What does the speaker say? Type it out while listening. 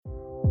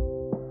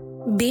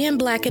Being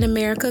Black in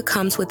America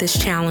comes with its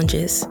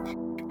challenges.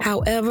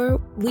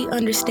 However, we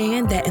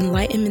understand that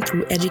enlightenment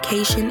through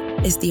education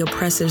is the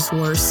oppressor's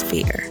worst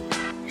fear.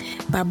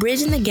 By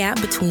bridging the gap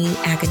between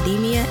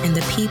academia and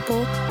the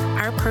people,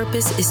 our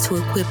purpose is to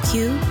equip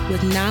you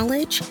with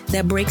knowledge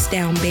that breaks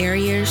down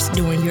barriers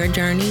during your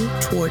journey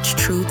towards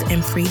truth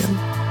and freedom.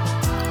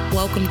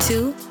 Welcome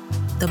to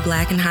the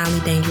Black and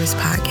Highly Dangerous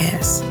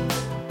Podcast.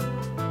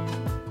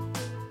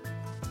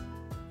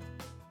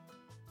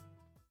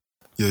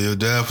 Yo,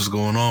 Dad, what's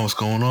going on? What's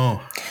going on?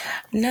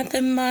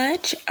 Nothing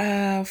much.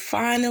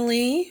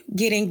 Finally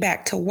getting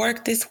back to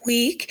work this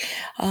week.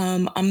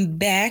 I'm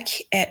back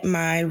at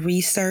my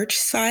research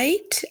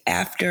site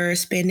after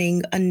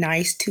spending a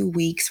nice 2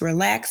 weeks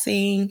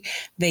relaxing,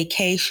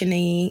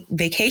 vacationing.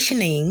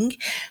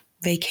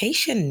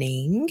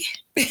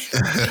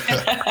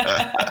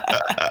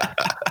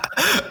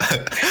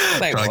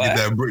 Like trying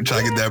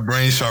to get that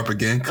brain sharp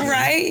again.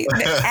 Right.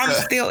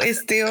 It's still,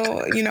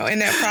 in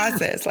that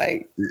process,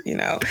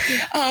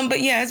 but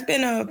yeah, it's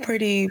been a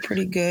pretty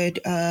good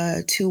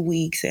 2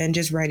 weeks and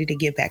just ready to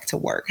get back to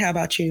work. How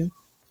about you?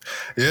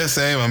 Yeah,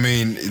 same. I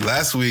mean,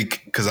 last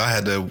week, because I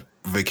had the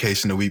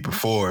vacation the week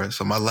before,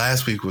 so my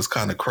last week was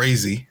kind of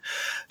crazy.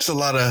 Just a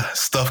lot of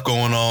stuff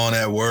going on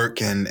at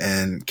work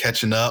and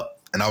catching up.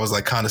 And I was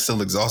like kind of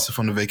still exhausted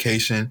from the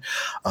vacation.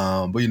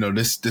 But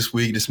this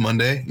week, this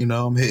Monday,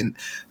 I'm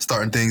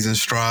starting things in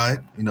stride.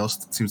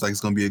 Seems like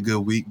it's going to be a good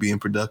week, being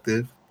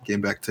productive,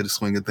 getting back to the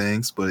swing of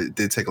things. But it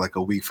did take like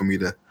a week for me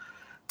to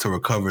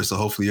recover. So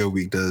hopefully your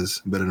week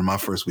does better than my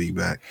first week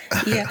back.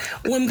 Yeah.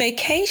 When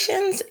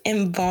vacations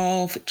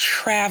involve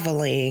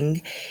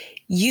traveling,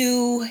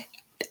 you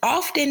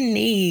often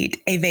need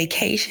a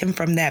vacation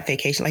from that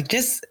vacation, like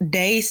just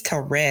days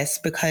to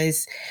rest,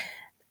 because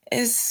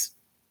it's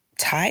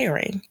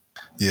tiring.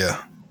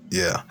 Yeah.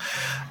 Because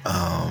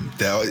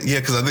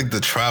I think the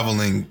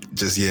traveling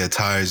just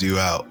tires you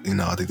out.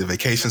 I think the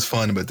vacation's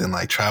fun, but then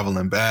like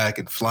traveling back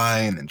and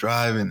flying and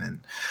driving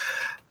and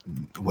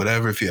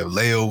whatever, if you have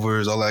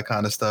layovers, all that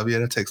kind of stuff,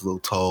 that takes a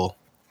little toll.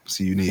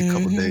 So you need a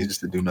couple days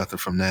just to do nothing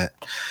from that.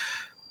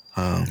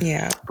 But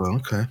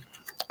okay.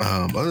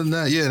 Other than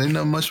that, ain't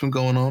not much been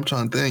going on. I'm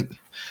trying to think.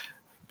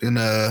 And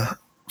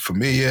for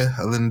me,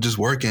 other than just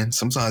working,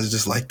 sometimes it's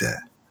just like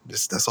that.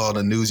 That's all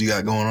the news you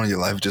got going on in your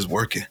life, just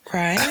working.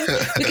 Right.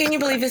 But can you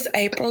believe it's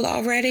April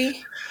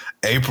already?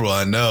 April,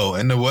 I know.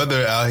 And the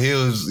weather out here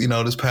was,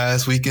 this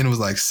past weekend was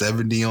like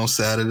 70 on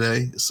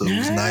Saturday. So it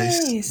was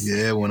nice.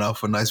 Yeah, went out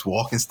for nice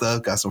walk and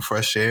stuff, got some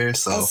fresh air.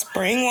 So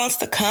spring wants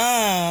to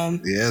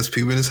come. Yeah, it's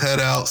peeping his head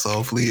out. So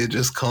hopefully it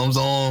just comes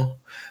on.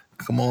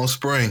 Come on,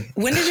 spring.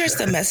 When does your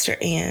semester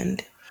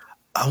end?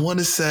 I want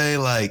to say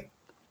like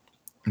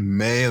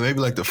May, maybe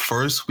like the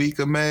first week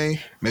of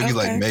May, maybe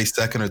like May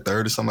 2nd or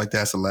 3rd or something like that.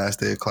 That's the last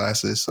day of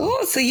classes.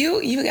 So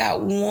you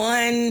got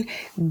one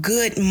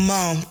good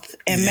month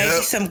and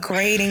maybe some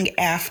grading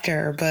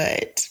after,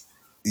 but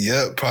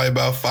probably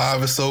about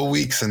 5 or so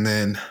weeks, and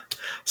then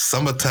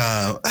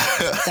summertime.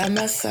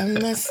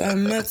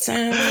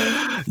 Summertime.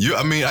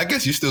 I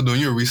guess you're still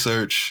doing your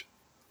research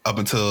up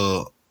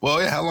until.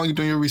 Well, how long are you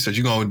doing your research?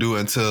 You gonna do it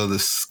until the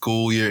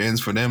school year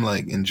ends for them,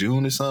 like in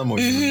June or something? Or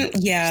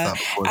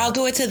I'll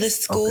do it till the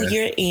school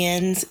year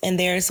ends, and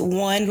there's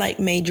one like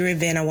major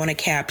event I want to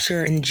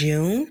capture in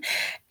June,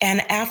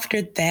 and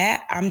after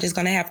that, I'm just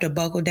gonna have to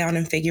buckle down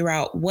and figure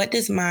out what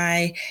does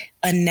my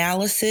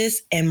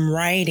analysis and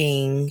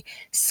writing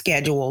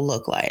schedule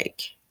look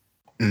like.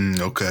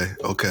 Okay.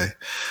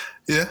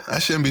 Yeah,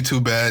 that shouldn't be too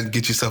bad.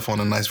 Get yourself on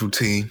a nice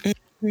routine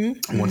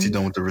once you're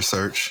done with the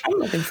research. I'm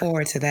looking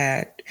forward to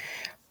that.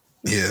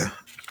 Yeah.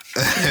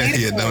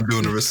 Don't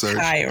do the research.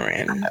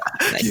 Tiring.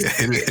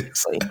 It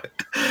is.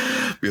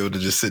 Be able to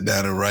just sit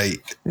down and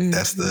write.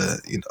 That's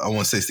the, I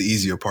won't say it's the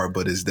easier part,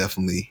 but it's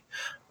definitely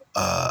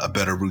a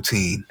better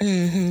routine.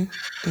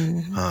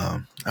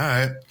 All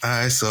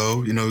right.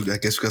 So, I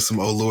guess we got some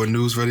old Lord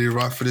news ready to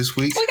rock for this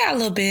week. We got a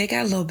little bit.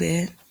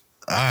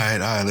 All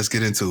right. Let's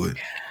get into it.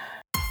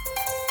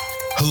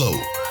 Hello,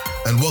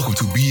 and welcome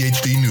to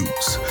BHD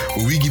News,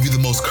 where we give you the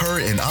most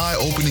current and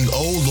eye-opening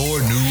old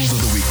Lord news of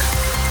the week.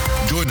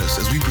 Join us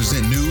as we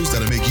present news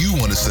that'll make you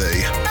want to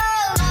say,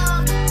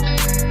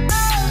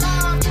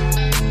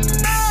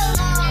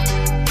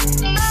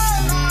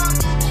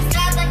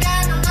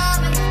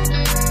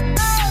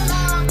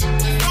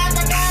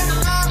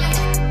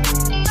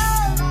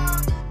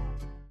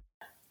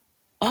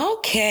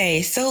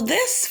 Okay, so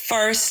this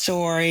first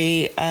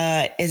story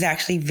is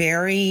actually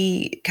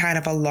very kind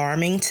of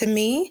alarming to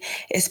me,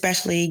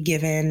 especially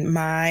given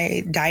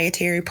my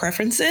dietary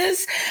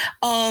preferences.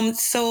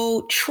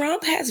 So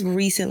Trump has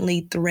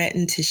recently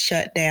threatened to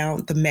shut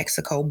down the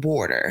Mexico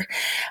border.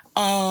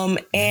 And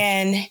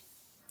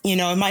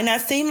it might not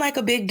seem like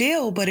a big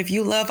deal, but if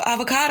you love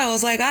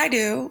avocados like I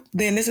do,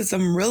 then this is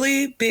some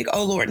really big,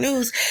 oh Lord,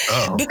 news.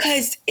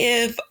 Because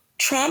if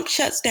Trump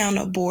shuts down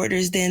the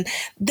borders, then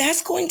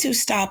that's going to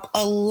stop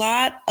a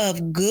lot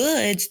of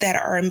goods that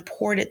are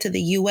imported to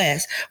the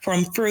U.S.,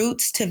 from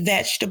fruits to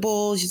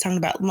vegetables. You're talking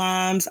about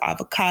limes,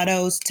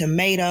 avocados,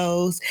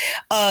 tomatoes.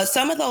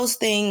 Some of those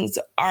things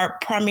are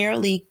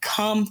primarily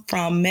come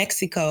from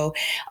Mexico.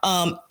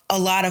 A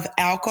lot of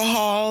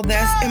alcohol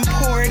that's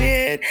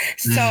imported.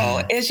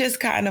 So it's just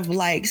kind of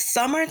like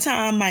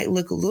summertime might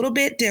look a little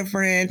bit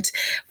different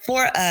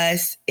for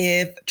us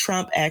if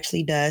Trump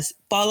actually does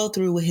follow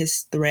through with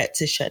his threat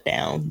to shut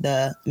down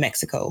the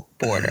Mexico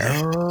border.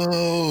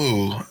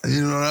 Oh,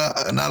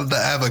 not the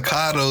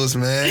avocados,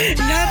 man.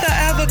 Not the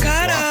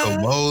avocado.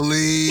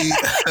 Guacamole.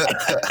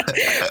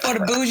 For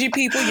the bougie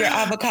people, your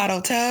avocado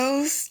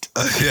toast.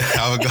 Yeah,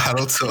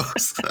 avocado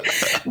toast.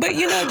 But,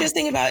 just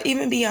think about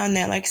even beyond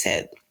that, like I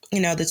said,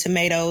 the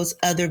tomatoes,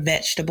 other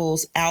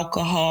vegetables,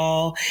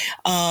 alcohol.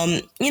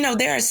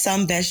 There are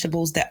some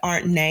vegetables that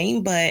aren't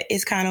named, but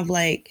it's kind of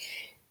like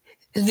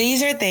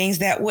these are things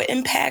that would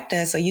impact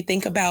us. So you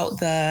think about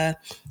the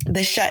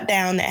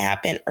shutdown that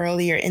happened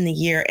earlier in the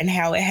year and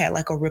how it had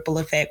like a ripple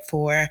effect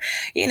for,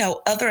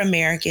 other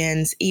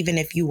Americans, even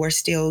if you were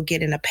still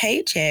getting a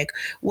paycheck.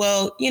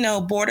 Well,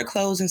 border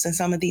closings and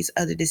some of these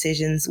other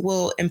decisions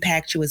will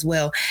impact you as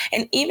well.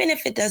 And even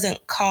if it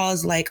doesn't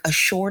cause like a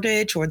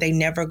shortage or they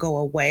never go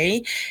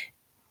away,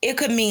 it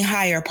could mean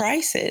higher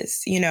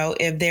prices,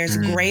 if there's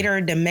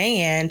greater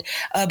demand,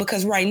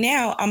 because right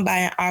now I'm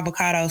buying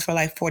avocados for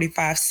like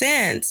 45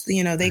 cents.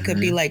 They could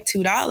be like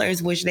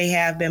 $2, which they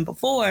have been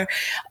before.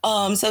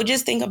 So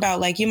just think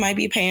about like you might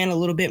be paying a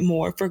little bit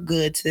more for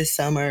goods this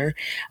summer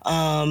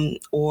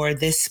or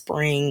this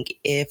spring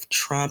if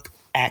Trump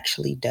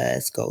actually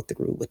does go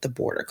through with the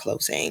border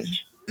closing.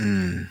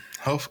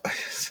 Hopefully,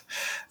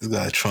 this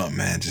guy Trump,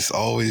 man, I just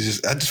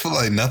feel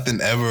like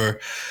nothing ever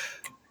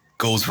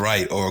goes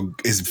right or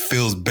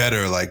feels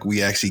better, like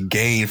we actually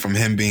gain from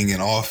him being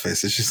in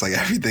office. It's just like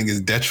everything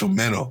is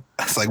detrimental.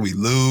 It's like we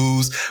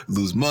lose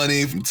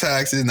money from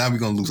taxes. Now we're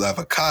going to lose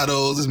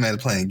avocados. This man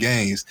is playing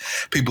games.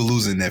 People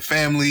losing their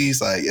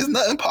families. Like, it's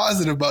nothing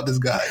positive about this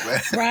guy,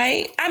 man.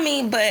 Right. I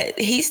mean, but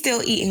he's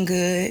still eating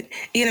good.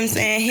 You know what I'm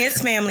saying? His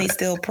family's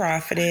still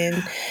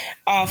profiting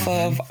off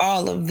of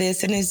all of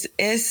this. And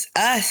it's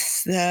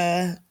us,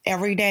 the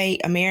everyday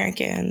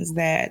Americans,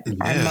 that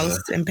are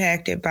most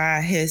impacted by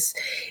his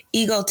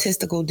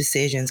egotistical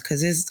decisions,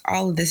 because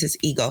all of this is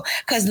ego.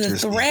 Because the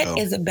threat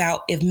is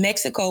about if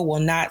Mexico will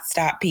not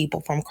stop people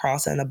from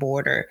crossing the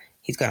border,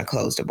 he's going to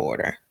close the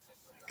border.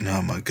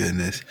 Oh, my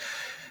goodness.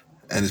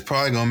 And it's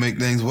probably going to make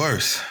things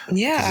worse.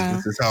 Yeah.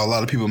 This is how a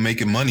lot of people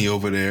making money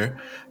over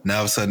there. Now,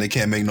 all of a sudden, they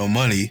can't make no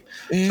money.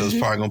 So it's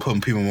probably going to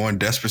put people more in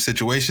desperate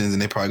situations,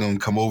 and they're probably going to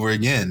come over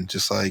again,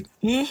 just like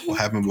what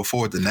happened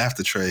before with the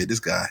NAFTA trade. This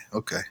guy.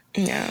 Okay.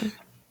 Yeah.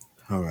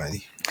 All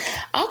righty.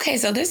 Okay,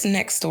 so this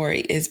next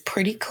story is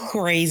pretty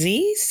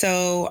crazy.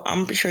 So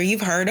I'm sure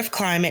you've heard of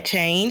climate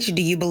change.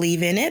 Do you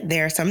believe in it?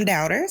 There are some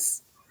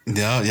doubters.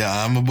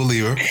 Yeah, I'm a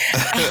believer.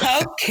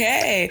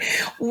 Okay.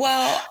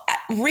 Well,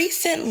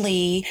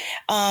 recently,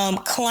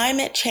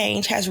 climate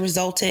change has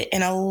resulted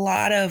in a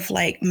lot of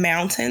like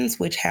mountains,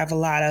 which have a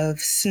lot of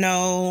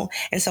snow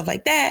and stuff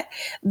like that.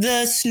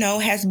 The snow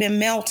has been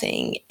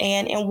melting.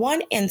 And in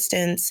one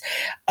instance,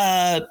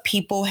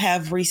 people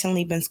have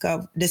recently been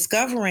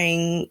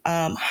discovering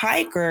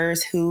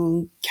hikers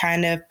who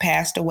kind of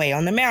passed away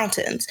on the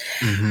mountains.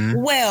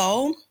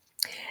 Well,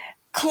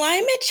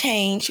 climate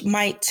change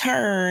might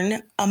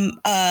turn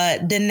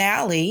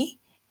Denali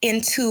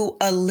into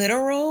a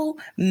literal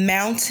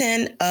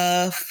mountain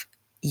of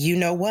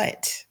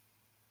what?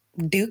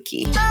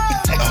 Dookie.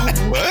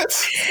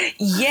 What?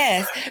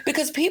 Yes,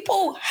 because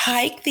people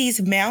hike these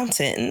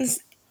mountains,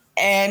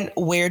 and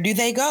where do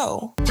they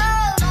go?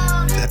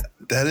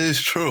 That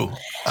is true.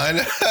 I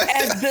know.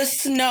 As the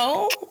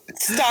snow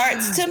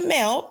starts to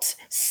melt,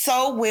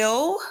 so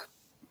will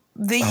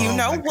the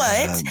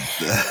what.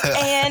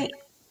 And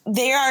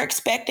they are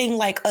expecting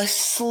like a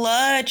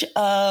sludge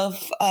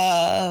of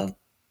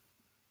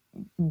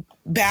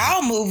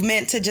bowel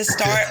movement to just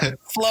start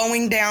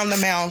flowing down the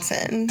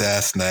mountain.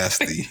 That's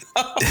nasty.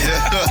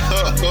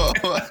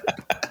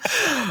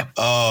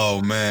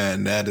 Oh,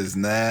 man, that is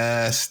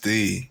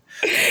nasty.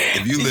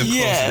 If you live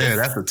close there,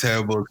 that's a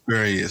terrible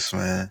experience,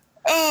 man.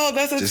 Oh,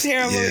 that's a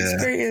terrible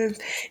experience.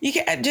 You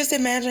can just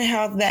imagine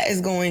how that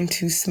is going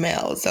to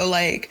smell. So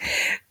like,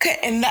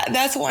 and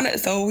that's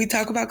so we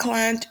talk about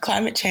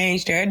climate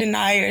change. There are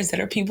deniers.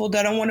 There are people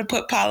that don't want to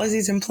put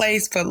policies in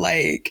place, but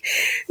like,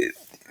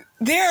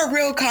 there are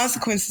real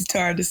consequences to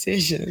our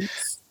decisions.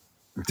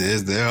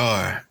 There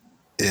are.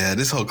 Yeah,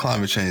 this whole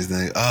climate change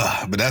thing.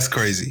 But that's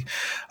crazy.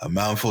 A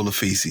mountain full of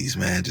feces,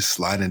 man, just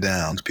sliding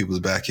down to people's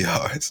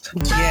backyards.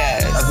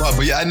 Yes. That's why,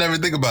 but yeah, I never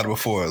think about it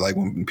before. Like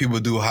when people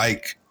do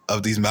hike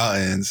up these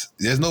mountains,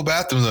 there's no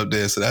bathrooms up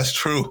there, so that's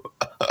true.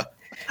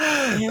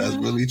 That's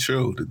really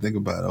true to think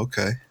about.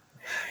 Okay.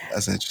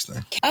 That's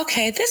interesting.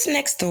 Okay, this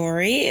next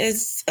story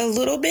is a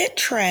little bit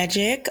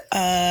tragic.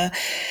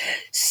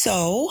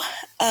 So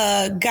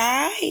a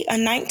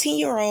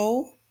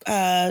 19-year-old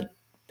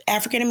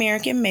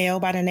African-American male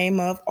by the name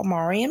of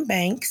Omarion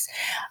Banks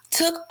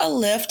took a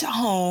lift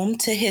home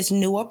to his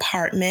new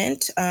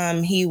apartment.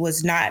 He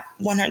was not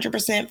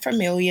 100%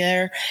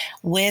 familiar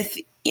with,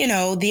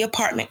 the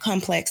apartment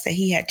complex that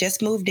he had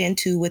just moved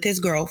into with his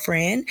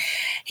girlfriend.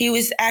 He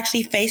was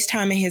actually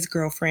FaceTiming his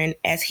girlfriend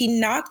as he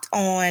knocked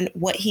on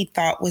what he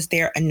thought was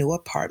a new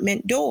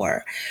apartment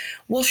door.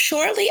 Well,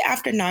 shortly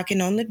after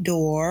knocking on the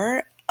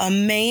door, a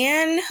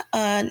man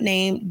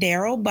named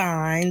Daryl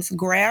Bynes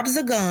grabs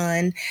a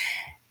gun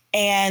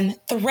and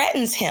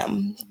threatens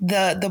him.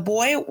 The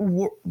boy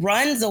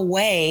runs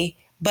away,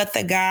 but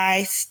the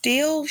guy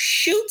still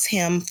shoots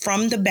him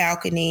from the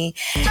balcony.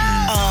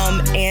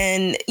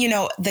 And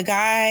the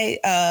guy,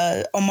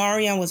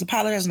 Omarion, was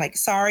apologizing, like,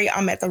 sorry,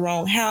 I'm at the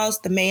wrong house.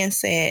 The man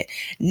said,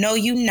 no,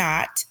 you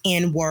not,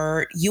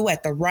 N-word, you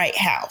at the right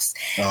house.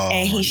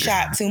 And he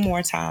shot 2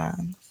 more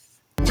times.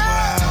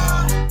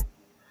 Wow.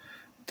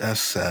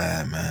 That's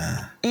sad,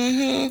 man.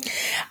 Mm-hmm.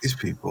 These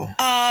people.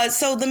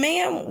 So the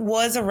man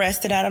was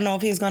arrested. I don't know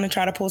if he's going to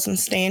try to pull some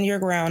stand your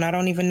ground. I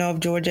don't even know if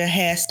Georgia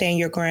has stand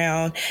your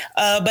ground.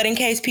 But in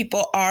case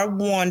people are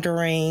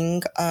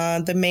wondering,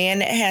 the man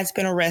that has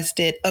been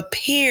arrested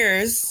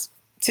appears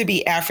to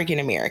be African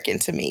American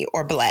to me,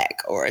 or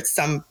black, or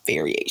some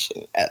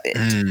variation of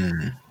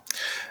it.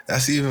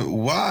 That's even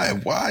why.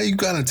 Why you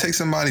gotta take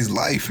somebody's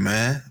life,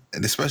 man?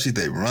 And especially if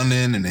they run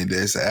in and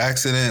there's an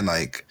accident.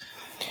 Like,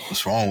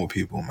 what's wrong with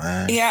people,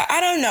 man? Yeah,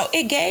 I don't know.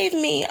 It gave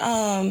me,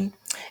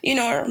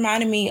 it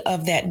reminded me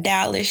of that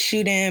Dallas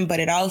shooting, but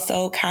it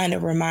also kind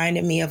of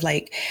reminded me of,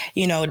 like,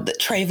 the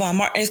Trayvon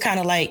Martin. It's kind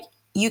of like,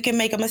 you can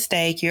make a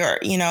mistake. You're,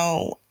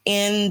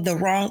 in the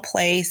wrong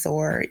place,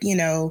 or,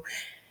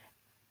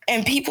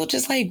 and people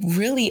just like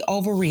really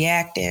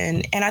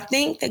overreacting. And I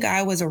think the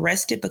guy was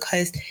arrested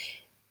because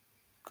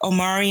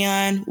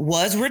Omarion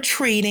was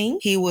retreating.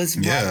 He was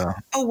running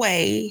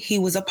away. He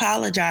was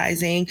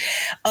apologizing.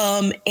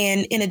 And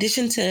in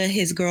addition to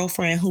his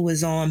girlfriend who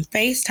was on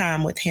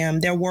FaceTime with him,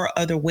 there were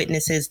other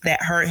witnesses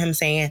that heard him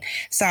saying,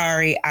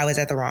 sorry, I was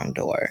at the wrong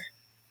door.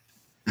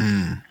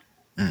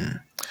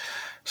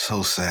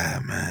 So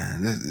sad,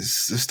 man. This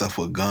stuff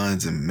with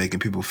guns and making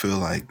people feel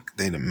like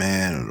they the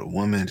man or the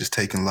woman, just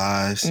taking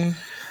lives.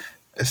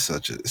 It's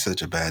such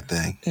a bad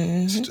thing.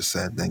 Such a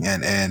sad thing.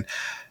 And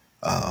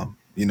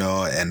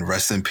and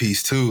rest in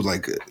peace too.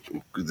 Like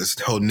this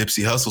whole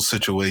Nipsey Hussle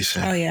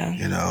situation. Oh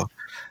yeah.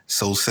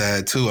 So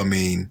sad too. I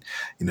mean,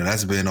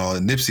 that's been all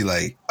Nipsey.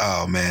 Like,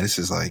 oh man, this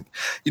is like,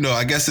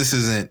 I guess this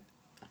isn't.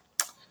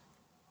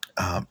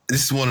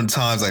 This is one of the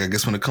times, like, I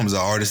guess when it comes to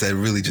artists that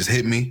really just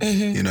hit me,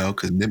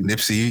 because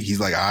Nipsey, he's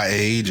like our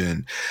age,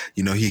 and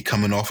he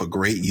coming off a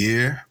great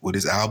year with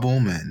his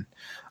album and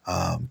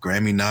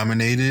Grammy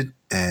nominated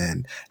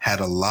and had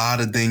a lot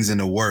of things in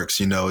the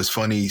works. It's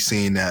funny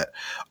seeing that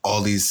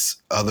all these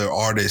other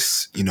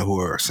artists, who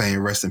are saying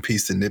rest in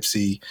peace to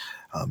Nipsey,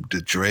 the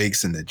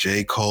Drakes and the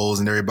J. Coles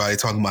and everybody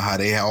talking about how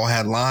they all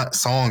had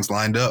songs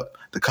lined up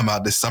to come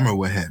out this summer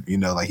with him.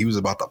 Like he was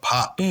about to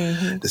pop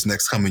this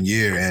next coming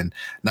year. And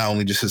not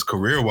only just his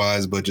career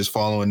wise, but just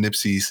following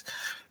Nipsey's,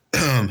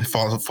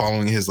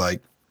 following his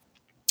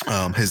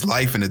his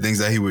life and the things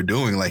that he were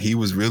doing. Like he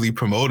was really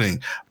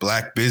promoting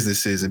Black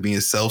businesses and being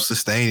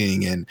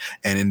self-sustaining and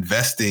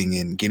investing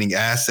and getting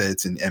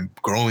assets and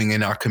growing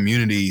in our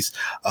communities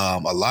a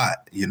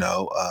lot,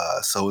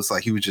 so it's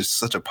like he was just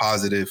such a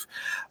positive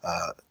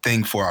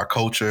thing for our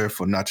culture,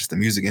 for not just the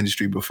music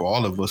industry, but for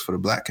all of us, for the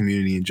Black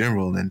community in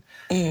general. And,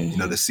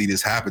 to see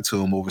this happen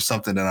to him over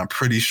something that I'm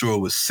pretty sure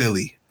was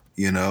silly.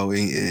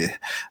 An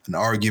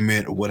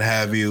argument or what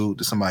have you,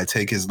 to somebody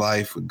take his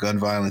life with gun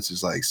violence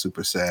is like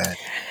super sad.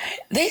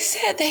 They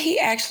said that he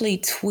actually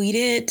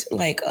tweeted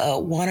like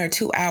 1 or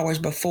 2 hours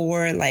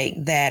before, like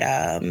that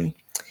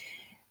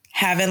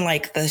having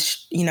like the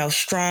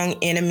strong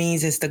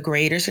enemies is the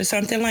greatest or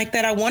something like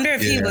that. I wonder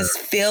if he was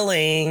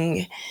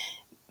feeling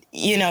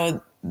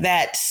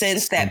that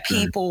sense that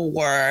people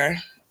were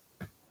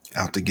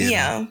out to get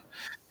him.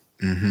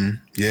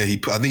 Yeah, I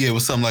think it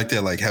was something like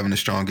that, like having the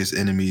strongest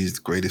enemies,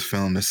 the greatest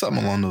film, or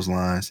something along those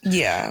lines.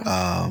 Yeah.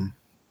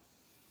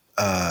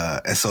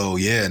 And so,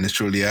 and it's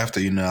shortly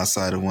after,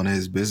 outside of one of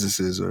his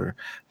businesses, or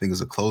I think it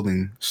was a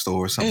clothing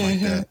store or something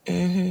like that.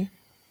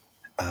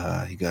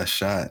 He got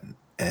shot,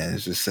 and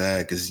it's just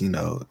sad because, him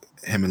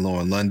and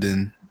Lauren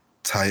London,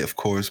 tight, of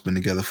course, been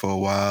together for a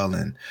while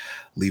and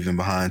leaving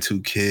behind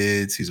 2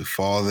 kids. He's a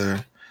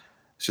father.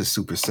 It's just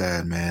super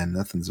sad, man.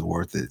 Nothing's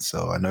worth it.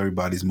 So I know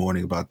everybody's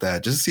mourning about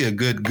that. Just to see a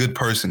good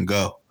person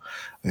go,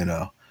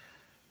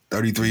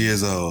 33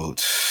 years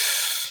old.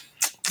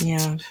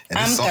 Yeah.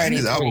 And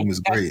his album is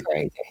great.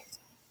 Crazy.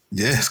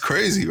 Yeah, it's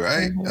crazy,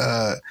 right?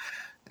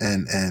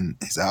 And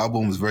his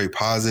album was very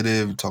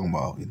positive, talking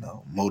about,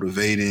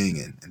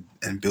 motivating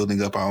and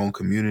building up our own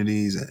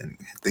communities and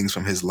things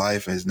from his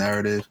life and his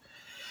narrative.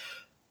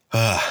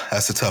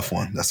 That's a tough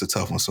one.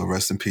 So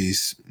rest in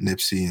peace,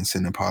 Nipsey, and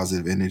sending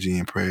positive energy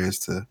and prayers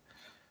to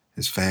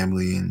his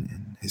family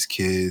and his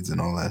kids and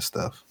all that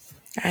stuff.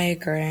 I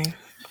agree.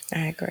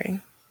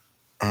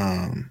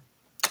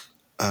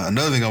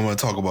 Another thing I want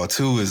to talk about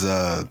too is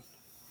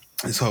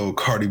this whole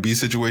Cardi B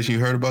situation.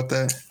 You heard about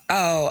that?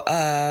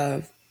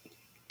 Oh,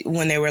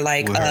 when they were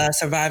like With her.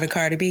 surviving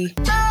Cardi B.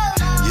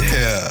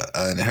 Yeah,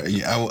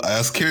 I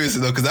was curious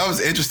though because that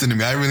was interesting to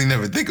me. I really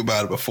never think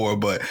about it before,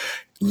 but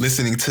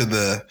listening to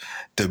the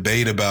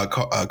debate about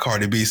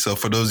Cardi B. So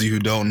for those of you who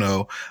don't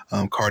know,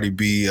 Cardi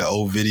B, an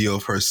old video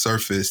of her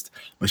surfaced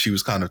when she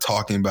was kind of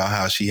talking about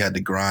how she had to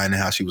grind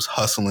and how she was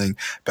hustling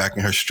back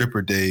in her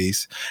stripper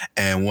days.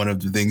 And one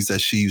of the things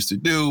that she used to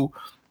do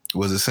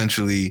was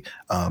essentially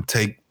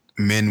take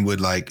men would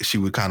like, she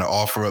would kind of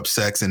offer up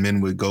sex and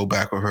men would go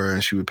back with her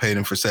and she would pay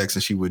them for sex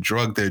and she would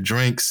drug their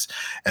drinks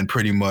and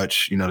pretty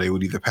much, you know, they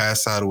would either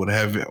pass out or what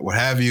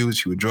have you.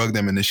 She would drug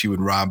them and then she would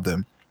rob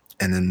them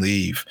and then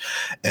leave.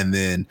 And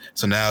then,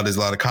 so now there's a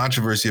lot of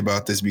controversy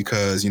about this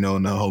because, you know,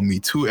 in the whole Me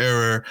Too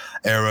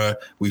era,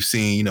 we've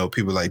seen, you know,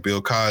 people like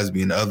Bill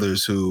Cosby and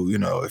others who, you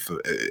know, if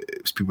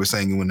people are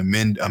saying when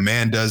a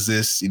man does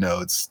this, you know,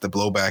 it's the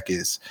blowback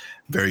is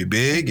very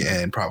big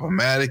and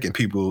problematic and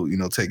people, you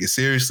know, take it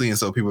seriously. And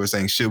so people are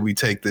saying, should we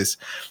take this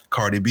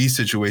Cardi B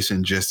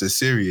situation just as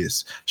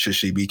serious? Should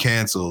she be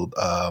canceled?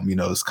 You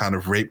know, it's kind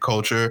of rape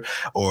culture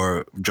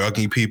or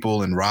drugging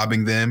people and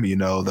robbing them, you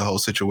know, the whole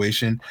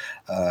situation.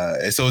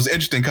 And so it's an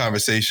interesting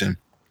conversation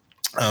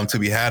to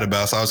be had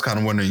about. So I was kind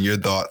of wondering your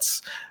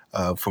thoughts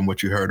from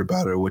what you heard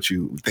about it or what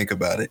you think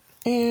about it.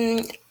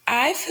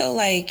 I feel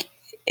like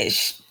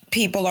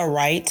people are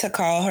right to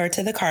call her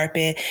to the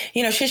carpet.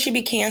 You know, should she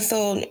be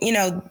canceled? You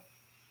know,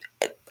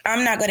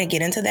 I'm not going to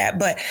get into that,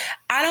 but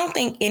I don't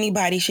think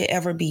anybody should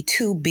ever be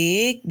too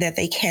big that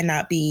they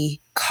cannot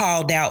be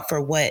called out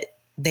for what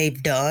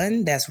they've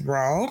done that's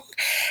wrong.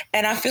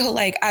 And I feel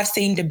like I've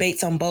seen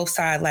debates on both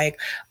sides, like,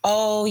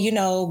 oh, you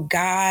know,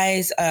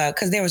 guys,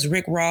 because there was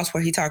Rick Ross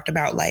where he talked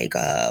about like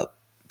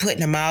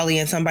putting a Molly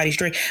in somebody's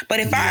drink. But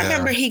if I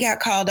remember, he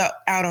got called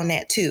out on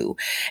that too.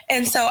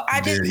 And so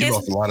he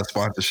lost a lot of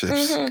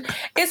sponsorships.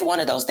 It's one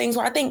of those things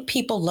where I think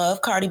people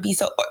love Cardi B.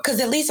 So, because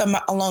at least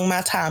along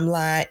my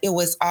timeline, it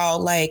was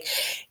all like,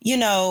 you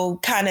know,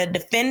 kind of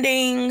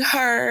defending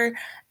her.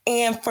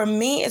 And for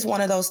me, it's one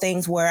of those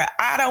things where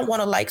I don't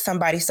want to like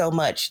somebody so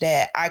much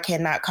that I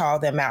cannot call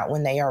them out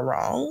when they are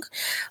wrong.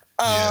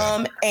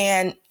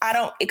 And I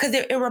don't, because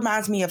it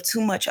reminds me of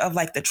too much of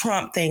like the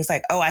Trump things,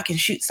 like, oh, I can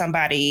shoot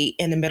somebody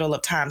in the middle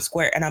of Times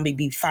Square and I'm gonna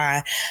be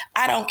fine.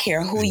 I don't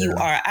care who you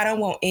are. I don't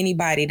want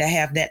anybody to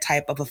have that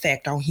type of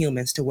effect on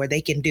humans to where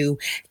they can do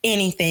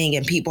anything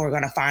and people are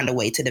going to find a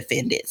way to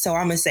defend it. So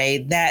I'm going to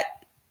say that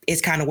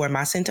is kind of where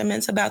my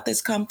sentiments about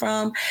this come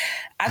from.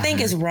 I think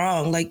it's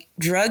wrong, like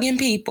drugging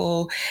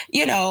people,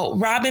 you know,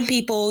 robbing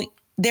people.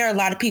 There are a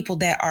lot of people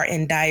that are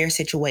in dire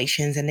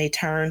situations and they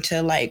turn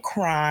to like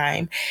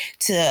crime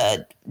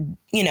to,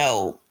 you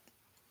know,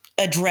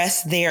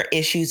 address their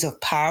issues of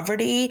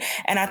poverty.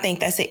 And I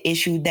think that's an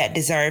issue that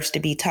deserves to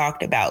be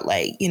talked about.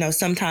 Like, you know,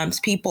 sometimes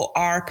people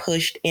are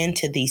pushed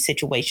into these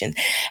situations.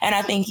 And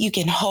I think you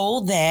can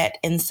hold that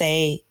and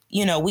say,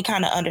 you know, we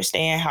kind of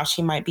understand how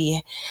she might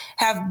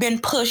have been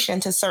pushed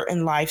into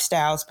certain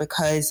lifestyles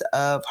because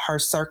of her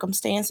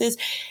circumstances.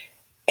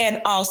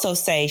 And also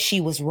say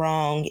she was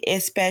wrong,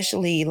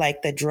 especially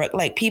like the drug,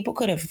 like people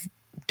could have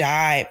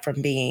died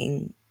from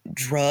being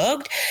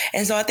drugged.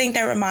 And so I think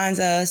that reminds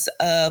us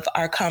of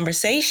our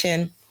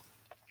conversation,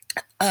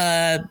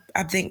 I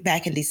think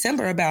back in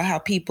December, about how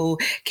people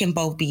can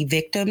both be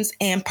victims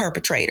and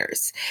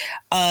perpetrators.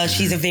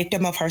 She's a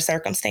victim of her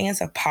circumstance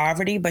of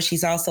poverty, but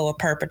she's also a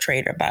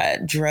perpetrator by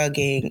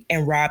drugging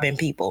and robbing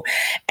people,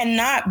 and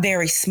not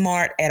very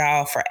smart at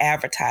all for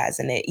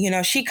advertising it. You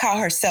know, she caught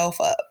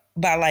herself up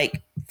by like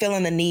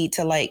feeling the need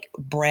to like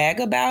brag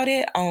about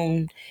it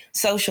on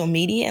social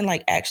media and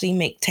like actually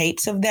make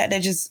tapes of that.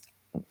 That just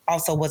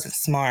also wasn't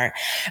smart.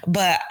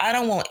 But I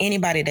don't want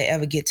anybody to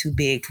ever get too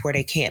big where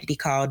they can't be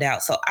called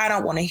out. So I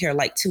don't want to hear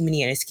like too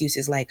many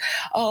excuses like,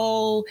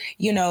 oh,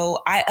 you know,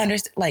 I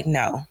understand. Like,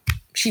 no,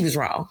 she was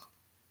wrong.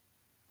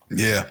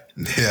 Yeah.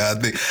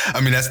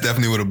 I mean, that's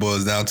definitely what it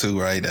boils down to,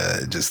 right?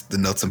 Just the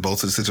nuts and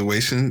bolts of the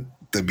situation.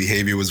 The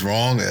behavior was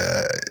wrong.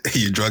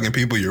 You're drugging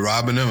people, you're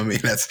robbing them. I mean,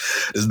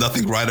 there's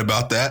nothing right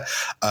about that.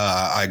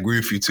 I agree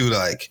with you too.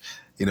 Like,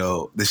 you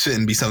know, this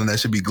shouldn't be something that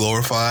should be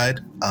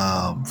glorified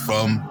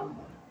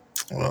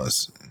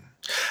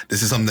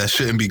this is something that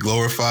shouldn't be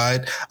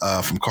glorified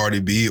from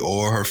Cardi B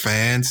or her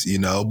fans, you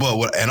know. But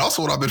what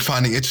I've been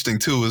finding interesting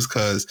too is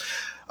because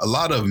a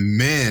lot of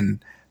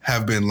men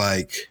have been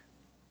like,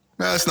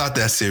 no, it's not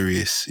that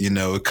serious. You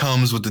know, it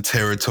comes with the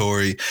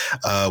territory,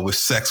 with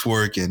sex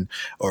work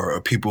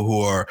or people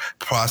who are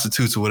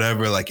prostitutes or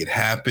whatever. Like, it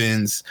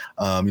happens.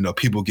 You know,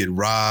 people get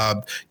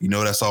robbed. You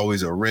know, that's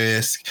always a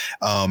risk.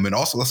 And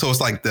also, so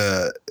it's like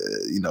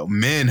you know,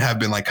 men have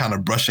been like kind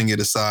of brushing it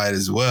aside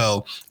as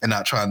well and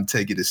not trying to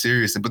take it as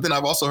serious. But then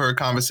I've also heard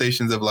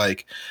conversations of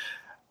like,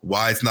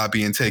 why it's not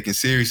being taken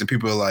serious. And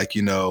people are like,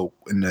 you know,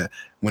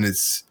 when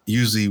it's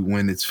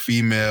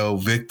female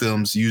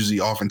victims,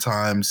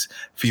 oftentimes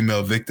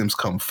female victims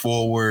come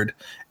forward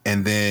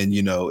and then,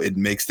 you know, it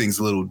makes things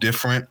a little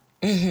different.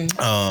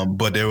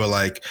 But they were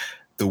like,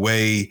 the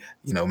way,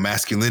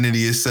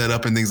 masculinity is set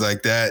up and things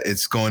like that,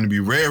 it's going to be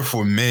rare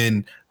for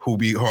men who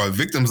are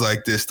victims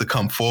like this to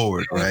come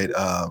forward, right?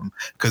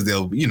 Because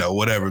they'll,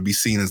 be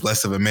seen as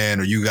less of a man,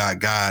 or you got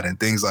God and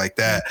things like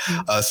that.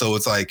 So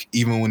it's like,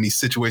 even when these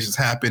situations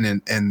happen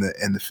and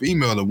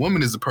the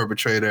woman is the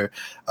perpetrator,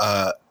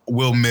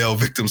 will male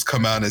victims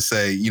come out and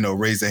say,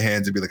 raise their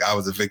hands and be like, I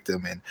was a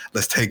victim and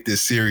let's take this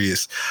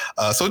serious.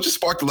 So it just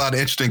sparked a lot of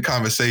interesting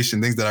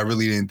conversation, things that I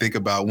really didn't think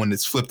about when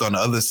it's flipped on the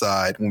other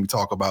side, when we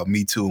talk about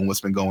Me Too and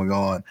what's been going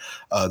on,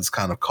 this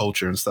kind of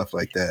culture and stuff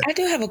like that. I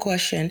do have a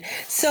question.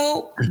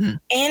 So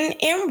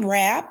in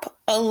rap,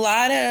 a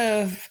lot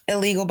of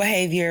illegal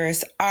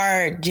behaviors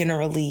are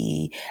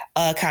generally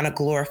kind of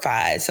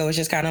glorified. So it's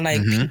just kind of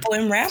like people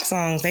in rap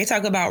songs, they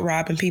talk about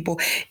robbing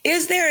people.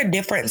 Is there a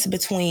difference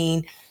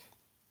between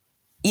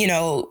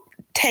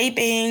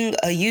taping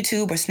a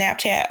YouTube or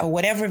Snapchat or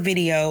whatever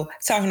video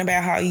talking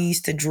about how you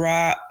used to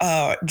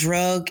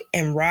drug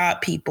and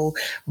rob people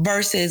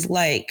versus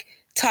like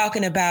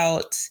talking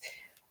about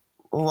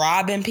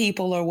robbing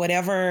people or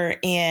whatever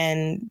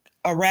in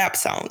a rap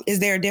song? Is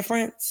there a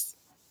difference?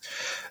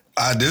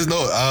 There's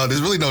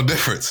really no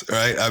difference,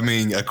 right? I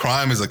mean, a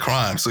crime is a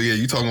crime. So yeah,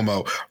 you're talking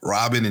about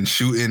robbing and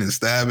shooting and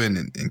stabbing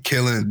and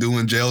killing and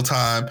doing jail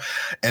time.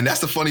 And that's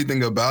the funny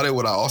thing about it.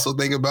 What I also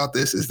think about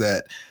this is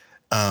that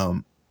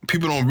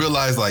people don't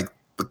realize, like,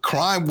 the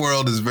crime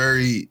world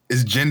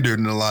is gendered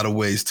in a lot of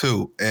ways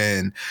too.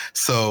 And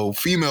so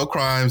female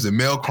crimes and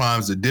male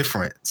crimes are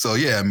different. So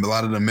yeah, a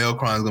lot of the male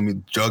crimes are gonna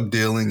be drug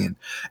dealing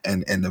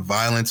and the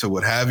violence or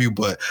what have you.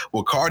 But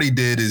what Cardi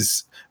did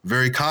is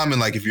very common.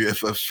 Like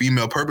if a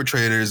female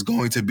perpetrator is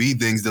going to be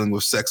things dealing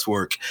with sex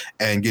work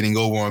and getting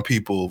over on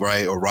people,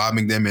 right, or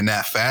robbing them in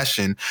that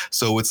fashion.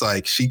 So it's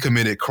like she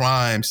committed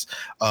crimes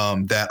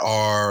that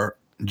are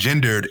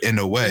gendered in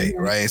a way,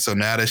 right? So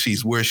now that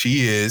she's where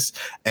she is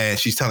and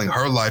she's telling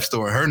her life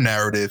story, her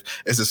narrative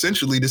is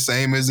essentially the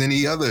same as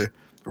any other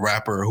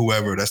rapper or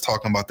whoever that's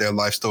talking about their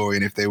life story.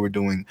 And if they were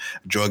doing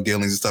drug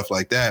dealings and stuff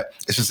like that,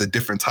 it's just a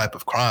different type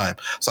of crime.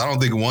 So I don't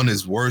think one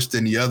is worse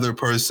than the other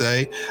per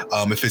se.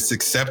 If it's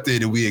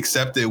accepted and we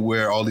accept it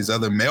where all these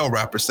other male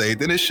rappers say,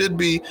 then it should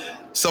be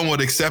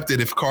somewhat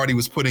accepted if Cardi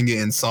was putting it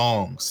in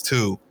songs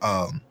too.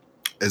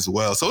 As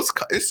well, so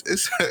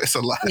it's a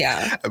lot.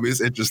 Yeah, I mean,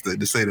 it's interesting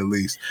to say the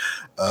least.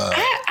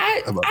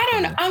 I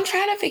don't know. I'm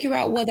trying to figure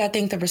out whether I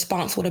think the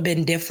response would have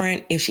been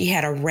different if she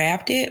had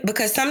rapped it,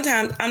 because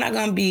sometimes I'm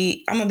gonna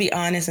be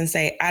honest and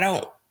say I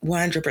don't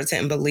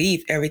 100%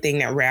 believe everything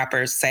that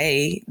rappers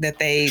say that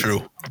they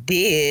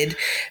did,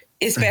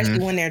 especially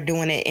when they're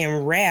doing it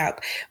in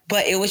rap.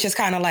 But it was just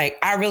kind of like,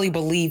 I really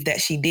believe that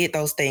she did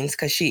those things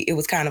because it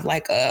was kind of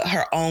like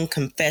her own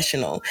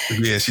confessional.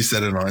 Yeah, she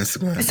said it on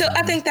Instagram. So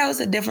I think that was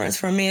the difference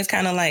for me. It's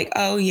kind of like,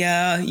 oh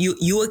yeah,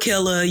 you a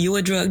killer, you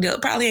a drug dealer.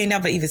 Probably ain't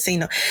never even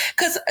seen them.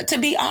 Because to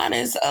be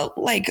honest,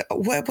 like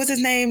what was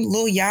his name,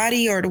 Lil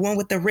Yachty, or the one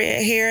with the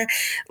red hair?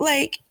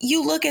 Like,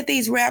 you look at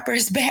these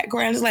rappers'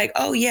 backgrounds, like,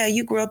 oh yeah,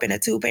 you grew up in a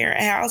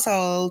 2-parent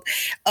household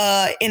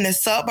in the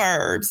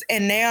suburbs,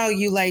 and now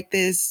you like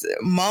this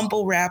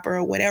mumble rapper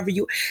or whatever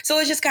you. So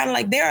it's just kind of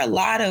like, there are a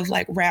lot of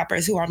like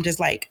rappers who I'm just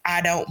like,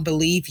 I don't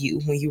believe you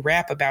when you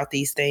rap about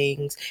these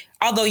things,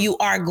 although you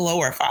are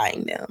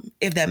glorifying them,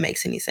 if that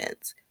makes any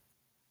sense.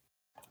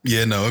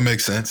 Yeah, no, it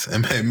makes sense.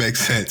 It makes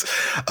sense.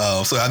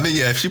 So I think,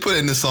 yeah, if she put it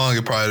in the song,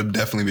 it probably would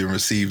definitely be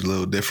received a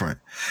little different.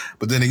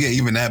 But then again,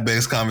 even that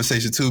begs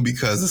conversation too,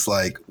 because it's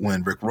like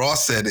when Rick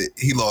Ross said it,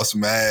 he lost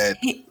mad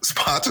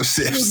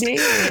sponsorships.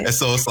 And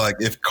so it's like,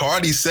 if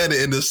Cardi said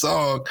it in the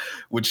song,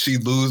 would she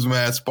lose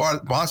mad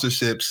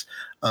sponsorships?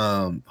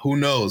 Who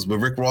knows? But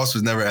Rick Ross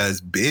was never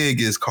as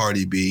big as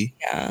Cardi B.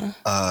 Yeah.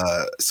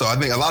 So I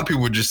think a lot of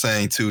people were just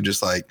saying too,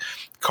 just like,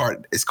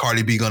 is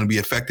Cardi B going to be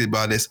affected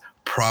by this?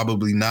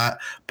 Probably not.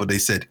 But they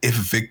said if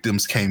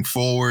victims came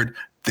forward,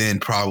 then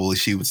probably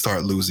she would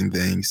start losing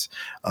things.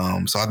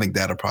 So I think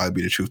that'll probably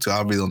be the truth too.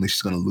 I really don't think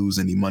she's going to lose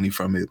any money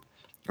from it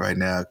right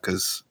now,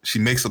 because she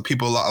makes a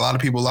lot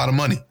of people a lot of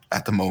money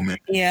at the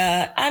moment.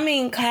 Yeah. I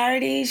mean,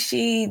 Cardi,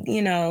 she,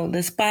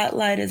 the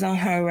spotlight is on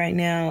her right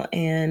now.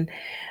 And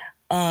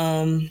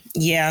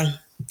yeah,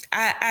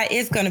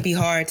 it's going to be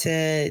hard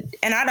to,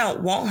 and I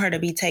don't want her to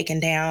be taken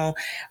down,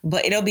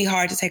 but it'll be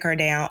hard to take her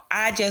down.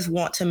 I just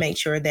want to make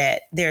sure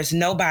that there's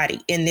nobody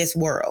in this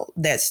world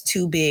that's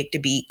too big to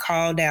be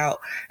called out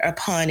or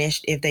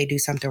punished if they do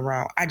something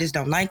wrong. I just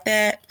don't like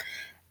that.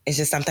 It's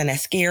just something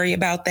that's scary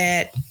about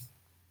that.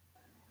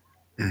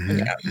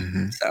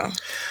 So.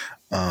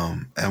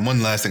 And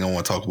one last thing I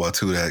want to talk about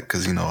too, that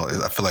because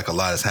I feel like a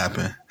lot has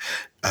happened.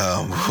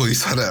 We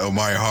saw that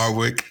Omari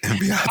Hardwick and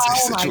Beyonce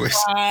situation.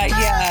 Oh my God,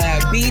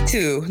 yeah,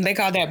 B2. They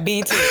call that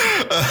B2.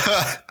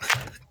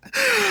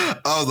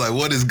 I was like,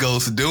 what is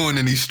Ghost doing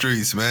in these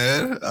streets,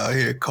 man? Out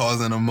here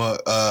causing them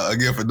up.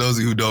 Again, for those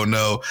of you who don't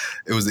know,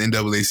 it was the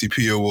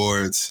NAACP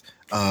Awards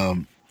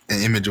and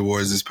Image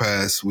Awards this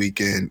past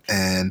weekend,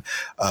 and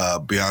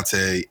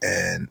Beyonce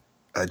and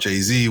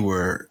Jay-Z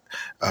were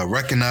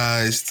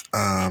recognized.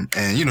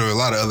 And, you know, a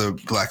lot of other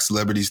black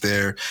celebrities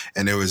there.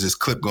 And there was this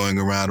clip going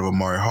around of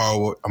Amari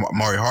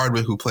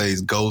Hardwick, who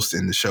plays Ghost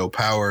in the show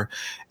Power.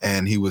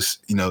 And he was,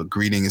 you know,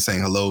 greeting and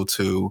saying hello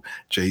to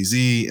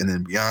Jay-Z and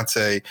then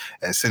Beyonce.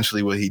 And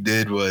essentially what he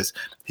did was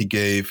he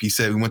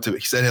said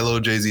hello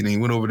to Jay-Z, and he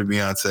went over to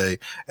Beyonce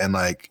and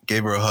like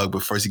gave her a hug.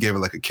 But first he gave her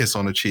like a kiss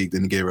on the cheek,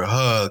 then he gave her a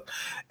hug,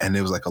 and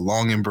it was like a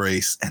long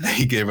embrace. And then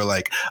he gave her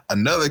like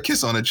another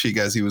kiss on the cheek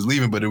as he was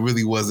leaving, but it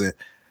really wasn't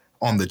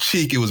on the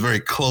cheek. It was very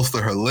close to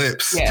her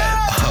lips.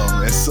 Yeah.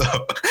 And so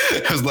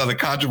there was a lot of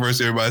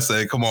controversy. Everybody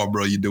saying, come on,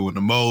 bro, you're doing the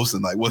most.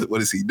 And like,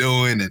 what is he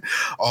doing? And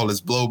all this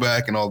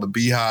blowback and all the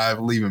beehive,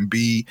 leaving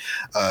bee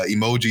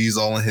emojis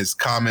all in his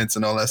comments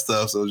and all that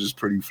stuff. So it was just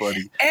pretty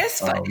funny.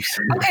 It's funny.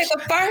 Okay,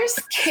 the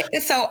first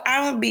kiss, so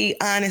I'm going to be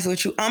honest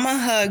with you. I'm a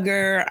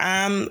hugger.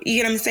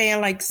 You know what I'm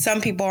saying? Like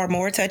some people are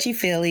more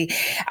touchy-feely.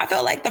 I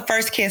felt like the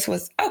first kiss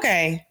was,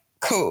 okay,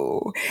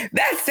 cool.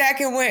 That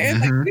second one, it's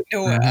like you're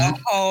doing a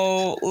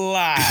whole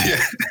lot.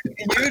 Yeah.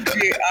 You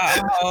did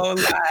a whole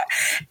lot.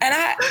 And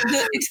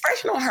the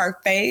expression on her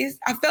face,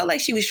 I felt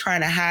like she was trying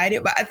to hide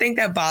it, but I think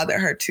that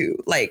bothered her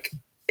too. Like,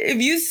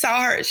 if you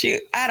saw her,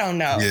 I don't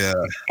know. Yeah.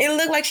 It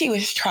looked like she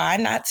was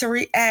trying not to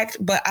react,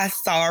 but I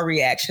saw a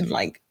reaction.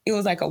 Like, it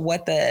was like a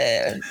what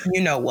the,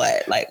 you know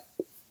what? Like,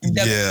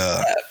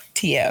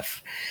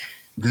 WTF.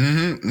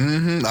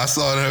 I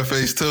saw it in her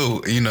face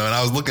too, you know, and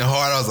I was looking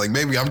hard. I was like,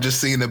 maybe I'm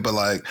just seeing it, but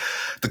like,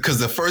 because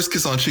the first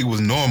kiss on cheek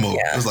was normal.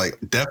 Yeah. It was like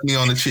definitely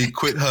on the cheek,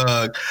 quick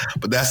hug.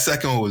 But that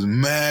second one was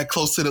mad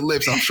close to the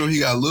lips. I'm sure he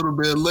got a little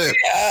bit of lip.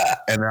 Yeah.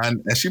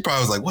 And she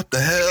probably was like, what the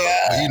hell?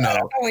 Yeah. You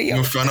know,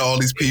 in front of all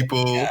these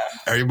people,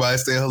 everybody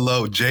say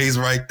hello. Jay's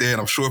right there.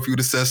 And I'm sure if you would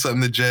have said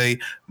something to Jay,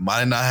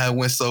 might not have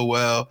went so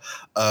well.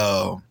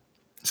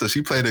 So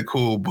she played it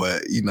cool,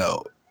 but you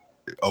know,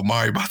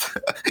 Omari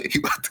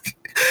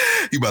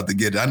he about to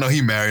get it. I know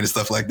he married and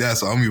stuff like that,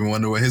 so I'm even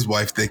wondering what his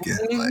wife's thinking.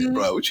 Like,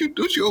 bro, what you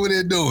over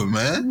there doing,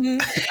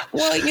 man?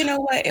 Well, you know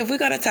what? If we're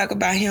gonna talk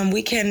about him,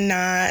 we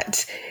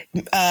cannot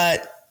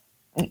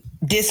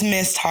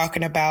dismiss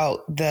talking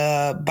about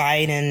the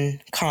Biden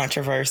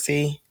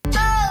controversy.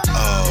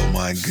 Oh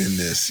my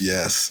goodness,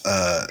 yes.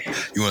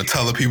 You want to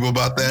tell the people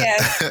about that?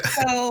 Yes.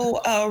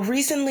 So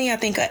recently, I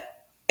think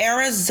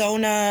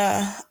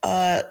Arizona,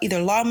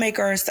 either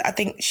lawmakers, I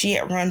think she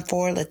had run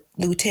for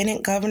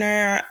lieutenant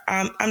governor.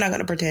 I'm not going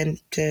to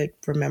pretend to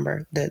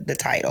remember the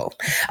title.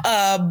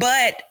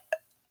 But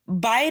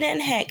Biden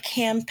had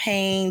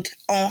campaigned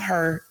on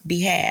her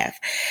behalf.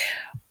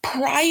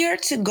 Prior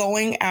to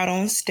going out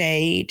on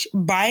stage,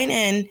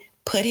 Biden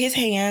put his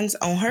hands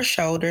on her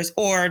shoulders,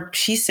 or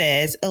she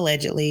says,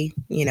 allegedly,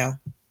 you know,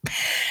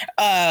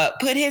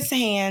 put his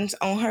hands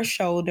on her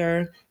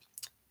shoulder,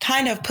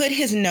 kind of put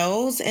his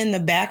nose in the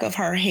back of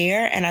her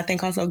hair, and I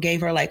think also gave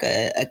her like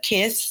a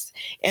kiss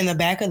in the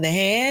back of the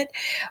head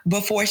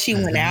before she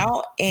went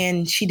out,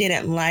 and she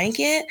didn't like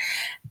it.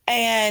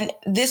 And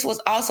this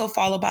was also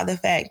followed by the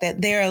fact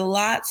that there are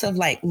lots of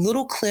like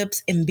little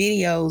clips and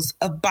videos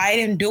of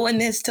Biden doing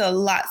this to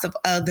lots of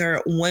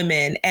other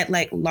women at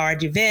like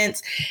large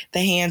events, the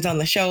hands on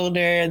the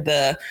shoulder,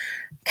 the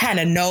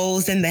kind of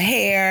nose in the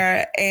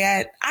hair.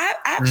 And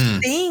I've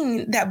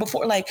seen that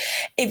before. Like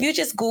if you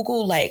just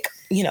Google like,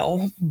 you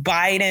know,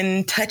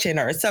 Biden touching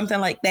her or something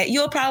like that,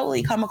 you'll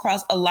probably come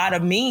across a lot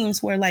of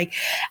memes where like,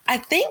 I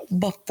think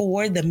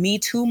before the Me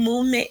Too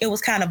movement, it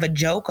was kind of a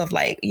joke of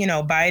like, you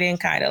know, Biden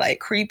kind of like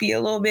creepy a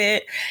little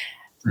bit.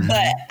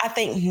 But I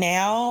think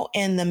now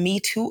in the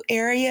Me Too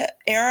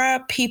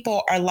era,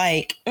 people are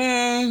like,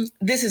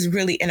 this is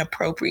really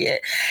inappropriate.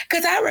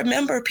 Because I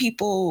remember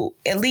people,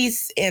 at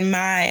least in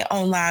my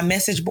online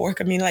message board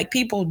community, like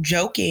people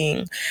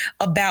joking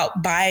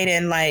about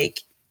Biden,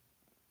 like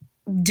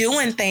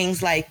doing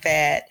things like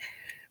that.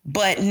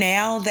 But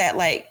now that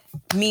like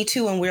Me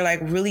Too and we're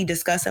like really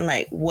discussing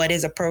like what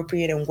is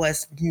appropriate and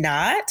what's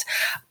not,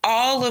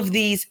 all of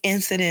these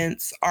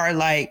incidents are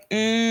like,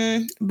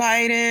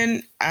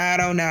 Biden, I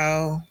don't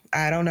know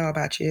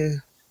about you.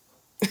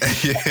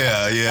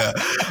 Yeah.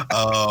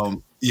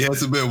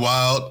 It's a bit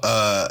wild.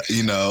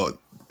 You know,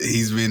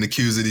 he's being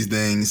accused of these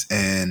things.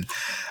 And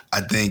I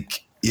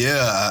think,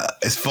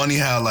 it's funny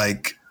how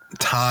like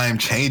time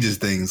changes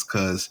things,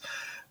 because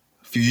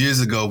few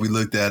years ago, we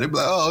looked at it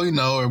like, oh, you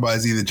know,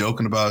 everybody's either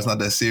joking about it, it's not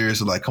that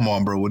serious, or like, come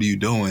on, bro, what are you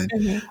doing?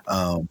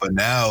 But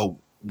now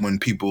when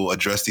people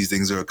address these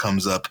things or it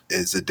comes up,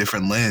 it's a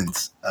different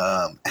lens,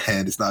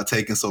 and it's not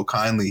taken so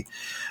kindly.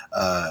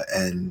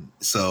 And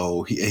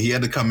so he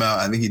had to come out.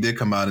 I think he did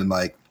come out and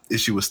like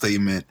issue a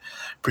statement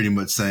pretty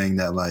much saying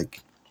that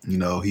like, you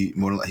know, he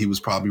was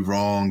probably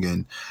wrong,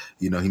 and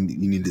you know, you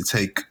need to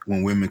take,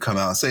 when women come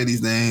out and say these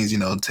things, you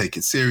know, take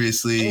it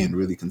seriously and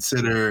really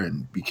consider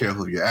and be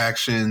careful of your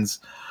actions.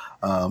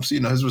 So you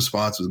know, his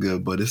response was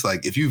good, but it's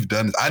like if you've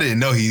done it, I didn't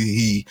know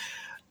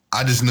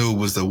I just knew it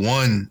was the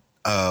one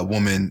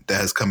woman that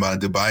has come out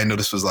in Dubai. I know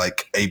this was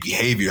like a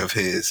behavior of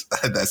his.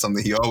 That's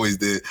something he always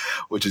did,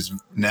 which is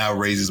now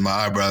raises my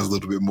eyebrows a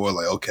little bit more.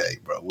 Like, okay,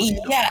 bro, what are you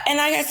doing? Yeah, and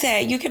like I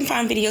said, you can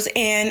find videos,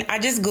 and I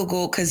just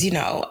Googled because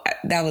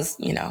that was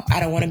I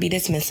don't want to be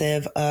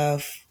dismissive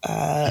of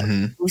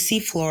Lucy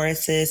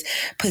Flores's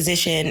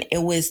position.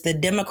 It was the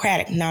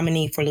Democratic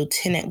nominee for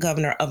Lieutenant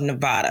Governor of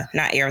Nevada,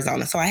 not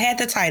Arizona. So I had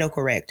the title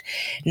correct,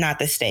 not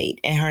the state,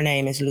 and her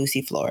name is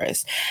Lucy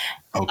Flores.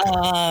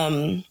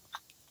 Okay.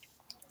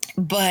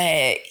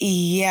 But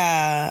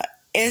yeah,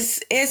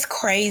 it's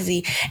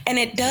crazy, and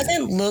it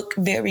doesn't look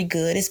very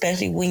good,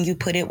 especially when you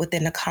put it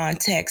within the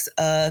context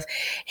of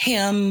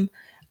him.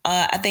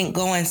 I think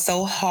going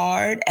so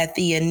hard at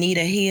the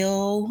Anita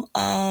Hill.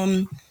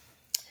 What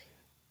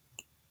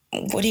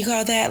do you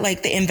call that?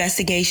 Like the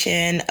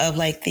investigation of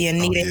like the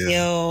Anita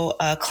Hill,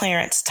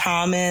 Clarence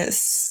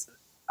Thomas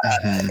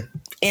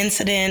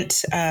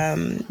incident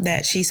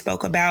that she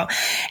spoke about.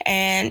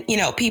 And,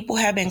 people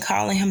have been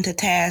calling him to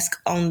task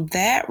on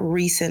that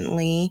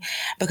recently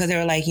because they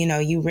were like,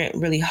 you went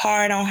really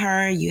hard on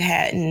her. You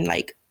hadn't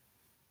like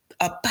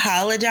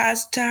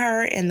apologized to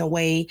her in the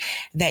way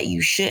that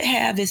you should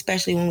have,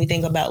 especially when we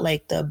think about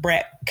like the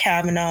Brett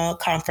Kavanaugh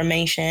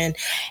confirmation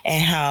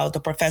and how the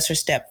professor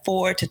stepped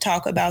forward to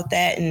talk about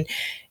that. And,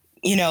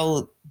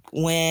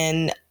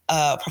 when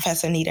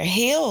Professor Anita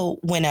Hill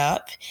went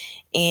up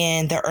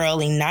in the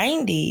early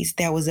 90s,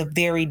 that was a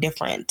very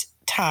different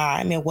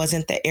time. It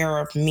wasn't the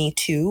era of Me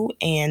Too,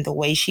 and the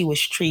way she was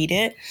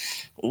treated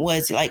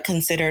was like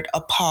considered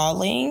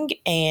appalling,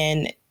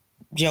 and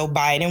Joe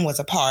Biden was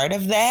a part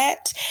of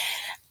that.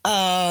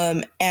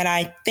 And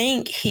I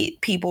think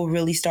people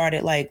really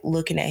started like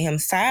looking at him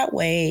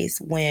sideways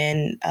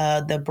when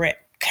the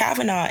Brett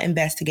Kavanaugh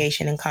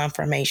investigation and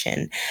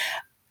confirmation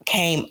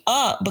came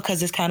up,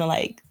 because it's kind of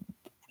like,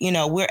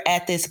 we're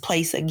at this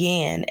place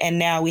again, and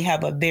now we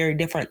have a very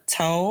different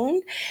tone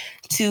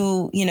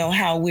to,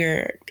 how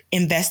we're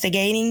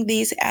investigating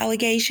these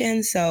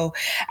allegations. So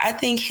I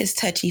think his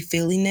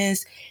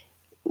touchy-feeliness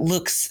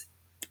looks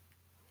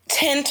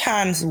 10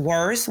 times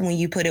worse when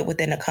you put it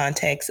within the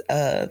context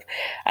of,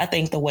 I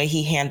think, the way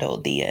he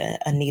handled the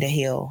Anita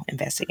Hill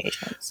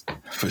investigations.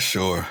 For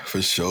sure.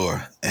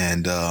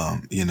 And,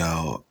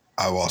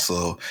 I've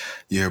also,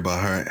 you hear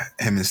about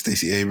him and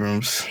Stacey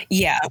Abrams?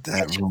 Yeah.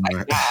 That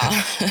rumor.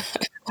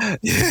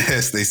 Yeah,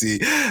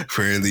 Stacey,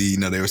 apparently,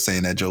 they were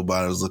saying that Joe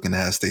Biden was looking to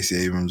have Stacey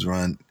Abrams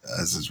run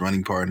as his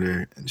running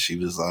partner. And she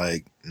was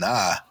like,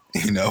 nah,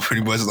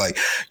 pretty much like,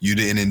 you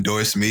didn't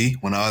endorse me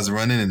when I was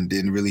running and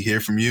didn't really hear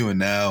from you. And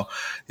now,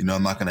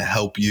 I'm not going to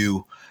help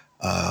you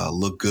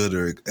look good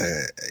or,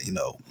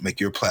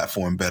 make your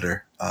platform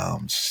better.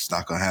 It's just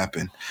not going to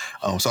happen.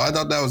 So I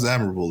thought that was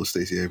admirable of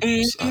Stacey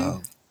Abrams.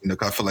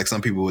 I feel like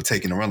some people were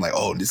taking a run like,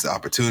 oh, this is an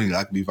opportunity.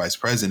 I could be vice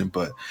president.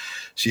 But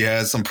she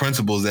has some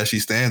principles that she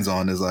stands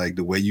on. Is like,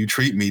 the way you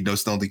treat me, don't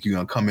think you're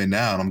going to come in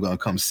now and I'm going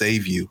to come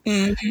save you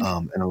in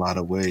a lot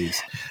of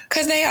ways.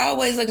 Because they are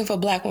always looking for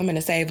Black women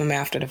to save them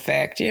after the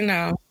fact, And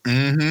I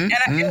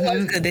feel it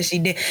was good that she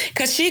did.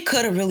 Because she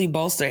could have really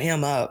bolstered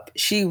him up.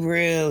 She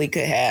really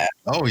could have.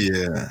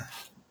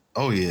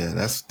 Oh yeah,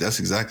 that's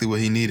exactly what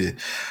he needed.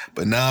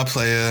 But now,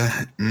 player,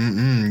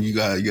 you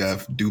got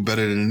to do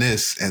better than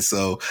this. And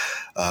so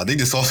I think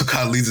this also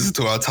kind of leads us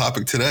into our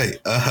topic today,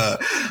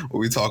 where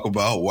we talk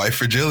about white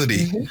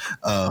fragility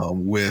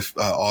with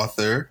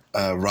author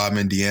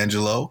Robin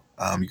DiAngelo.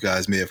 You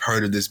guys may have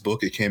heard of this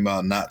book. It came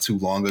out not too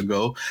long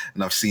ago,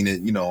 and I've seen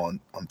it, on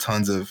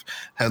tons of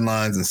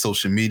headlines and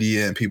social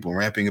media, and people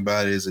rapping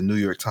about it. It's a New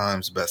York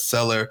Times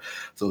bestseller.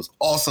 So it's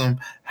awesome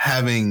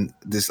having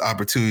this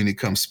opportunity to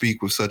come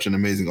speak with such an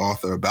amazing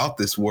author about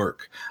this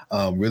work,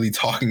 really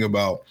talking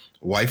about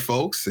white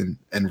folks and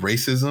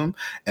racism,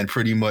 and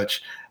pretty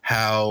much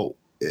how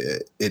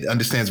it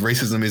understands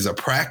racism is a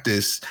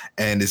practice,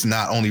 and it's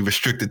not only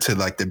restricted to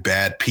like the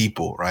bad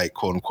people, right?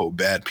 Quote unquote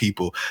bad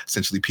people,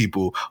 essentially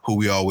people who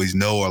we always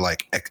know are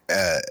like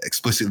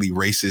explicitly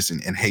racist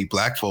and hate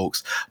Black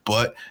folks.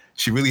 But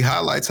she really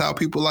highlights how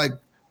people like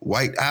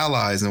white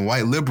allies and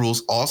white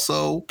liberals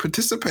also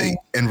participate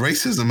in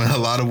racism in a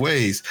lot of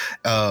ways,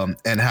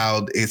 and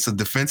how it's a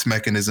defense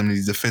mechanism.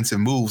 These defensive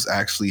moves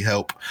actually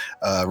help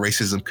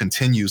racism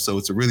continue. So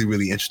it's a really,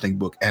 really interesting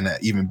book, and an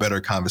even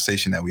better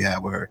conversation that we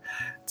have with her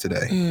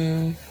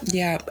today.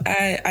 Yeah,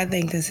 I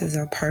think this is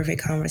a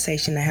perfect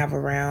conversation to have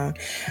around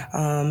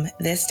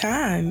this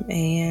time.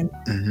 And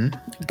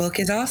the book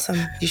is awesome.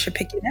 You should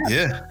pick it up.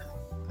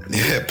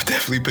 Yeah,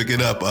 definitely pick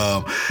it up.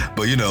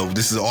 But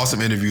this is an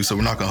awesome interview, so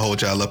we're not gonna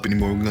hold y'all up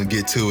anymore. We're gonna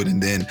get to it,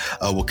 and then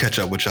we'll catch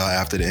up with y'all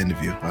after the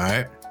interview. All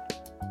right.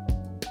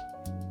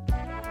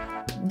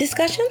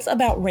 Discussions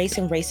about race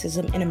and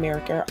racism in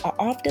America are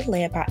often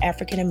led by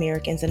African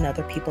Americans and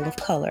other people of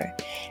color.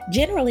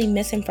 Generally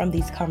missing from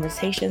these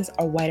conversations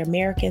are white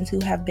Americans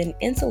who have been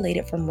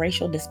insulated from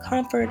racial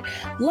discomfort,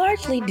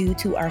 largely due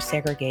to our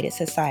segregated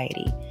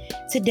society.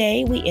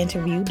 Today, we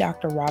interview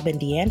Dr. Robin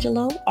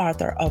DiAngelo,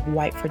 author of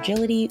White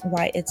Fragility,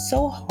 Why It's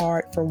So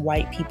Hard for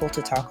White People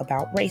to Talk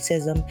About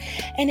Racism,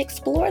 and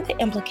explore the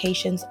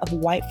implications of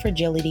white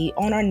fragility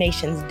on our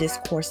nation's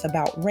discourse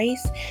about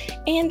race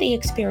and the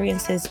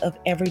experiences of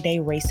everyday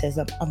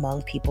racism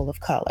among people of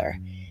color.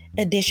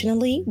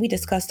 Additionally, we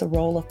discuss the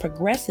role of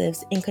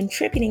progressives in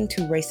contributing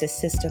to racist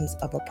systems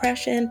of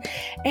oppression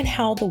and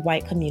how the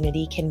white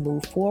community can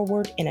move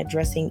forward in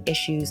addressing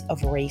issues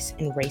of race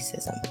and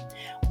racism.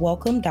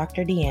 Welcome,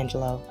 Dr.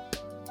 DiAngelo.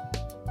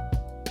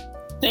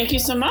 Thank you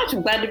so much.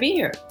 I'm glad to be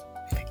here.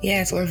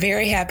 Yes, we're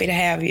very happy to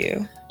have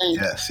you.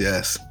 Yes. So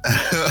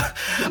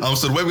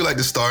the way we like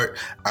to start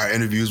our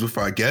interviews with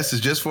our guests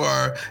is just for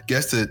our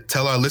guests to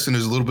tell our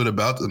listeners a little bit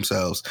about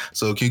themselves.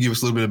 So can you give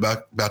us a little bit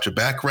about your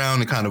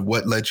background and kind of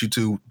what led you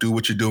to do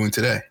what you're doing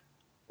today?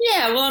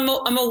 Yeah,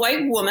 well, I'm a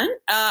white woman.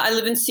 I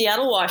live in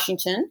Seattle,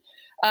 Washington.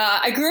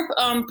 I grew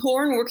up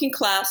poor and working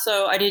class,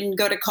 so I didn't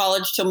go to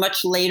college till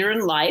much later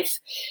in life.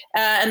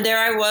 And there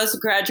I was,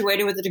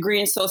 graduated with a degree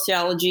in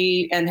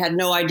sociology and had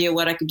no idea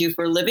what I could do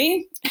for a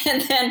living.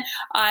 And then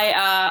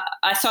I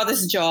saw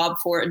this job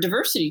for a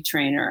diversity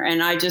trainer,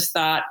 and I just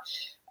thought,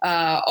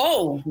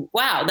 oh,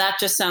 wow, that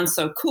just sounds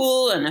so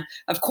cool. And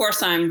of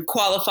course, I'm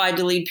qualified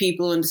to lead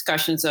people in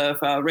discussions of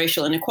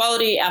racial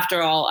inequality.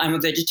 After all, I'm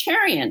a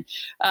vegetarian,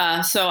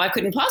 so I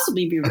couldn't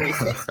possibly be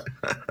racist.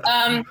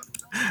 I'm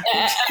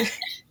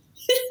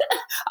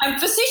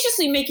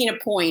facetiously making a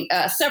point,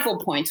 several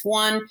points.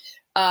 One,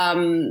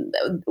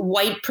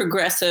 white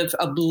progressive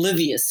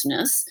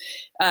obliviousness.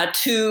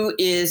 Two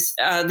is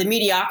the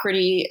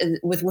mediocrity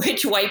with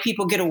which white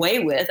people get away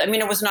with. I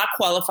mean, I was not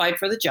qualified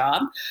for the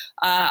job.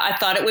 I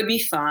thought it would be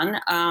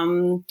fun.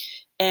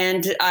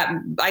 And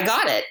I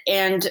got it.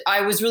 And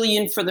I was really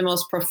in for the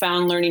most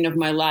profound learning of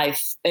my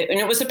life. And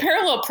it was a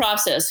parallel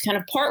process. Kind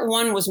of part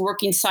one was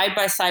working side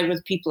by side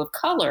with people of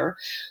color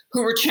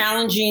who were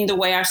challenging the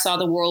way I saw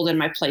the world and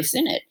my place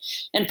in it.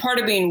 And part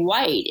of being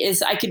white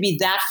is I could be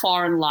that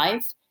far in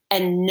life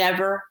and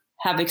never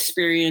have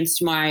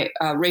experienced my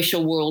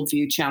racial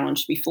worldview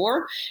challenged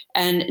before,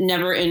 and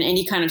never in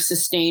any kind of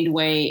sustained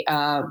way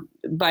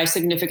by a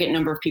significant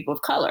number of people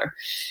of color.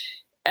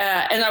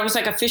 And I was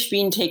like a fish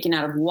being taken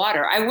out of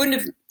water. I wouldn't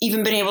have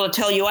even been able to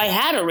tell you I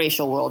had a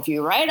racial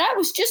worldview, right? I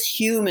was just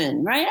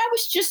human, right? I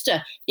was just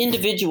an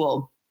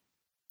individual.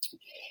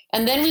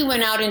 And then we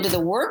went out into the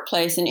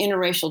workplace and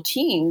interracial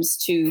teams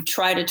to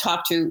try to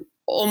talk to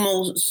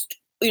almost,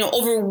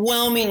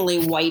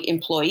 overwhelmingly white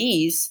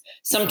employees,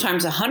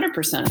 sometimes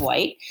 100%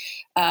 white,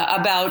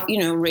 about,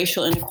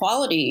 racial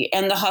inequality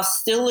and the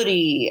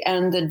hostility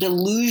and the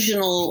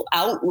delusional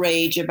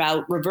outrage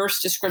about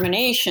reverse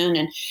discrimination.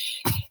 And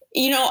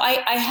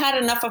I had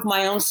enough of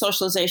my own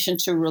socialization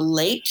to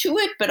relate to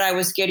it, but I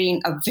was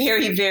getting a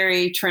very,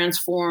 very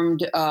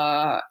transformed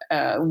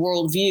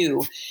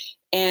worldview.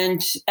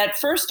 And at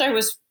first I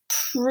was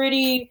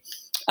pretty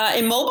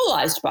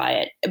immobilized by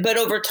it. But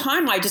over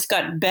time, I just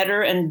got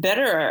better and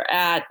better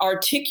at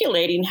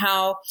articulating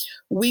how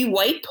we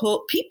white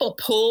people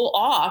pull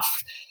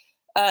off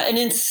an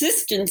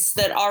insistence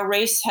that our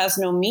race has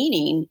no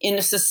meaning in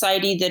a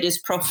society that is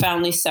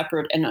profoundly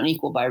separate and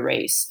unequal by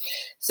race.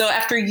 So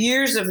after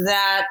years of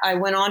that, I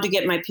went on to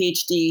get my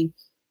PhD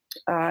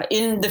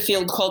in the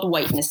field called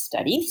whiteness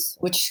studies,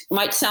 which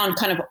might sound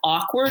kind of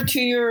awkward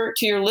to your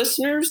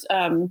listeners.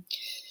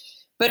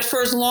 But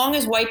for as long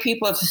as white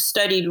people have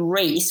studied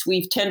race,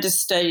 we've tended to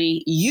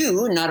study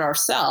you, not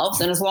ourselves.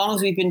 And as long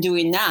as we've been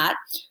doing that,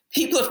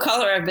 people of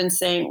color have been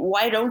saying,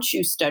 why don't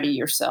you study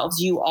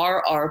yourselves? You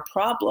are our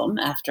problem,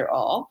 after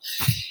all.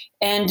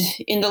 And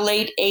in the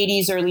late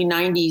 80s, early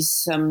 90s,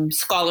 some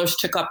scholars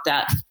took up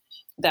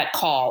that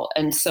call.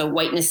 And so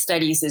whiteness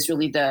studies is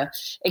really the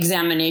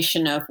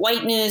examination of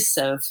whiteness,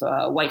 of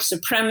white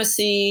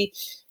supremacy,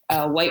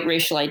 white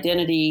racial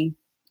identity,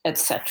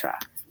 etc.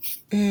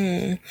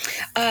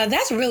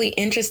 That's really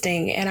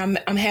interesting. And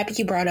I'm happy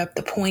you brought up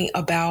the point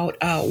about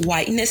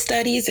whiteness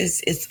studies.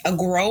 It's a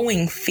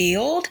growing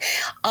field.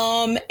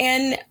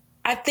 And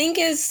I think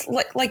is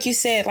like you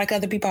said, like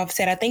other people have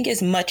said, I think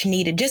is much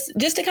needed just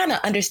to kind of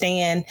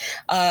understand,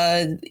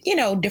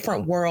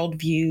 different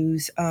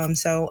worldviews.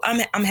 So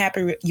I'm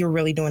happy you're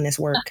really doing this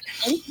work.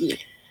 Thank you.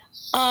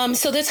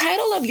 So the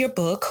title of your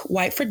book,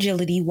 White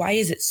Fragility, Why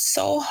Is It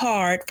So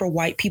Hard for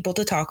White People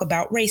to Talk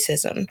About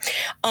Racism?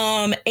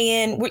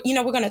 And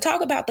we're going to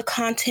talk about the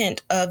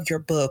content of your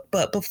book.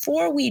 But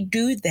before we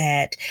do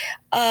that,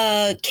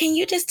 can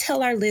you just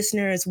tell our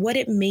listeners what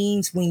it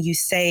means when you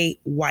say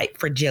white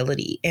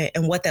fragility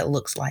and what that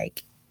looks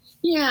like?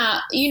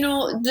 Yeah,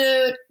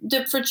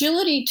 the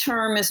fragility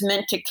term is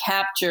meant to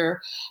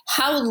capture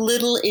how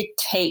little it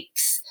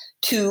takes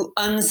to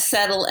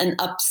unsettle and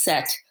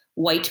upset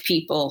white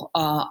people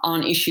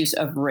on issues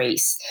of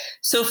race.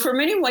 So for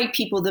many white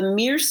people, the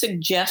mere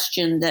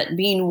suggestion that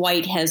being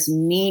white has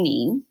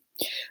meaning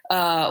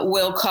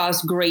will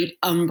cause great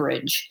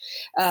umbrage.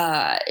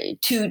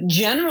 To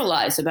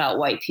generalize about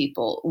white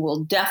people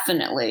will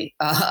definitely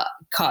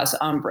cause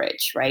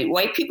umbrage, right?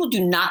 White people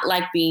do not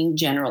like being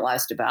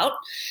generalized about.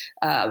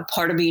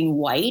 Part of being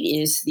white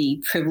is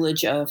the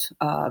privilege of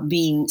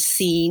being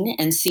seen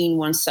and seeing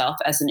oneself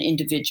as an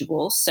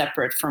individual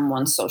separate from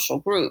one's social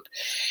group.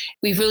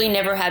 We've really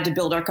never had to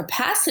build our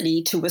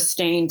capacity to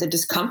withstand the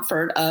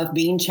discomfort of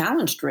being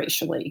challenged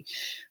racially,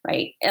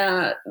 right?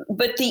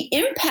 But the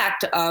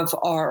impact of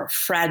our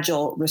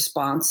fragile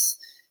response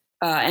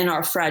and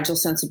our fragile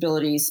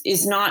sensibilities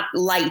is not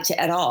light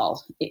at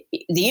all.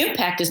 The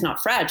impact is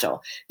not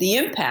fragile. The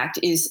impact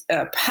is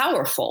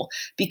powerful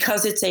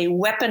because it's a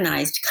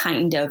weaponized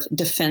kind of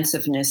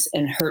defensiveness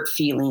and hurt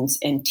feelings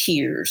and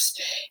tears.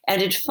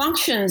 And it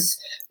functions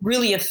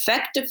really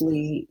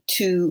effectively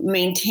to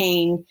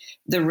maintain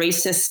the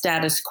racist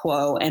status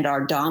quo and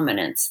our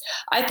dominance.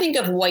 I think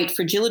of white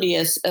fragility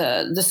as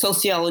the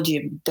sociology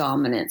of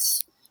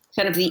dominance.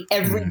 Kind of the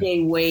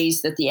everyday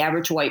ways that the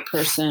average white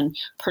person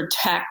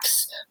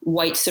protects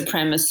white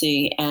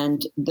supremacy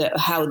and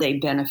how they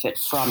benefit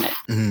from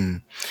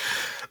it.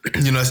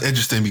 It's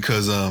interesting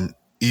because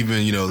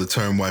even, the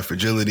term white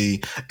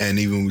fragility, and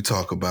even when we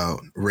talk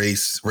about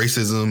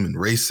racism and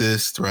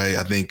racist, right?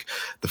 I think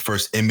the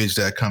first image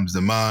that comes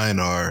to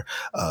mind are,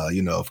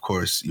 of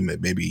course,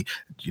 maybe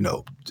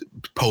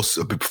post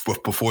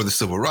before the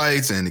civil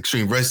rights and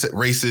extreme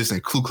racist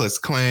and Ku Klux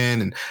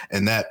Klan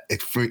and that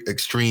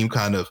extreme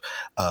kind of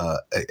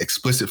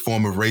explicit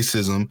form of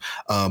racism.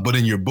 But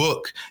in your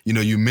book,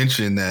 you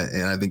mentioned that,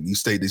 and I think you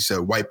state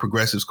that white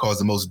progressives cause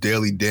the most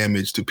daily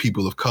damage to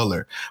people of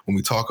color when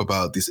we talk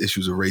about these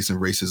issues of race and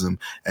racism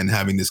and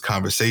having this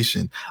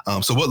conversation.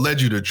 So what led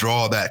you to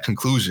draw that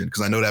conclusion?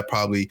 Because I know that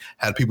probably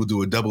had people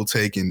do a double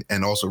take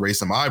and also raise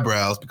some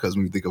eyebrows, because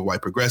when we think of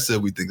white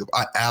progressive, we think of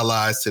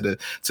allies to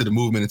the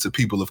movement and to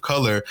people of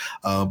color,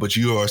 but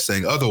you are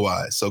saying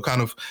otherwise. So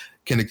kind of,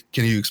 can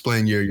you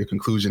explain your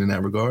conclusion in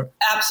that regard?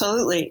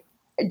 Absolutely.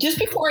 Just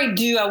before I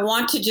do, I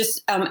want to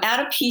just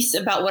add a piece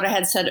about what I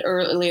had said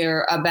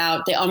earlier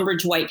about the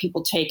umbrage white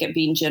people take at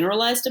being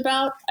generalized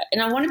about.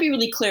 And I want to be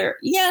really clear.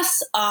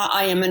 Yes,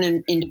 I am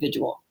an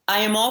individual. I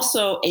am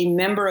also a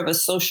member of a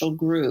social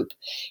group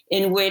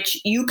in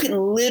which you can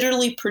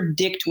literally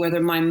predict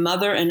whether my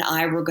mother and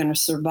I were going to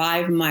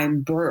survive my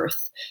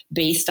birth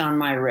based on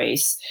my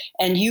race.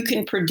 And you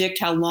can predict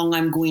how long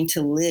I'm going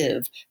to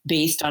live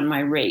based on my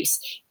race.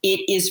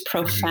 It is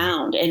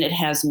profound and it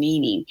has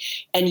meaning.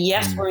 And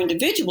yes, we're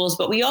individuals,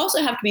 but we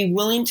also have to be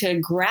willing to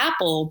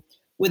grapple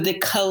with the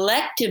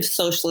collective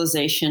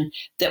socialization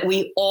that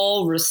we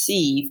all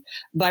receive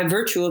by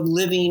virtue of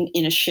living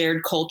in a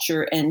shared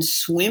culture and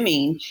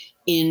swimming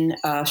in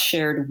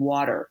shared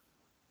water.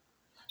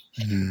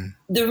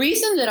 The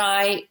reason that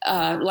I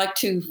like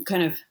to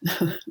kind of,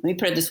 let me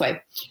put it this way,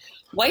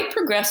 white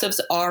progressives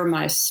are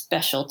my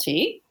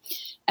specialty.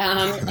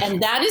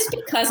 And that is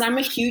because I'm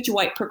a huge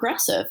white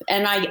progressive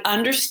and I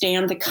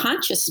understand the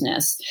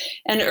consciousness.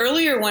 And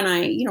earlier when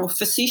I,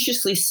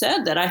 facetiously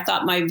said that I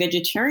thought my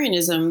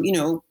vegetarianism,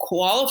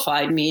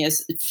 qualified me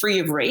as free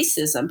of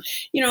racism,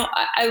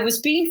 I was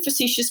being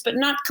facetious, but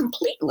not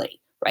completely,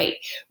 right?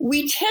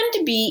 We tend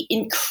to be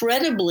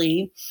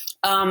incredibly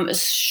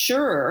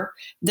sure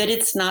that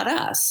it's not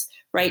us,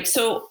 right?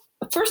 So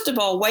first of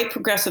all, white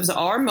progressives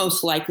are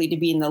most likely to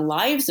be in the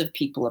lives of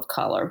people of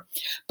color,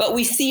 but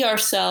we see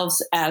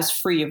ourselves as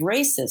free of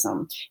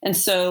racism. And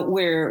so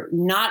we're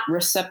not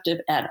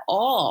receptive at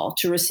all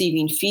to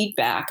receiving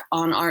feedback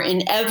on our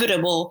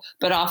inevitable,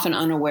 but often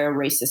unaware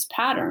racist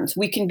patterns.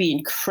 We can be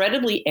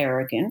incredibly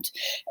arrogant,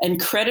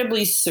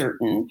 incredibly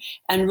certain,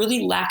 and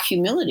really lack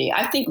humility.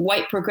 I think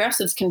white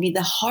progressives can be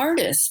the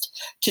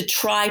hardest to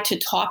try to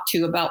talk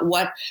to about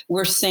what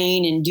we're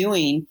saying and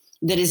doing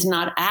that is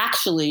not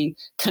actually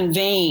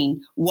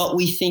conveying what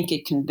we think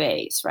it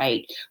conveys,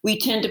 right? We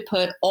tend to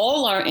put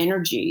all our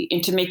energy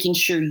into making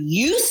sure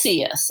you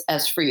see us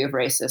as free of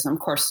racism. Of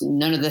course,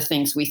 none of the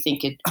things we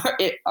think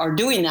are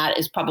doing that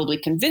is probably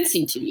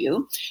convincing to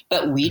you,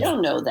 but we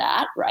don't know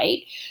that,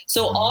 right?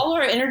 So all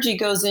our energy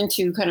goes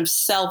into kind of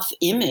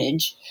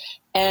self-image,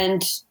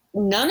 and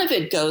none of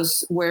it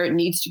goes where it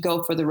needs to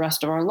go for the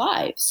rest of our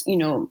lives,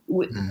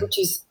 which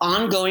is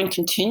ongoing,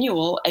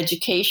 continual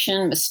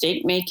education,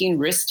 mistake-making,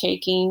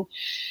 risk-taking,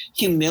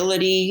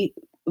 humility,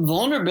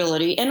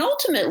 vulnerability, and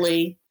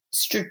ultimately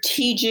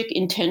strategic,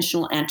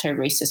 intentional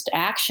anti-racist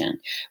action.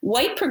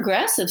 White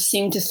progressives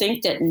seem to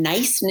think that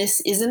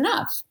niceness is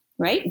enough.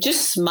 Right?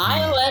 Just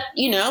smile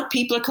at,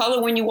 people of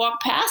color when you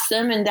walk past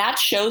them, and that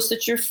shows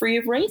that you're free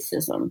of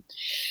racism.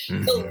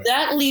 So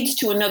that leads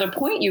to another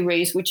point you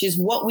raised, which is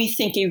what we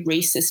think a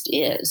racist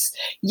is.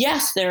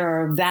 Yes, there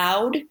are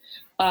avowed,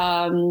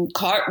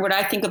 what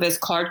I think of as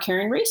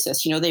card-carrying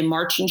racists. They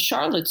march in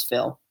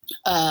Charlottesville.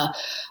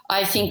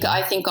 I think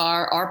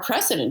our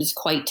president is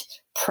quite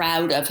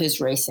proud of his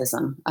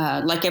racism.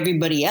 Like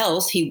everybody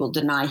else, he will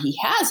deny he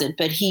has it,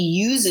 but he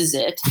uses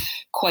it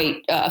quite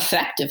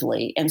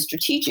effectively and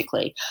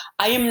strategically.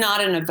 I am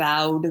not an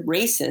avowed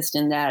racist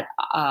in that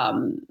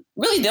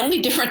really the only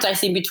difference I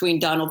see between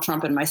Donald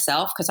Trump and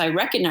myself, because I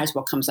recognize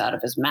what comes out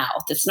of his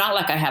mouth. It's not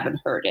like I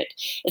haven't heard it.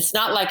 It's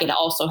not like it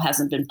also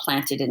hasn't been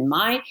planted in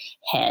my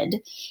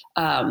head.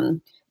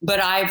 But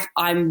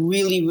I'm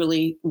really,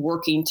 really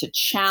working to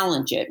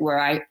challenge it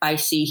where I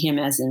see him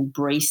as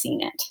embracing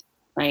it.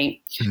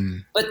 Right.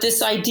 But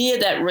this idea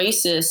that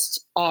racists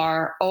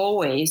are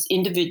always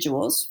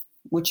individuals,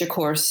 which of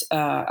course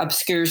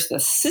obscures the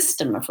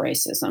system of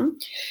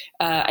racism.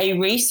 A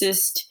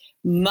racist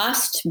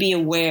must be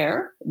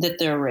aware that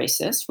they're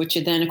racist, which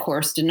then, of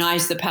course,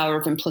 denies the power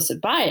of implicit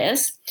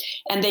bias.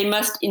 And they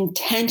must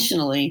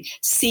intentionally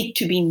seek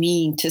to be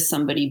mean to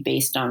somebody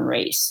based on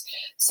race.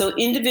 So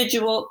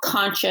individual,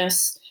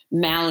 conscious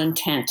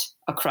malintent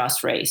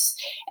across race.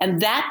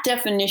 And that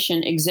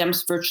definition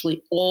exempts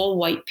virtually all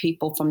white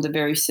people from the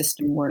very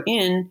system we're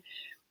in.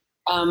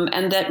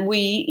 And that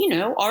we,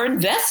 are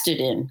invested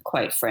in,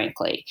 quite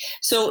frankly.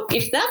 So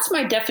if that's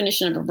my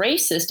definition of a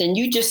racist, and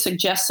you just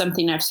suggest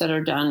something I've said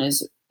or done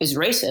is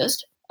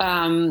racist,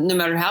 no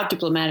matter how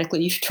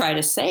diplomatically you try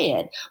to say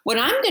it, what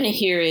I'm going to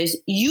hear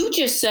is, you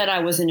just said I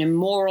was an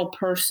immoral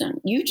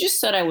person. You just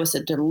said I was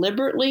a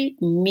deliberately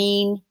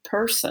mean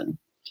person.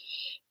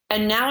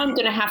 And now I'm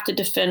going to have to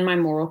defend my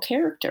moral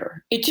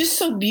character. It just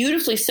so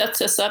beautifully sets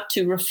us up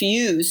to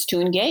refuse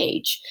to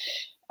engage.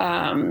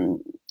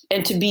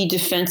 And to be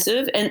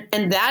defensive.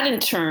 And that in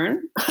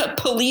turn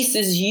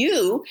polices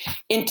you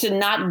into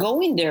not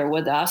going there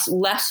with us,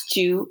 lest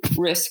you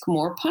risk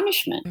more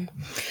punishment.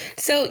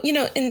 So,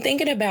 in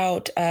thinking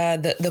about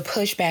the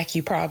pushback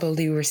you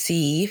probably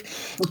receive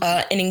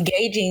and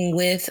engaging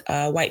with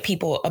white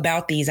people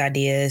about these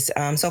ideas.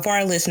 So for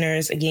our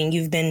listeners, again,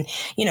 you've been,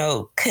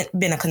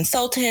 been a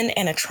consultant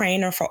and a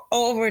trainer for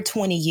over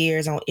 20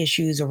 years on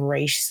issues of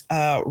race,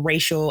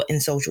 racial and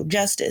social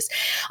justice.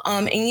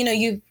 And,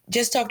 you've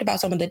just talked about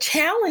some of the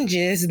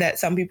challenges that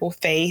some people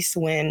face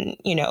when,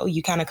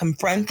 you kind of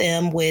confront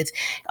them with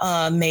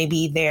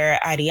maybe their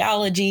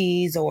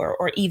ideologies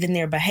or even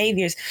their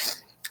behaviors.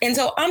 And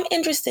so I'm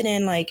interested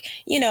in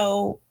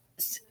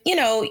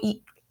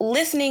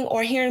listening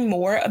or hearing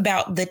more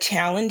about the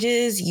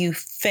challenges you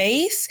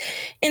face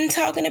in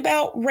talking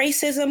about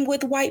racism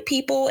with white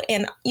people.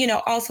 And,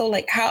 also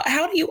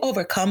how do you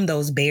overcome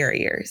those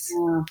barriers?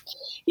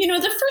 Yeah.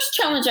 The first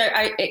challenge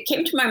it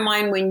came to my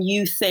mind when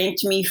you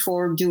thanked me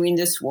for doing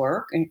this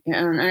work,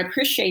 and I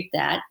appreciate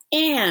that.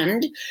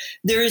 And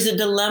there is a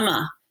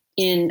dilemma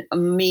in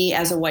me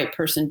as a white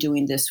person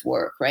doing this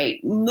work, right?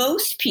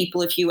 Most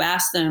people, if you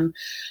ask them,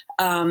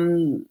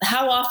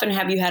 how often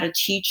have you had a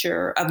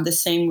teacher of the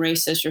same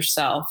race as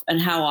yourself,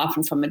 and how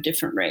often from a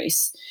different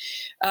race?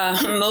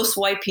 Most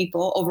white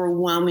people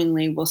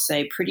overwhelmingly will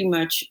say pretty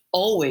much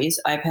always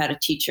I've had a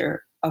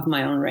teacher of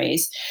my own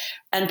race.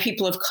 And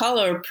people of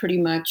color, pretty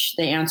much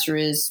the answer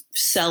is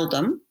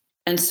seldom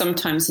and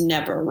sometimes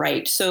never,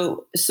 right?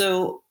 So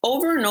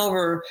over and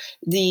over,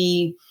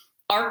 the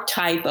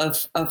archetype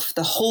of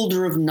the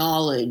holder of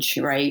knowledge,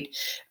 right?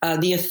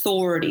 The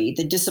authority,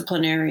 the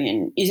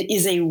disciplinarian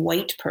is a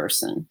white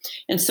person.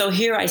 And so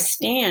here I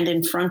stand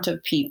in front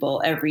of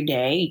people every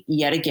day,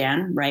 yet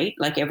again, right?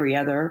 Like every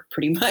other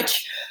pretty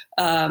much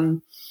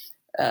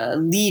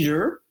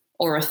leader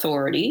or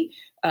authority,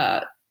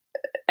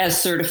 as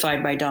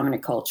certified by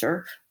dominant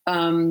culture,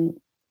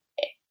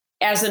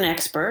 as an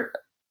expert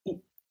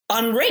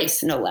on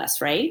race, no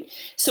less, right?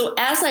 So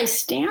as I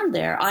stand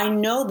there, I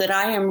know that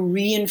I am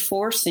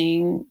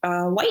reinforcing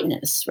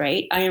whiteness,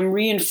 right? I am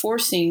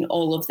reinforcing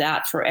all of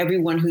that for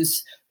everyone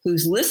who's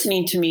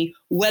listening to me,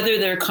 whether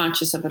they're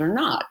conscious of it or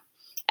not.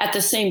 At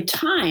the same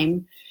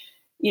time,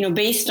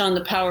 based on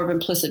the power of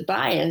implicit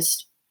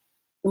bias,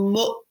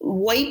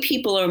 white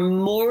people are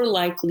more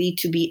likely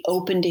to be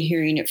open to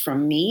hearing it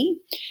from me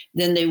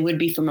than they would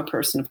be from a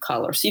person of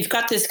color. So you've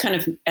got this kind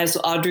of, as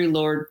Audre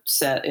Lorde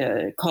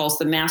calls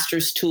the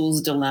master's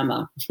tools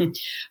dilemma.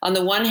 On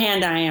the one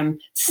hand, I am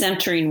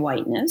centering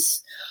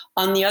whiteness.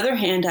 On the other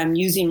hand, I'm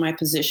using my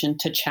position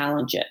to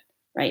challenge it,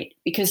 right?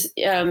 Because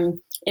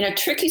in a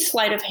tricky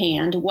sleight of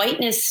hand,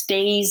 whiteness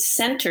stays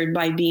centered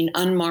by being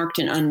unmarked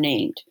and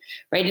unnamed,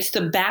 right? It's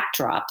the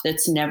backdrop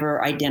that's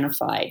never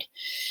identified.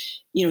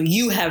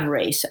 You have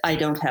race. I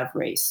don't have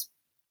race.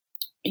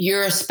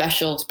 You're a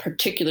special,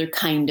 particular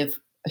kind of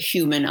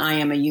human. I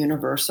am a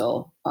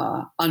universal,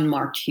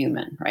 unmarked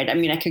human, right? I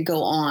mean, I could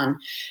go on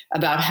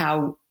about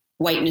how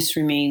whiteness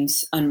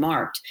remains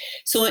unmarked.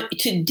 So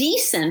to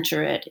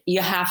decenter it,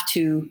 you have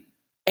to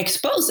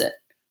expose it,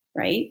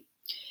 right?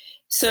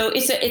 So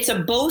it's a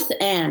both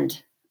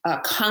and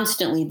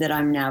constantly that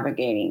I'm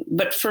navigating.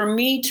 But for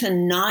me to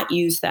not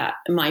use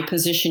my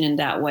position in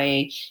that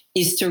way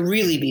is to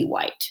really be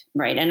white,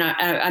 right? And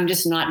I'm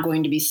just not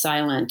going to be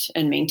silent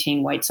and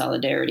maintain white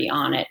solidarity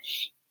on it,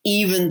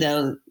 even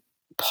though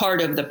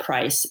part of the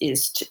price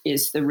is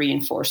the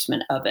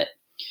reinforcement of it.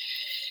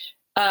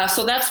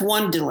 So that's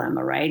one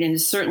dilemma, right? And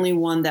it's certainly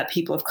one that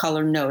people of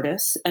color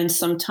notice and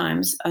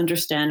sometimes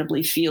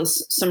understandably feel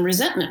some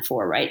resentment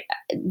for, right?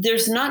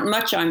 There's not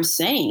much I'm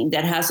saying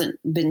that hasn't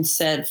been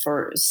said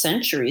for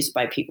centuries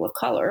by people of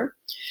color.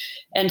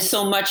 And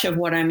so much of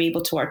what I'm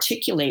able to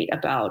articulate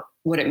about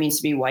what it means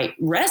to be white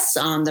rests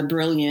on the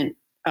brilliant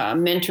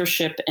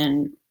mentorship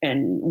and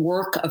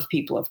work of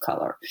people of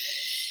color.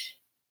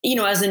 You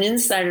know, as an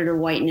insider to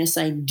whiteness,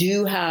 I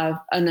do have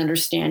an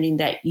understanding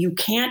that you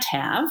can't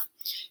have.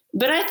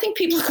 But I think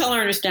people of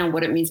color understand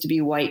what it means to be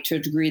white to a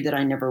degree that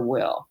I never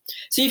will.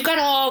 So you've got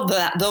all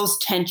those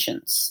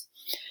tensions.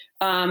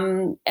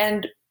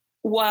 And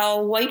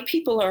while white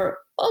people are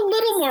a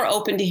little more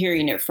open to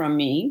hearing it from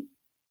me,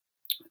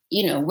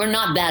 you know, we're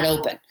not that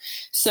open.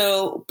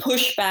 So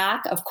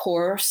pushback, of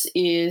course,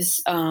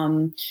 is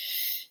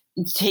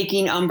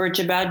taking umbrage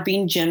about,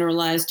 being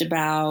generalized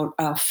about,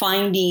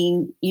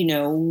 finding, you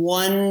know,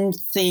 one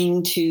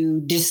thing to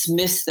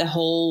dismiss the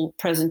whole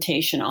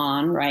presentation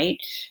on,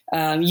 right?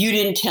 You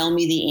didn't tell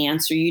me the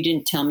answer. You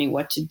didn't tell me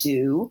what to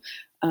do.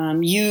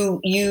 You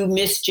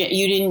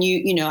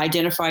didn't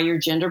identify your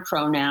gender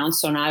pronouns,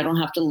 so now I don't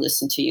have to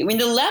listen to you. I mean,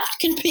 the left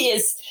can be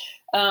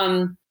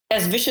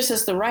as vicious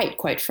as the right,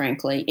 quite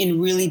frankly,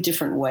 in really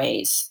different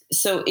ways.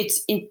 So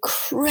it's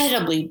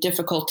incredibly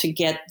difficult to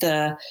get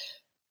the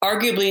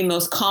arguably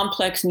most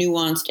complex,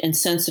 nuanced, and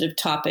sensitive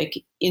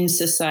topic in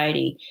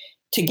society,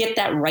 to get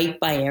that right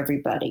by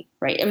everybody,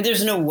 right? I mean,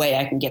 there's no way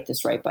I can get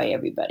this right by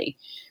everybody.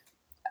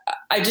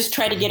 I just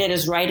try to get it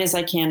as right as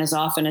I can, as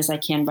often as I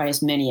can, by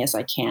as many as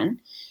I can.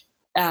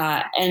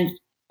 And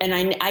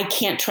I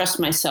can't trust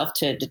myself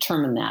to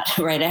determine that,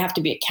 right? I have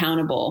to be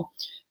accountable,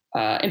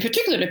 in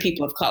particular to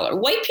people of color.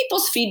 White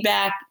people's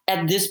feedback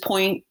at this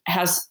point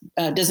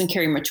doesn't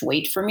carry much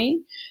weight for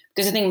me,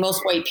 because I think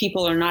most white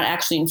people are not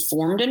actually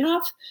informed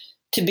enough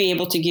to be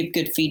able to give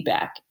good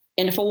feedback.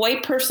 And if a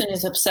white person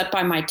is upset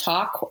by my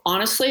talk,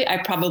 honestly, I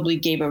probably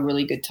gave a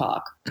really good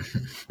talk.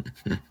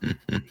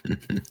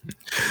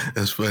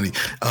 That's funny.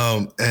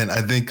 And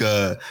I think,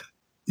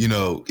 you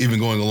know, even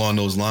going along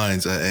those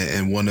lines,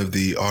 and one of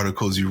the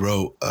articles you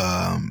wrote,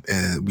 and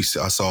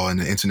I saw in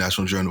the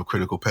International Journal of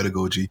Critical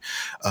Pedagogy,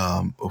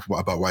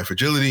 about white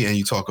fragility, and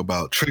you talk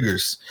about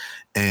triggers,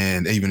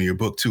 and even in your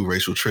book too,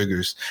 racial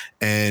triggers.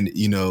 And,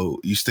 you know,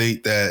 you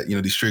state that, you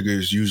know, these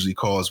triggers usually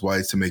cause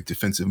whites to make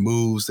defensive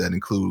moves that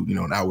include, you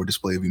know, an outward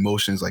display of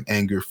emotions like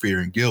anger,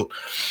 fear, and guilt.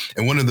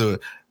 And one of the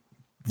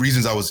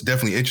reasons I was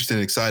definitely interested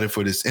and excited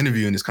for this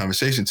interview and this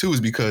conversation too is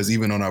because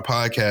even on our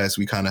podcast,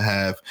 we kind of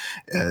have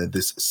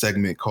this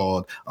segment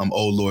called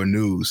Oh Lord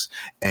News.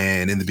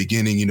 And in the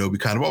beginning, you know, we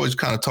always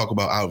talk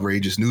about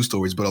outrageous news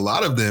stories, but a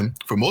lot of them,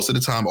 for most of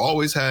the time,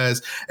 always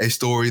has a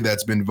story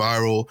that's been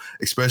viral,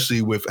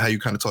 especially with how you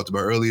kind of talked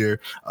about earlier,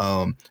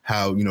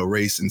 how, you know,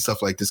 race and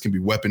stuff like this can be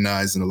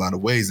weaponized in a lot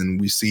of ways.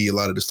 And we see a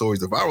lot of the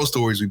stories, the viral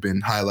stories we've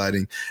been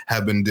highlighting,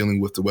 have been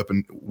dealing with the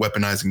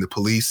weaponizing the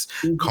police,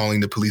 calling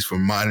the police for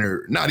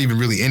minor, not even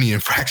really any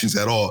infractions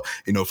at all,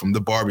 you know, from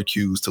the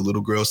barbecues to little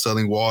girls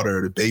selling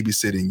water to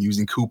babysitting,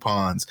 using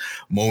coupons,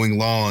 mowing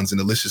lawns, and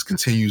the list just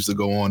continues to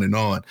go on and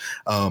on.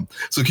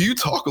 So can you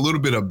talk a little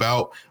bit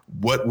about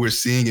what we're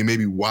seeing and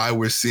maybe why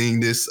we're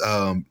seeing this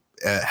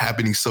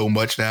happening so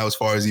much now, as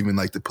far as even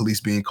like the police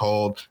being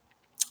called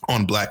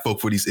on Black folk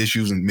for these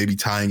issues and maybe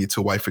tying it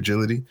to white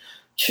fragility?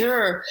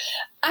 Sure.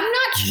 I'm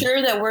not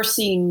sure that we're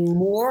seeing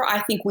more.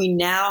 I think we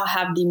now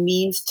have the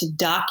means to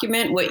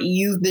document what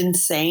you've been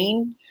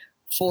saying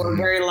for a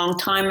very long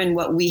time and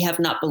what we have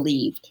not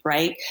believed,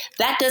 right?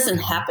 That doesn't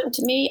happen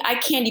to me. I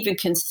can't even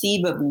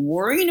conceive of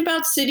worrying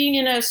about sitting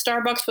in a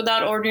Starbucks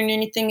without ordering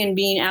anything and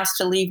being asked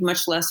to leave,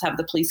 much less have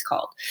the police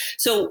called.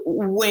 So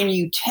when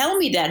you tell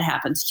me that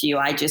happens to you,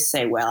 I just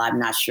say, well, I'm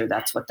not sure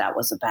that's what that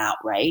was about,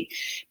 right?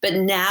 But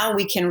now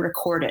we can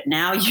record it.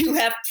 Now you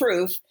have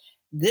proof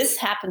this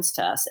happens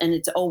to us, and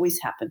it's always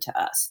happened to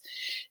us.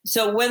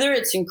 So whether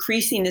it's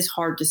increasing is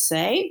hard to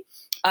say.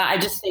 I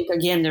just think,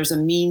 again, there's a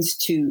means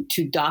to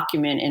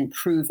document and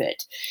prove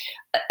it.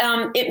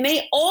 It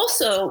may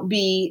also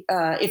be,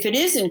 if it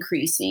is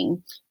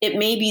increasing, it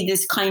may be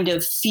this kind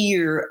of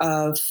fear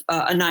of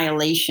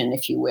annihilation,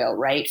 if you will,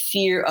 right?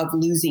 Fear of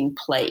losing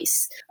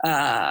place.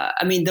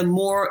 I mean, the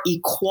more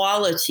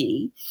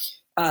equality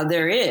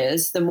there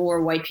is, the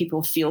more white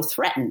people feel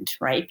threatened,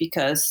 right?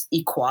 Because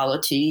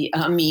equality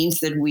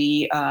means that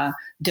we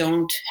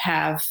don't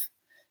have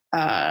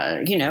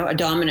a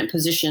dominant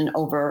position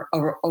over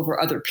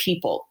other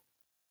people.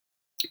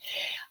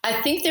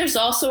 I think there's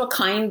also a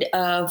kind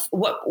of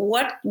what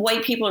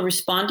white people are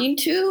responding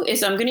to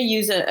is, I'm going to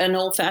use an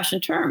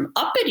old-fashioned term,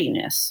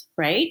 uppityness,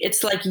 right?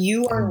 It's like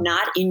you are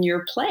not in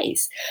your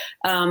place.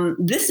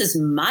 This is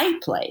my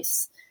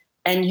place,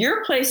 and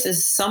your place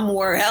is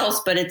somewhere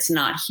else, but it's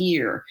not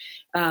here.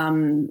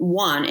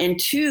 One. And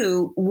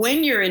two,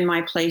 when you're in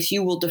my place,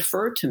 you will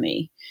defer to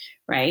me.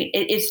 Right?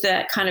 It's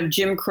that kind of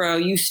Jim Crow,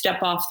 you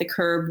step off the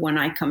curb when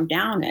I come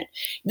down it.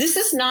 This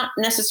is not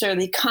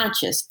necessarily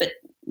conscious, but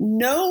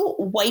no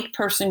white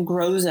person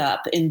grows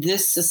up in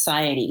this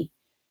society,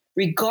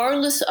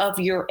 regardless of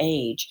your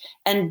age,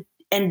 and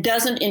and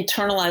doesn't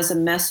internalize a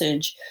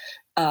message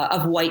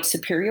of white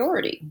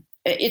superiority.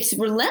 It's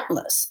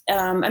relentless.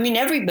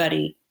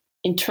 Everybody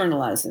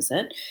internalizes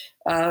it.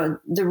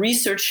 The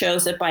research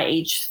shows that by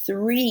age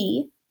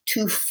 3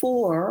 to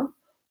 4,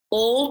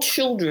 all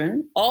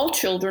children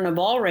of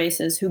all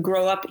races who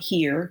grow up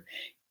here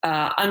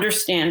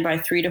understand by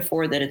 3 to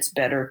 4 that it's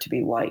better to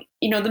be white.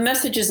 The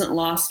message isn't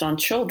lost on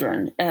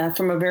children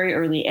from a very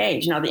early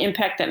age. Now, the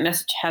impact that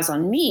message has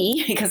on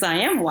me, because I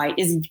am white,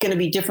 is going to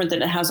be different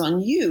than it has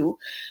on you,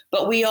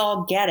 but we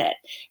all get it.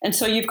 And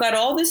so you've got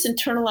all this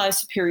internalized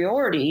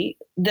superiority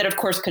that, of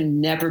course,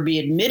 can never be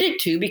admitted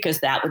to,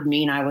 because that would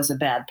mean I was a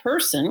bad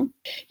person.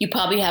 You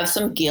probably have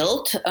some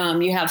guilt.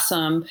 You have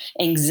some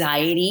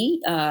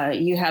anxiety.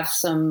 You have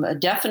some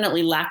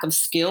definitely lack of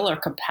skill or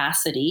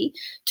capacity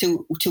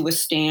to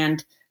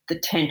withstand the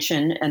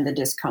tension and the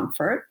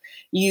discomfort.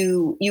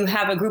 You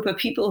have a group of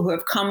people who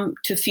have come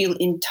to feel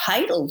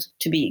entitled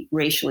to be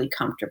racially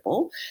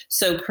comfortable,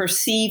 so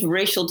perceive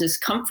racial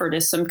discomfort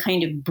as some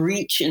kind of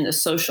breach in the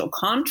social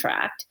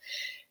contract.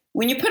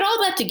 When you put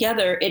all that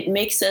together, it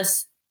makes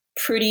us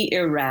pretty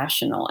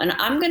irrational. And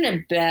I'm going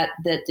to bet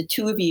that the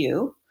two of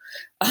you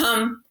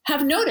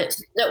have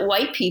noticed that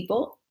white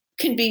people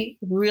can be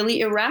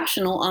really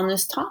irrational on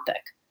this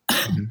topic.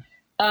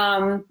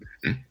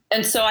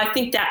 And so I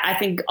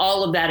think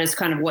all of that is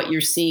kind of what you're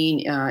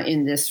seeing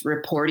in this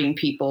reporting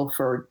people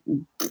for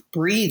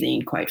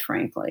breathing, quite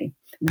frankly.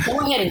 Go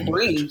ahead and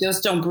breathe.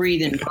 Just don't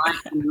breathe in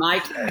my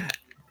term.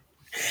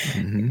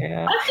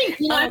 Yeah. I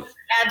think, I would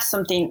add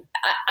something.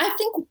 I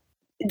think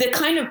the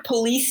kind of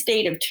police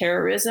state of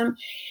terrorism,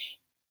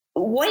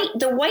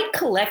 the white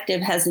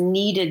collective has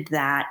needed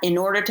that in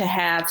order to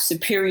have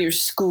superior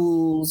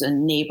schools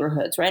and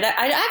neighborhoods, right?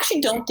 I actually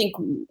don't think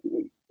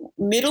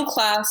middle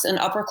class and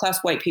upper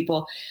class white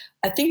people,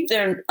 I think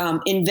they're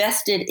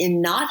invested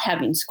in not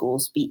having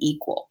schools be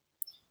equal,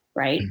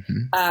 right?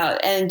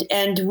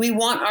 And we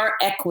want our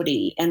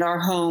equity and our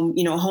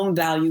home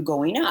value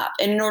going up.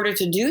 And in order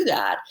to do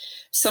that,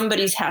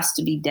 somebody's has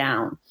to be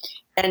down.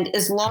 And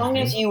as long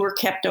as you were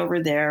kept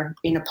over there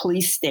in a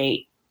police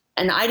state,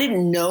 and I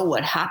didn't know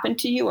what happened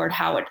to you or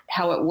how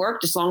it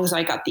worked, as long as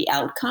I got the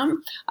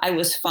outcome, I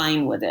was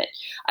fine with it.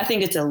 I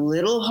think it's a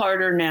little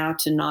harder now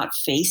to not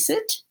face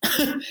it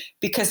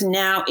because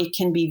now it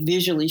can be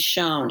visually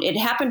shown. It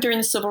happened during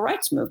the civil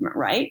rights movement,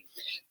 right?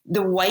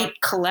 The white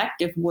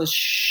collective was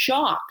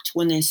shocked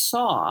when they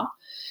saw,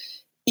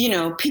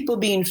 people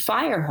being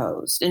fire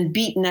hosed and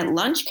beaten at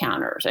lunch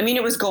counters. I mean,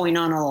 it was going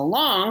on all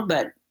along,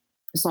 but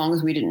as long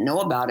as we didn't know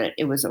about it,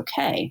 it was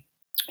okay.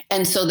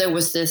 And so there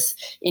was this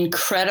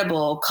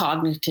incredible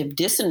cognitive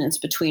dissonance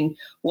between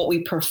what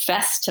we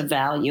profess to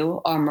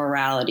value, our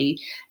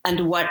morality,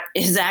 and what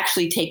is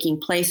actually taking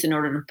place in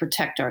order to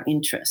protect our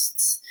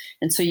interests.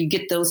 And so you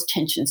get those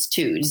tensions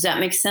too. Does that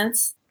make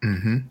sense?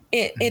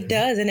 It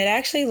does. And it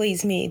actually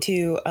leads me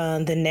to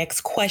the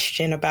next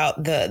question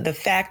about the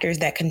factors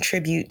that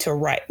contribute to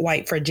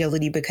white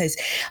fragility, because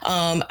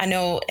I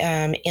know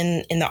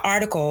in the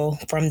article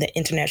from the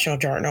International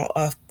Journal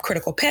of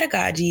Critical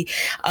Pedagogy,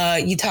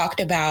 you talked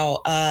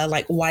about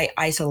like white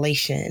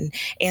isolation.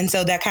 And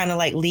so that kind of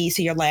like leads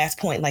to your last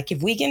point. Like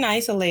if we can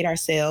isolate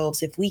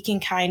ourselves, if we can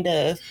kind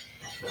of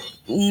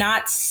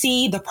not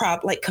see the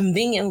problem, like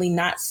conveniently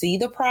not see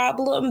the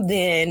problem,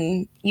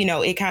 then,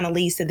 it kind of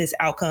leads to this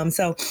outcome.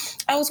 So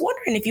I was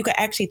wondering if you could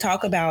actually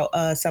talk about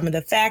some of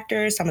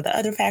the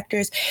other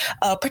factors,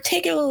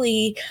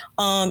 particularly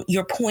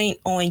your point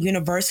on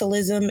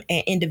universalism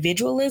and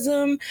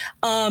individualism.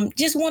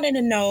 Just wanted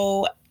to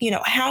know,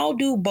 how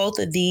do both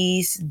of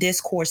these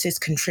discourses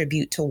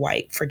contribute to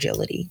white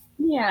fragility?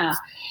 Yeah.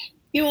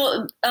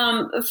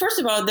 First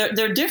of all,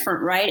 they're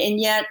different, right? And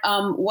yet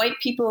white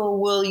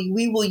people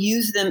we will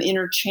use them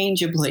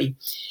interchangeably.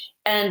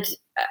 And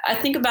I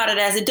think about it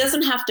as it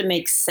doesn't have to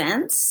make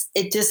sense.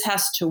 It just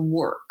has to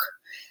work.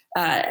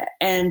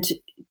 And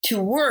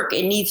to work,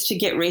 it needs to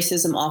get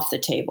racism off the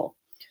table.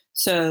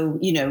 So,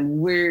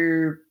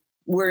 we're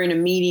in a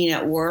meeting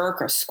at work,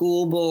 a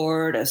school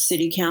board, a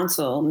city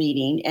council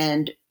meeting,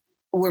 and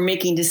we're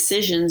making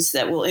decisions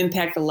that will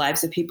impact the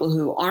lives of people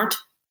who aren't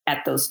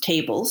at those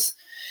tables,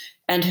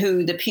 and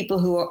who the people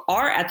who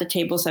are at the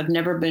tables have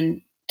never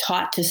been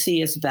taught to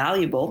see as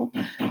valuable,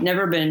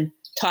 never been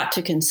taught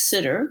to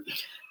consider,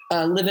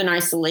 live in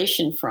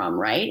isolation from,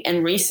 right?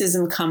 And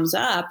racism comes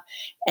up,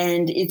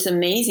 and it's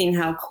amazing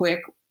how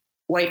quick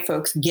white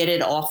folks get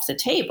it off the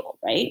table,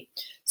 right?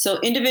 So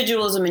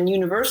individualism and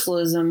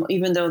universalism,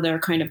 even though they're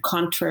kind of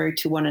contrary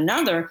to one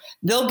another,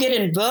 they'll get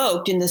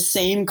invoked in the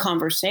same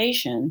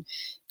conversation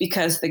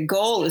because the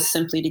goal is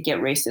simply to get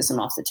racism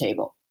off the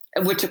table,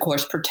 which of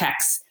course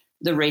protects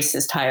the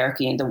racist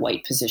hierarchy and the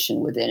white position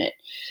within it.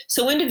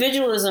 So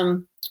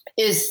individualism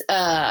is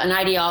an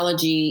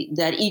ideology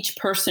that each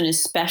person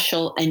is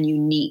special and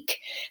unique,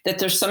 that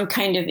there's some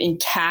kind of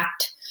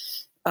intact,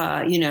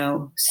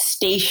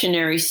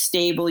 stationary,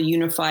 stable,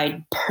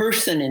 unified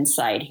person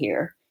inside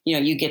here.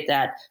 You get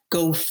that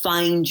go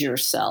find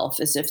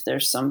yourself, as if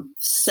there's some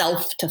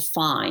self to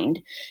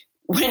find,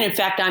 when in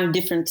fact I'm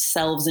different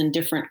selves in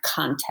different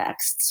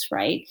contexts,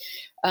 right?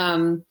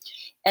 And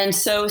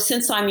so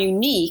since I'm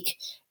unique,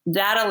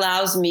 that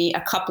allows me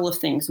a couple of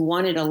things.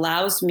 One,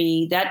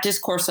 that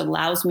discourse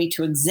allows me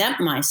to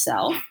exempt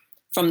myself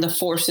from the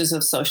forces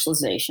of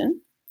socialization,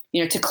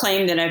 to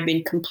claim that I've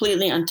been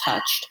completely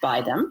untouched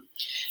by them,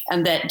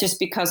 and that just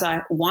because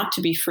I want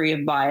to be free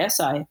of bias,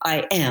 I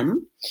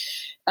am.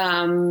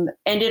 And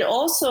it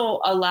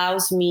also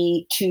allows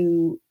me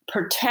to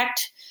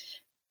protect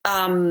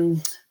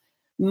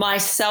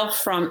myself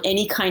from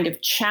any kind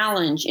of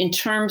challenge in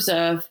terms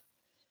of,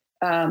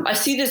 I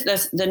see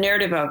this the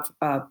narrative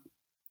of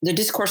the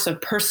discourse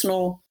of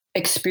personal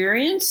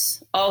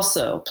experience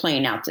also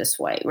playing out this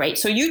way, right?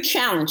 So you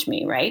challenge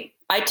me, right?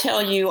 I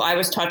tell you I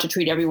was taught to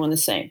treat everyone the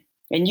same,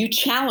 and you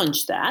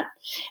challenge that.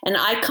 And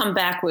I come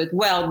back with,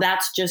 well,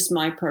 that's just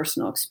my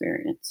personal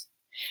experience.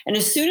 And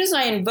as soon as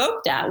I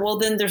invoke that, well,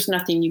 then there's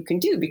nothing you can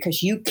do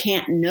because you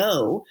can't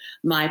know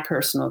my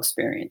personal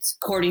experience,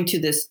 according to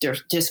this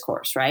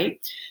discourse,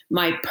 right?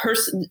 My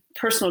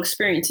personal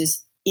experience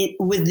is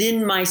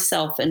within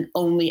myself, and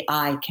only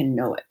I can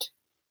know it.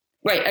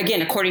 Right.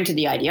 Again, according to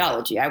the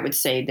ideology, I would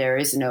say there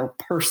is no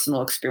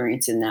personal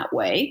experience in that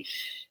way,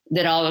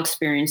 that all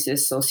experience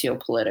is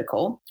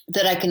sociopolitical,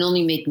 that I can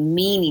only make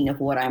meaning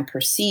of what I'm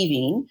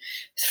perceiving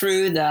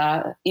through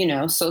the,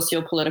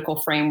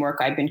 sociopolitical framework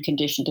I've been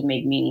conditioned to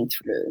make meaning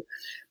through.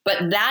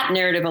 But that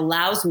narrative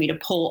allows me to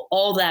pull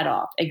all that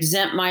off,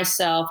 exempt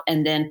myself,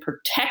 and then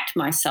protect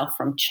myself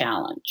from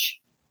challenge.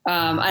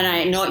 And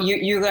I know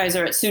you guys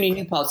are at SUNY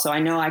New Paltz, so I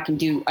know I can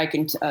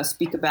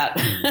speak about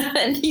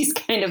these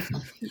kind of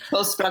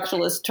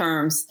post-structuralist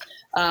terms.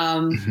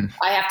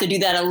 I have to do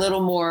that a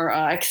little more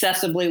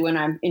accessibly when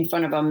I'm in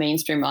front of a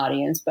mainstream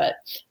audience, but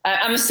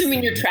I'm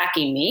assuming you're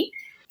tracking me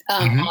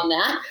on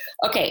that.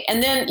 Okay.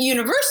 And then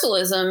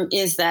universalism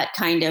is that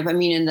kind of,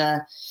 in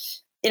a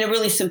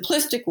really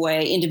simplistic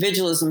way,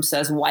 individualism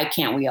says, why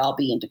can't we all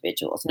be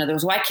individuals? In other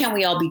words, why can't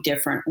we all be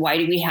different? Why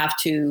do we have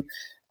to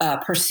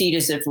proceed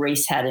as if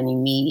race had any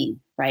meaning,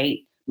 right?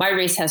 My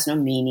race has no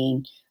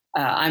meaning.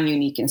 I'm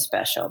unique and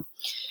special.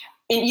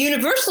 And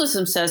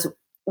universalism says,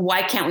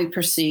 why can't we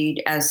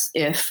proceed as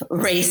if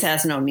race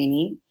has no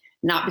meaning?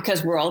 Not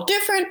because we're all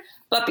different,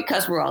 but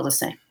because we're all the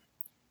same.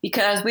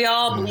 Because we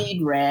all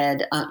bleed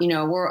red.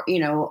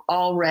 We're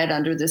all red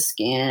under the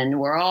skin.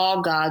 We're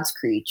all God's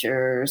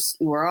creatures.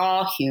 We're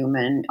all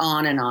human.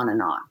 On and on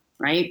and on.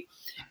 Right.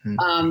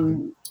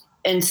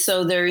 And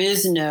so there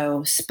is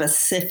no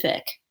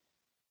specific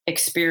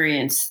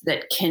experience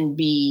that can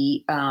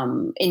be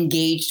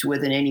engaged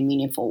with in any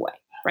meaningful way.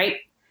 Right.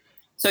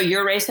 So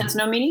your race has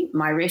no meaning.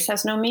 My race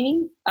has no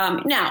meaning.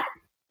 Now,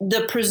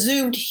 the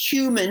presumed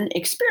human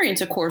experience,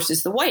 of course,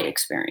 is the white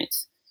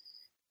experience,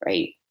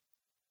 right?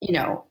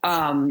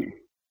 In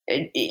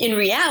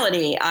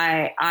reality,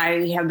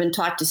 I have been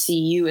taught to see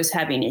you as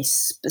having a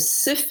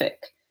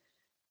specific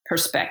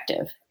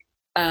perspective,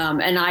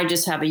 and I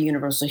just have a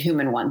universal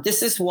human one.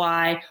 This is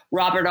why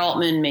Robert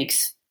Altman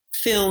makes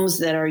films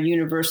that are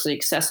universally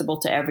accessible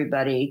to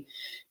everybody.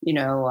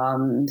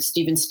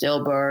 Steven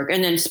Spielberg,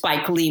 and then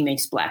Spike Lee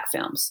makes Black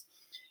films.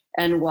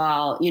 And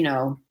while,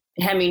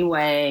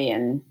 Hemingway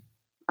and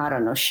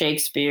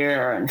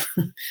Shakespeare and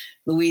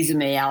Louisa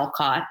May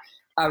Alcott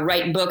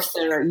write books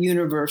that are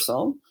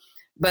universal,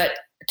 but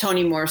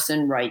Toni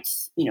Morrison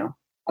writes,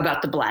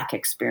 about the Black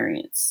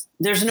experience.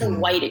 There's no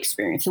white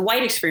experience. The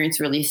white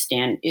experience really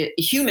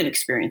human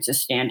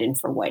experiences stand in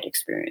for white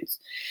experience.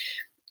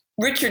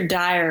 Richard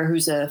Dyer,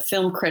 who's a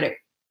film critic,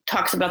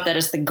 talks about that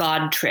as the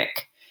God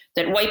trick,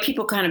 that white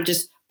people kind of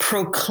just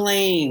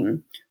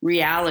proclaim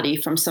reality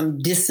from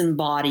some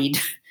disembodied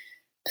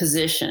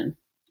position,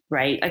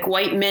 right? Like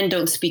white men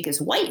don't speak as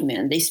white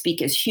men, they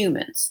speak as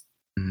humans.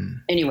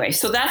 Anyway,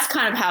 so that's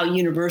kind of how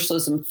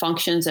universalism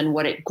functions and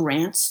what it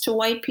grants to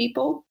white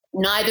people.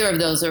 Neither of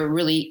those are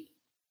really,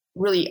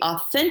 really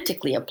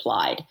authentically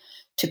applied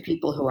to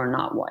people who are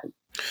not white.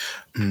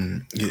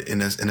 Yeah,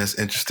 and that's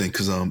interesting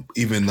because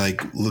even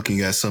like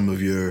looking at some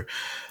of your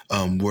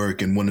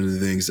work, and one of the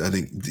things I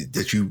think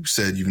that you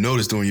said you've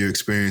noticed during your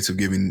experience of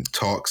giving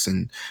talks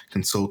and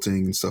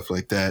consulting and stuff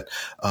like that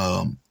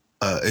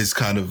is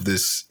kind of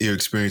your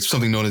experience,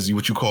 something known as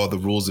what you call the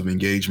rules of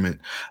engagement,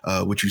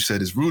 which you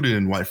said is rooted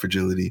in white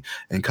fragility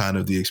and kind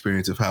of the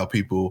experience of how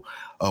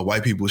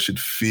white people should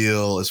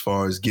feel as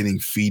far as getting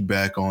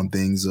feedback on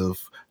things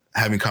of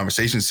having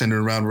conversations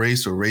centered around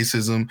race or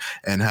racism,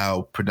 and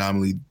how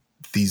predominantly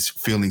these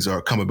feelings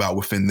come about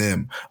within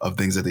them of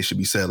things that they should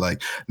be said,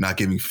 like not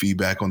giving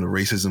feedback on the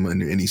racism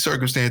under any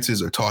circumstances,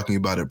 or talking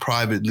about it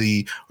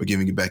privately, or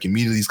giving it back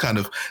immediately. These kind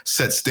of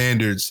set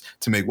standards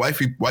to make white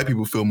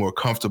people feel more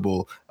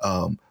comfortable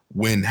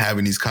when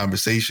having these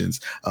conversations.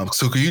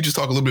 So could you just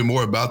talk a little bit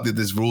more about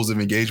this rules of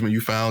engagement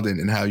you found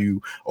and how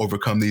you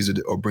overcome these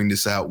or bring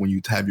this out when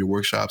you have your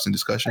workshops and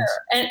discussions?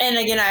 Sure. And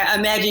again, I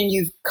imagine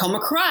you've come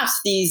across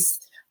these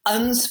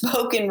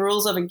unspoken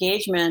rules of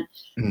engagement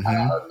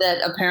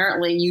that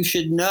apparently you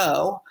should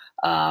know.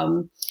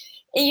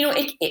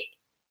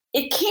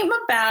 It came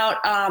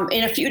about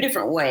in a few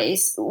different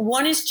ways.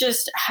 One is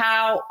just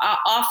how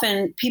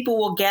often people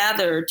will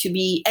gather to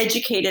be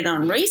educated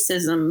on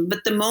racism,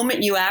 but the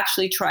moment you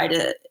actually try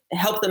to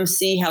help them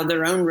see how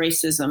their own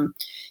racism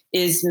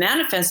is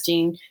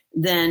manifesting,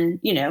 then,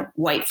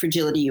 white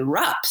fragility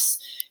erupts.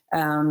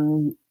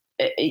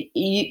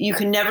 You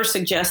can never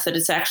suggest that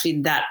it's actually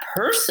that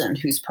person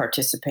who's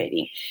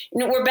participating.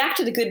 We're back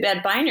to the good,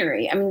 bad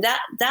binary. I mean,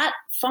 that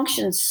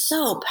functions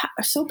so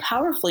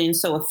powerfully and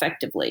so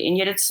effectively, and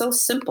yet it's so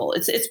simple.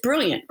 It's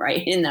brilliant,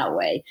 right, in that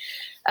way.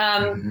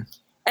 And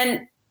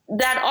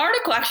that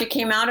article actually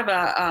came out of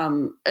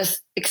a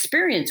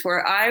experience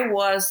where I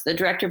was the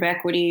director of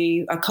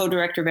equity, a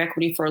co-director of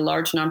equity for a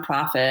large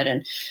nonprofit,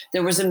 and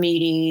there was a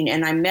meeting,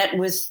 and I met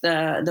with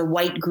the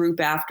white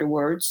group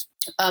afterwards.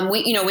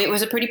 It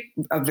was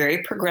a very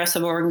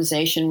progressive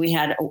organization. We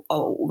had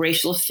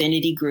racial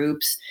affinity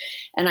groups,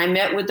 and I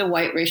met with the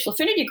white racial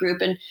affinity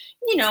group. And,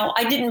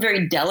 I didn't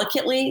very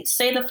delicately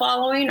say the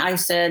following. I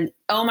said,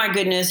 "Oh my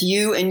goodness,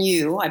 you and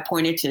you," I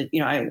pointed to,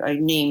 I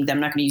named them,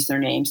 I'm not going to use their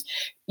names.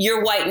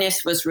 "Your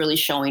whiteness was really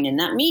showing in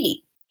that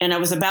meeting." And I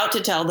was about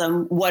to tell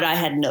them what I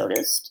had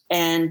noticed.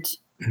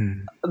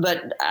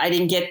 But I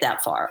didn't get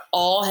that far.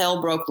 All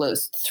hell broke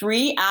loose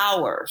 3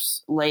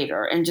 hours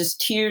later, and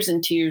just tears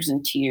and tears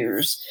and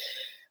tears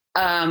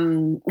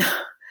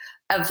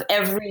of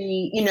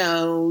every,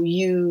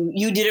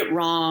 you did it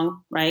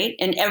wrong, right?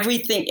 And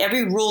every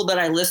rule that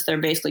I list there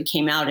basically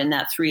came out in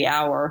that 3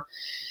 hour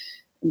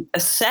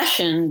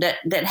session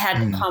that had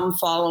to come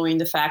following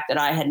the fact that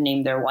I had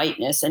named their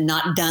whiteness and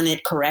not done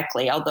it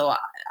correctly. Although,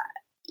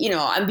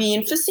 I'm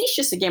being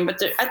facetious again,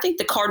 but I think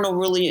the cardinal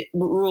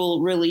rule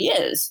really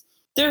is,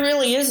 there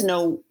really is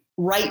no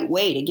right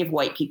way to give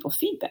white people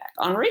feedback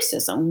on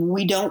racism.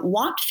 We don't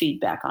want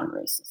feedback on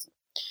racism.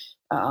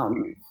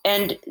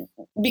 And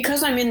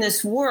because I'm in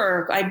this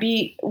work, I'd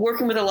be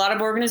working with a lot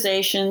of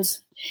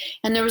organizations,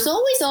 and there was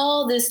always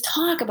all this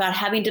talk about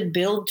having to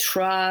build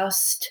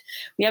trust.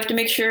 We have to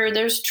make sure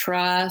there's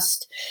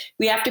trust.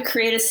 We have to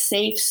create a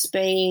safe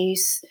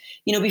space,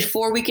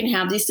 before we can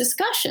have these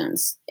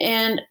discussions.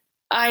 And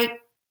I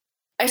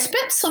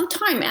spent some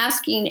time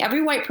asking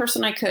every white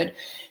person I could,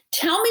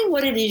 tell me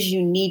what it is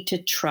you need to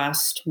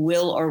trust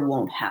will or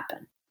won't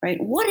happen,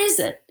 right? What is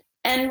it?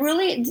 And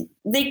really,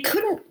 they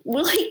couldn't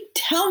really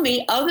tell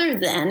me other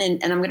than,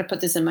 and I'm going to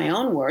put this in my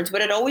own words,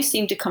 but it always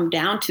seemed to come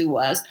down to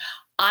was,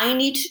 I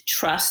need to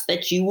trust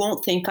that you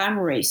won't think I'm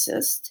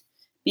racist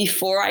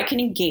before I can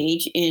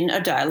engage in a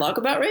dialogue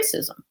about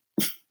racism.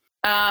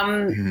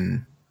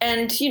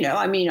 And,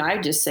 I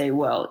just say,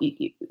 well,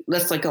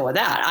 let's let go of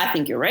that. I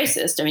think you're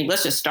racist. I mean,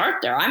 let's just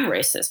start there. I'm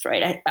racist,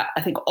 right?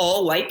 I think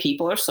all white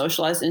people are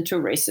socialized into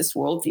a racist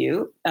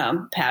worldview,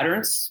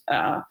 patterns,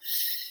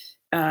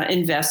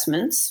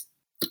 investments,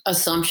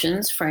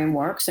 assumptions,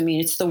 frameworks. I mean,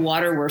 it's the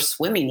water we're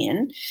swimming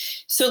in.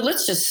 So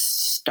let's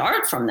just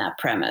start from that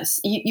premise.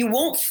 You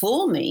won't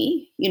fool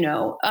me,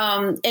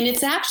 and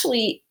it's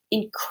actually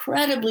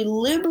incredibly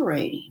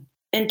liberating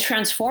and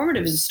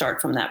transformative to start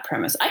from that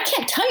premise. I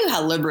can't tell you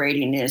how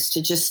liberating it is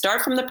to just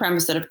start from the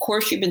premise that, of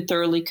course, you've been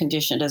thoroughly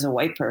conditioned as a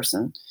white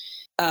person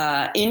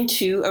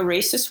into a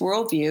racist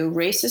worldview,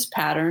 racist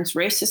patterns,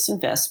 racist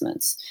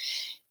investments,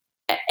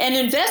 and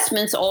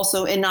investments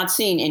also in not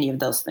seeing any of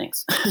those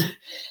things.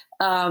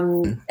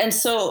 And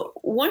so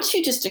once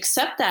you just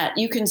accept that,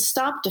 you can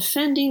stop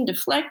defending,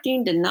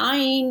 deflecting,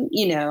 denying,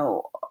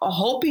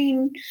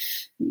 hoping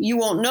you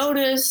won't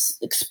notice,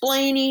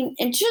 explaining,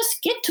 and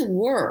just get to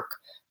work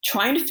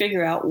trying to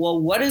figure out,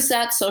 well, what does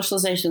that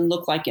socialization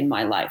look like in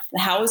my life?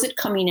 How is it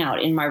coming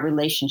out in my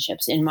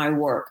relationships, in my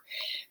work?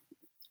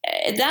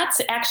 That's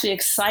actually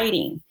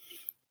exciting.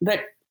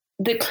 But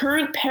the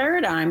current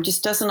paradigm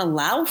just doesn't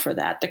allow for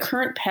that. The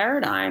current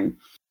paradigm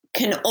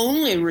can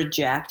only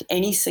reject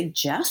any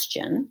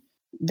suggestion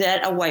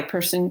that a white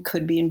person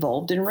could be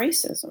involved in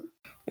racism.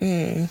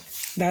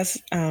 That's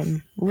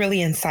really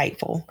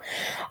insightful.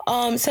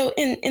 So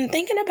in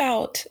thinking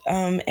about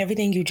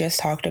everything you just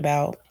talked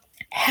about,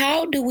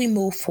 how do we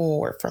move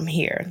forward from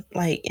here?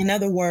 Like, in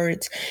other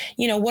words,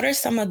 what are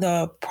some of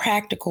the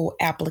practical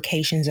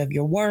applications of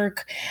your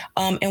work?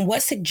 And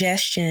what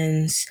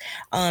suggestions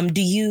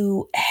do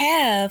you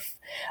have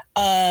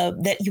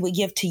that you would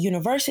give to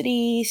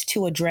universities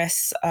to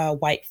address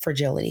white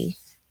fragility?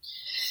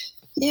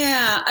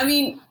 Yeah, I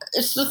mean,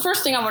 it's the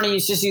first thing I want to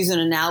use an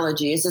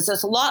analogy.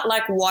 It's a lot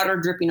like water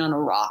dripping on a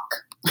rock.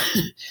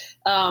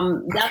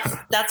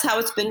 That's how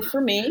it's been for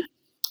me.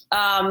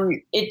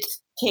 It's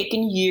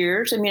taken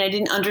years. I mean, I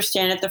didn't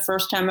understand it the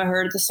first time I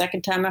heard it, the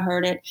second time I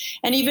heard it.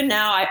 And even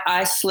now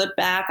I slip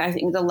back. I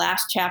think the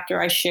last chapter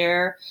I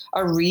share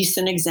a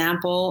recent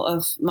example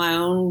of my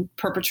own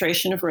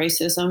perpetration of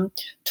racism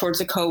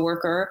towards a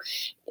coworker.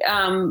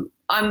 I'm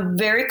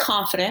very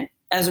confident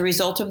as a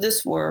result of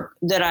this work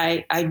that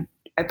I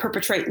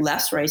perpetrate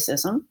less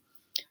racism,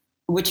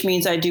 which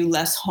means I do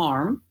less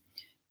harm.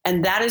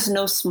 And that is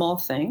no small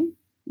thing,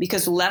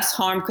 because less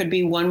harm could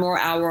be one more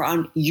hour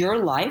on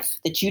your life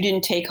that you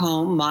didn't take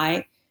home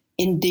my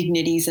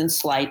indignities and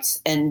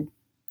slights and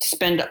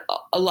spend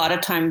a lot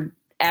of time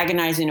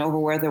agonizing over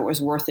whether it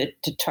was worth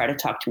it to try to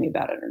talk to me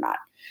about it or not,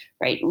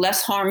 right?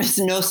 Less harm is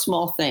no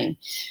small thing.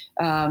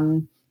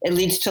 It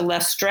leads to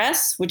less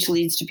stress, which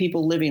leads to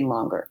people living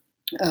longer.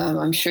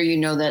 I'm sure you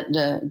know that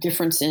the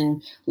difference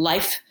in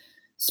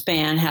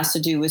lifespan has to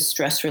do with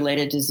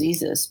stress-related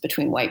diseases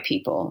between white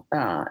people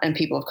and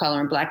people of color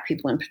and Black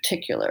people in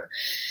particular.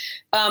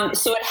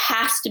 So it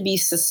has to be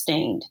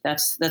sustained.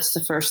 That's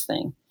the first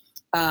thing.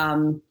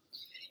 And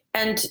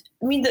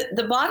I mean,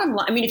 the bottom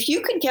line, I mean, if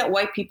you could get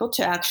white people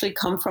to actually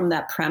come from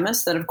that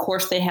premise that, of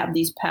course, they have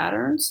these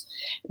patterns,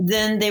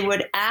 then they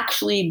would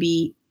actually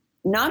be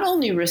not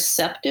only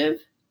receptive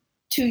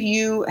to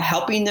you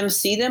helping them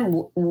see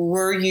them,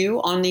 were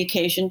you on the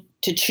occasion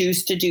to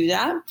choose to do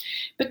that,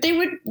 but they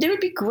would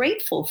be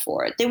grateful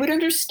for it. They would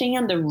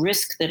understand the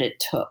risk that it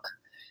took,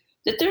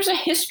 that there's a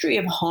history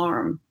of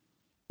harm.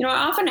 You know,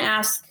 I often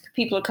ask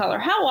people of color,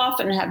 how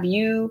often have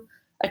you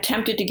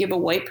attempted to give a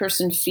white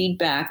person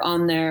feedback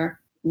on their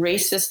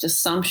racist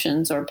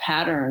assumptions or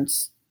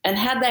patterns and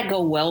had that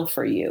go well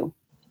for you?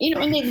 You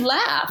know, and they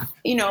laugh,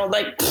 you know,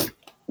 like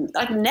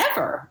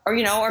never, or,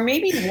 you know, or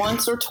maybe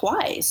once or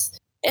twice.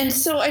 And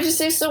so I just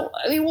say, so,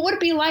 I mean, what would it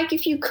be like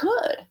if you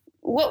could?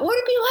 What would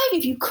it be like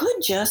if you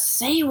could just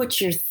say what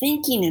you're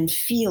thinking and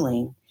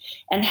feeling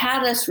and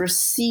had us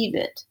receive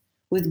it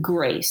with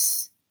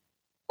grace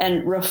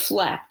and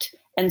reflect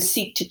and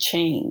seek to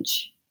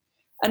change?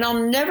 And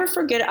I'll never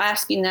forget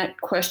asking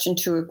that question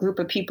to a group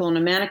of people and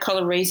a man of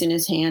color raising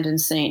his hand and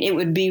saying it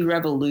would be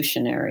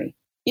revolutionary.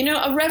 You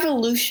know, a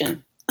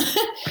revolution,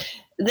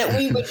 that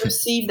we would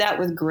receive that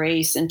with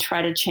grace and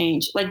try to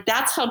change. Like,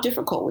 that's how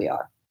difficult we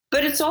are.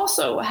 But it's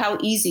also how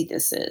easy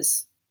this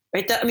is,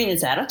 right? I mean,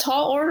 is that a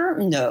tall order?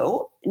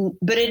 No,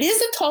 but it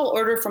is a tall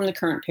order from the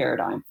current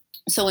paradigm.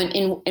 So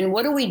in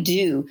what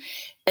do?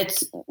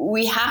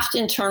 We have to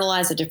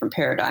internalize a different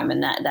paradigm,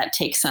 and that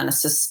takes on a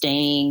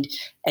sustained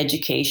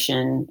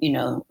education, you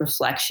know,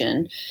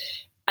 reflection.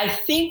 I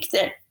think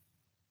that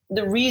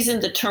the reason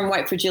the term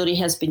white fragility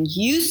has been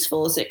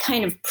useful is it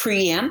kind of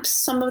preempts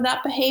some of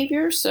that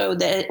behavior, so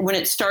that when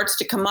it starts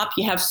to come up,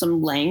 you have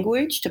some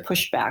language to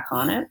push back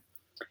on it.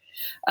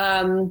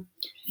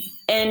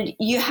 And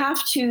you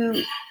have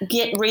to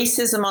get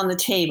racism on the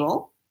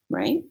table.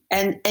 Right.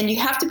 And you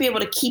have to be able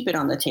to keep it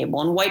on the table.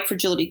 And white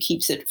fragility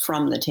keeps it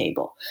from the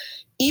table.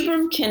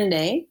 Ibram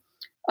Kendi,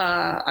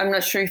 I'm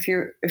not sure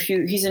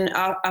he's an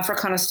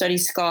Africana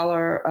Studies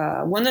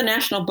scholar, won the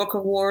National Book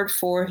Award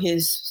for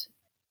his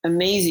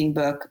amazing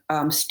book,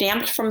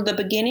 Stamped from the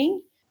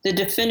Beginning, The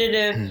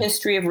Definitive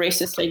History of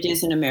Racist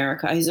Ideas in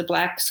America. He's a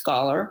Black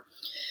scholar.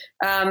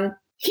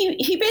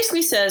 He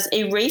basically says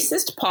a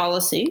racist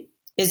policy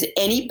is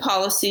any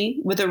policy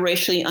with a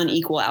racially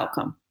unequal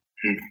outcome.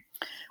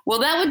 Well,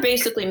 that would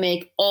basically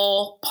make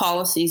all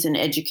policies in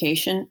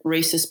education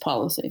racist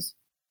policies.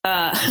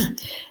 That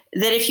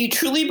if you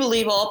truly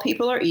believe all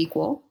people are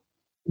equal,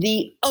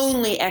 the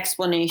only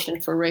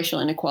explanation for racial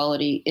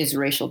inequality is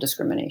racial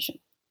discrimination.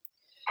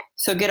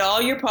 So get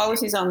all your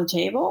policies on the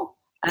table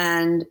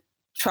and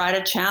try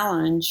to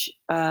challenge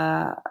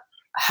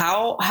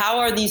how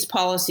are these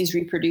policies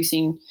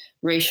reproducing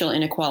racial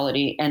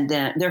inequality, and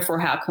then therefore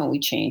how can we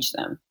change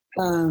them?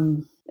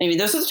 Maybe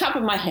those are the top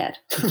of my head.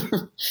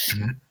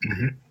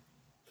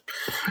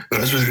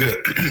 That's really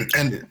good.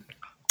 And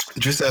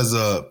just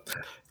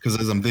because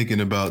as I'm thinking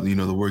about, you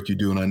know, the work you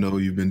do, and I know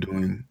you've been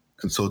doing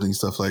consulting,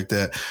 stuff like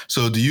that.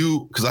 So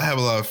because I have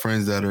a lot of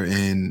friends that are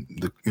in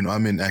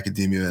I'm in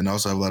academia, and I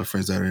also have a lot of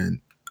friends that are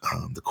in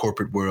the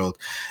corporate world,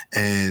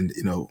 and,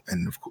 you know,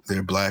 and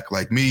they're Black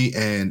like me.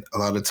 And a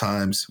lot of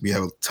times we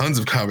have tons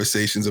of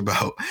conversations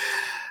about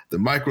the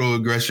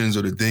microaggressions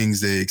or the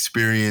things they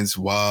experience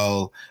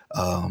while,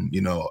 on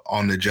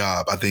the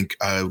job. I think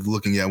I was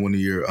looking at one of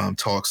your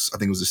talks. I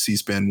think it was a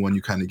C-SPAN one.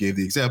 You kind of gave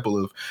the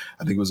example of,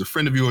 I think it was a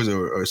friend of yours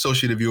or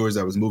associate of yours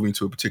that was moving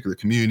to a particular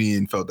community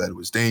and felt that it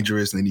was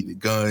dangerous and they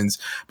needed guns,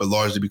 but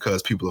largely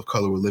because people of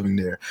color were living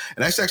there.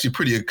 And that's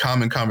actually a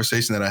common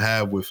conversation that I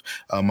have with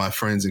my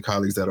friends and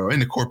colleagues that are in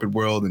the corporate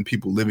world and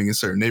people living in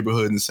certain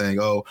neighborhoods and saying,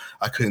 oh,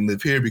 I couldn't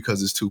live here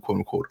because it's too quote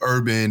unquote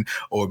urban,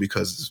 or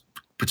because it's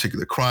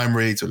particular crime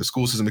rates or the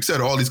school system, et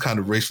cetera, all these kind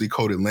of racially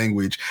coded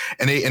language.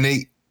 And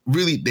they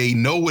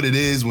know what it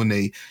is when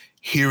they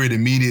hear it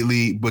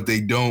immediately, but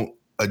they don't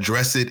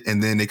address it.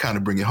 And then they kind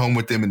of bring it home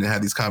with them and then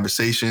have these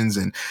conversations.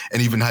 And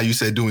even how you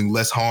said doing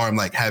less harm,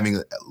 like having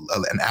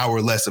an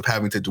hour less of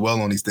having to dwell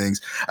on these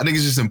things. I think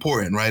it's just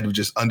important, right? Of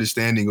just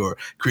understanding or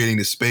creating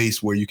a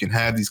space where you can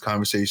have these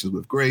conversations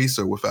with grace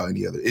or without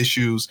any other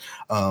issues,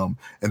 and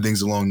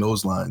things along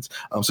those lines.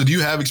 So do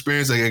you have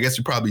experience? Like, I guess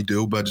you probably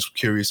do, but just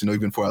curious to know,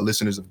 even for our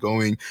listeners, of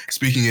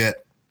speaking at,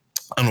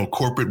 I don't know,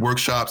 corporate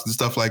workshops and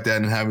stuff like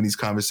that, and having these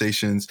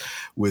conversations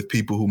with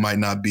people who might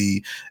not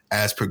be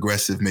as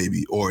progressive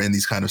maybe, or in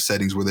these kind of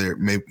settings where they're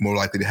more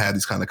likely to have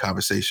these kind of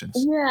conversations.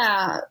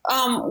 Yeah.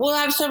 Well,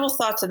 I have several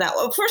thoughts of that.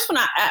 Well, first one,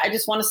 I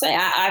just want to say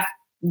I've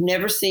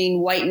never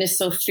seen whiteness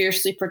so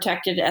fiercely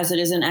protected as it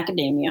is in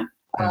academia.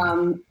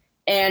 And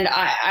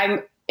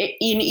I'm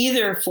in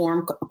either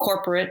form,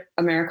 corporate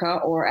America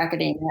or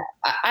academia.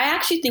 I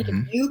actually think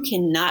if you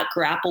cannot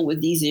grapple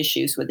with these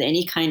issues with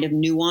any kind of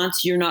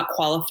nuance, you're not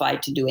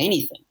qualified to do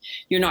anything.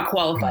 You're not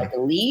qualified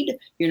to lead.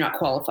 You're not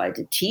qualified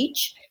to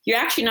teach. You're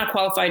actually not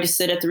qualified to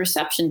sit at the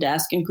reception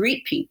desk and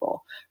greet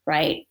people,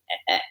 right?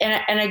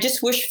 And I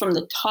just wish from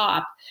the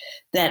top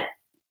that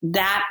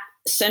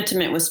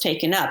sentiment was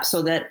taken up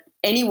so that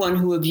anyone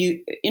who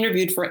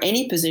interviewed for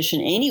any position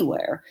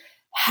anywhere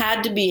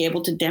had to be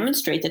able to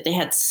demonstrate that they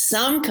had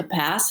some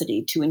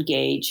capacity to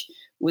engage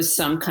with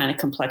some kind of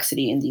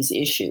complexity in these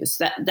issues.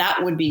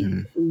 That would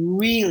be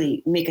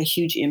really make a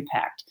huge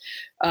impact.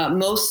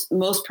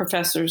 Most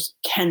professors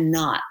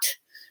cannot,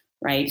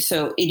 right?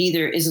 So it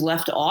either is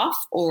left off,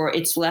 or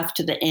it's left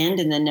to the end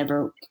and then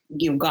never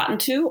gotten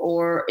to,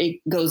 or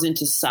it goes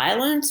into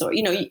silence, or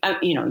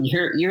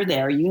you're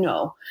there,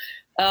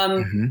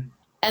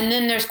 And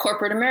then there's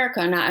corporate America,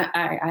 and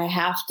I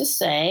have to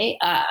say,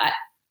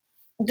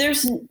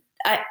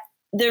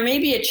 there may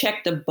be a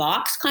check the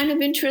box kind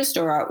of interest,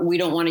 or we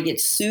don't want to get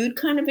sued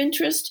kind of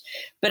interest,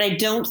 but I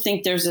don't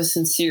think there's a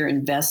sincere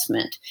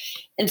investment.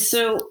 And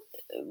so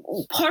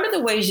part of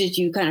the ways that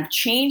you kind of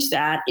change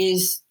that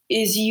is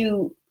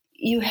you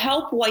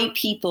help white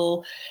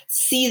people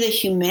see the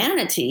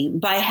humanity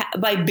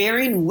by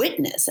bearing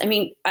witness. I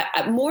mean,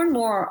 more and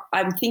more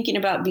I'm thinking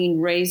about being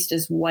raised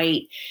as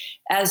white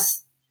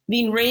as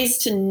being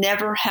raised to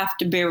never have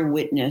to bear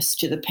witness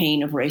to the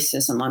pain of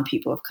racism on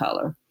people of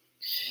color,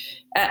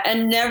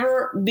 and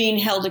never being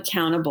held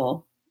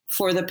accountable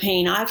for the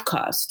pain I've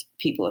caused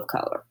people of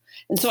color.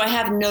 And so I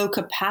have no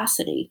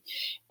capacity.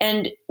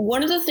 And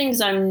one of the things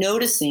I'm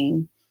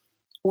noticing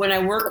when I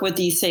work with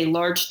these, say,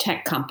 large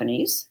tech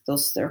companies,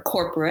 they're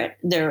corporate,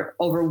 they're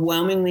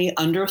overwhelmingly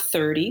under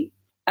 30.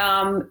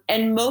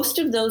 And most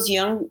of those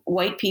young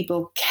white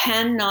people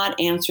cannot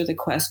answer the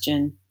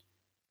question,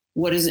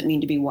 what does it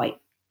mean to be white?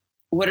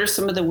 What are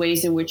some of the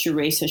ways in which your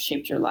race has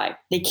shaped your life?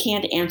 They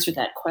can't answer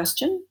that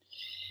question.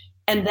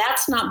 And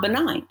that's not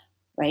benign,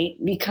 right?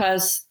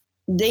 Because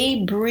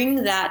they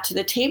bring that to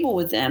the table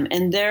with them,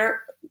 and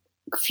their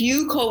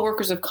few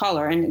coworkers of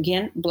color, and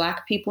again,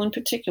 Black people in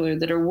particular,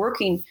 that are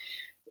working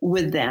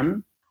with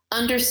them,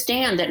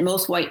 understand that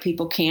most white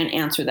people can't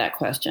answer that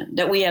question,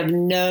 that we have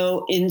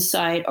no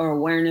insight or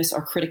awareness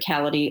or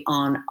criticality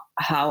on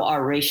how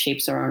our race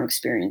shapes our own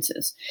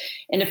experiences.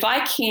 And if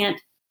I can't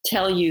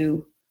tell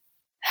you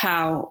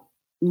how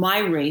my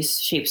race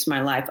shapes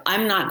my life,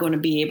 I'm not going to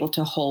be able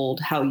to hold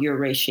how your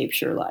race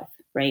shapes your life,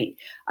 right?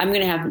 I'm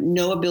going to have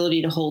no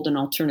ability to hold an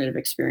alternative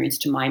experience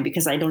to mine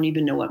because I don't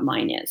even know what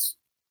mine is,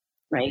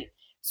 right?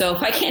 So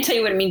if I can't tell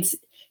you what it means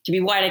to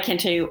be white, I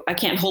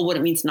can't hold what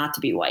it means not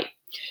to be white.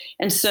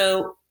 And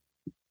so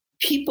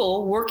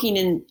people working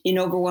in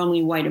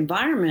overwhelmingly white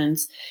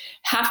environments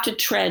have to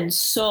tread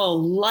so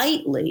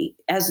lightly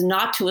as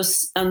not to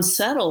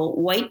unsettle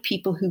white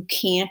people who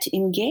can't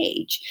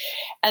engage.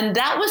 And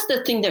that was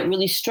the thing that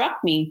really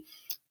struck me,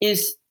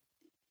 is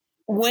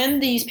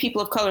when these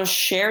people of color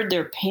shared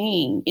their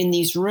pain in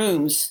these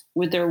rooms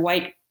with their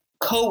white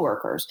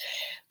coworkers,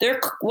 their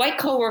white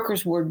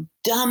coworkers were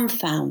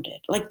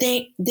dumbfounded. Like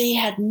they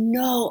had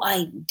no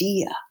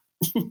idea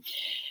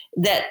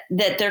that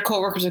their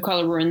coworkers of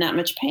color were in that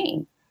much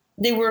pain.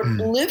 They were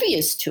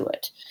oblivious to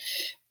it.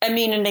 I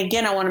mean, and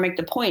again, I want to make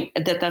the point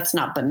that that's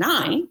not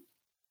benign,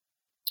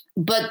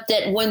 but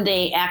that when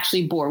they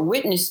actually bore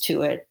witness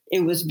to it,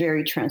 it was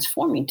very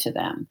transforming to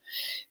them.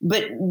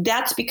 But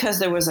that's because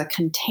there was a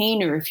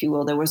container, if you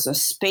will, there was a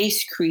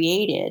space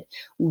created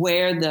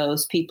where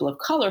those people of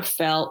color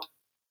felt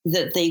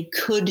that they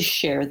could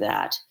share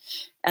that,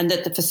 and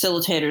that the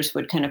facilitators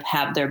would kind of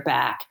have their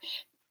back.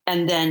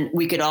 And then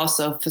we could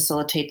also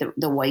facilitate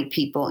the white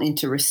people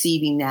into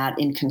receiving that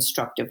in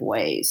constructive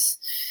ways.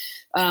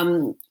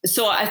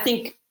 So I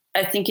think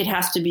it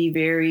has to be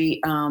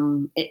very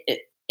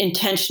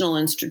intentional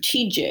and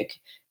strategic,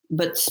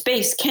 but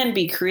space can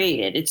be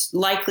created. It's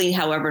likely,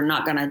 however,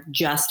 not going to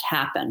just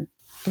happen.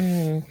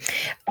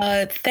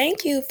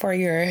 Thank you for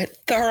your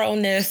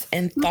thoroughness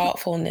and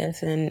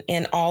thoughtfulness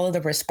in all of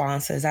the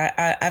responses.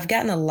 I've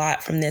gotten a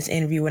lot from this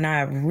interview, and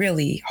I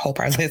really hope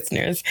our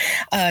listeners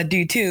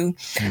do too.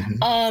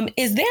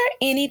 Is there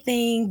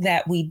anything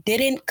that we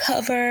didn't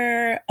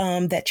cover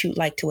that you'd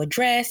like to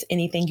address?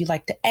 Anything you'd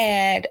like to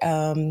add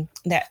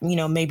that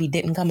maybe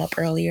didn't come up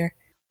earlier?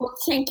 Well,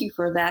 thank you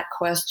for that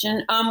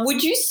question.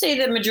 Would you say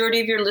the majority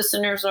of your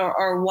listeners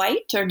are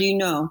white, or do you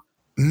know?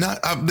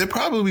 They're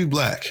probably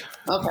Black.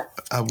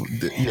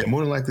 Okay.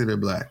 More than likely they're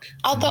Black.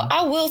 Although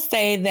I will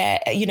say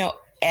that,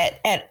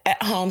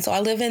 at home, so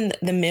I live in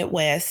the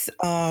Midwest,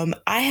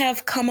 I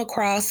have come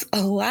across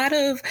a lot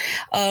of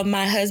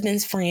my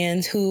husband's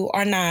friends who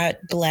are not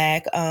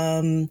Black,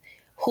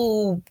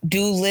 who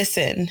do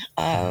listen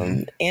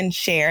and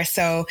share.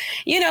 So,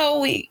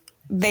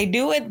 they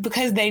do it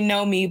because they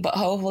know me, but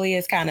hopefully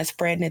it's kind of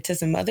spreading it to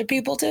some other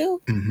people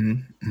too.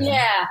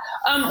 Yeah.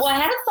 Well, I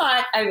had a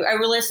thought. I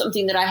realized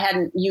something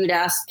that you'd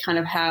asked kind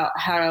of how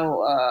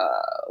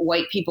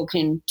white people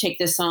can take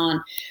this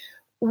on.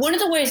 One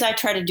of the ways I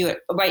try to do it,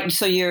 right?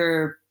 So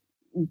you're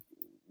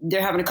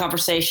they're having a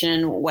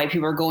conversation. White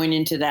people are going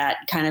into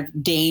that kind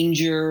of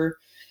danger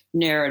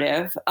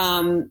narrative.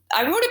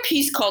 I wrote a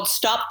piece called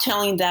 "Stop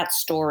Telling That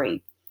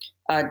Story."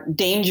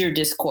 Danger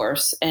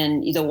discourse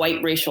and the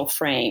white racial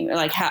frame,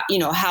 like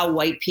how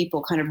white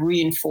people kind of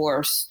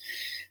reinforce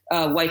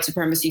white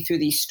supremacy through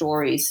these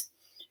stories.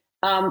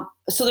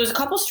 So there's a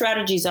couple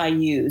strategies I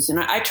use, and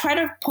I try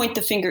to point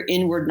the finger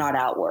inward, not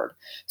outward.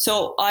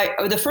 So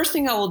the first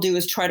thing I will do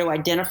is try to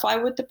identify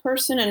with the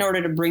person in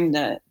order to bring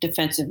the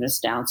defensiveness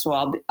down. So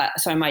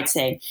I might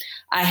say,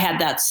 I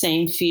had that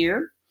same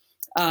fear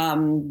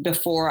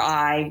before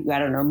I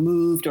don't know,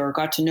 moved or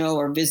got to know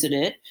or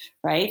visited,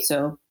 right?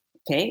 So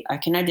okay, I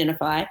can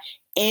identify.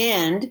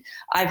 And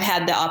I've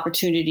had the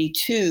opportunity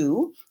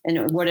to,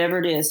 and whatever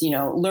it is,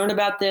 learn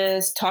about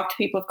this, talk to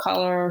people of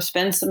color,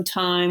 spend some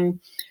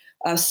time,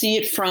 see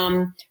it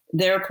from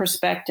their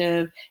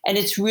perspective. And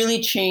it's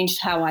really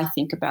changed how I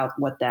think about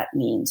what that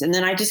means. And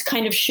then I just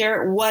kind of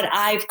share what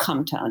I've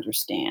come to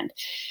understand.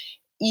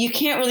 You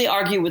can't really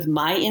argue with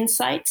my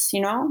insights.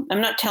 I'm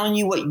not telling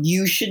you what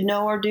you should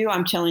know or do.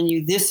 I'm telling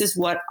you, this is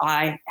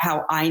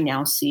how I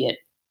now see it.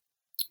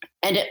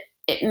 And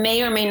it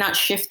may or may not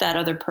shift that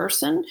other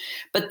person,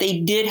 but they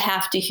did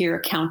have to hear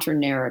a counter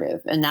narrative,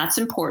 and that's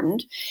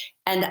important.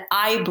 And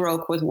I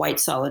broke with white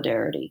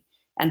solidarity,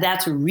 and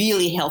that's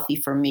really healthy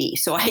for me.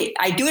 So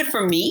I do it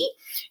for me,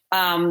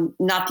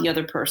 not the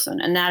other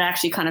person. And that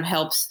actually kind of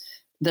helps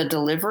the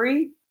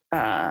delivery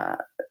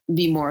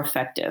be more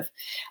effective.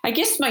 I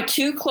guess my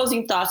two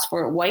closing thoughts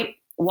for white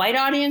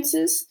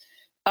audiences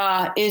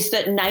is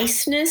that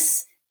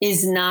niceness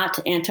is not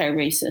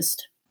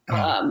anti-racist.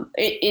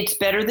 It's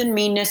better than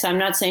meanness. I'm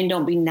not saying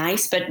don't be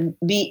nice, but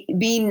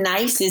being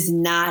nice is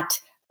not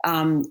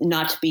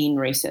being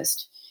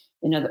racist.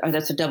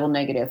 That's a double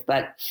negative.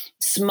 But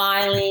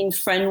smiling,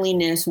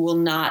 friendliness will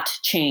not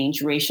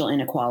change racial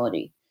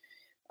inequality.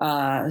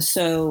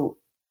 So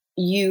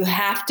you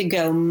have to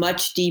go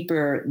much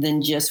deeper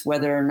than just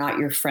whether or not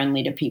you're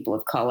friendly to people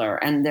of color.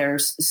 And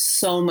there's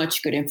so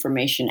much good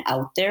information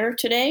out there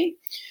today.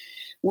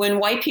 When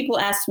white people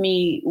ask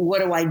me,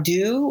 what do I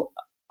do?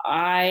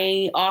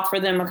 I offer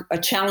them a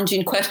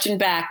challenging question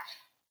back.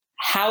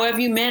 How have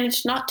you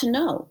managed not to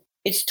know?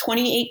 It's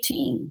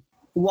 2018.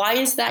 Why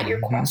is that your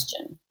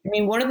question? I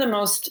mean, one of the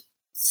most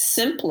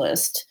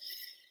simplest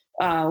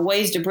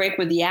ways to break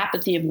with the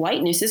apathy of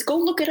whiteness is go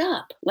look it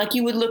up, like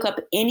you would look up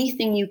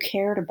anything you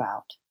cared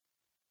about,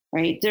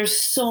 right? There's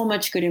so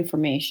much good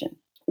information.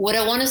 What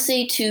I want to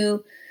say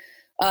to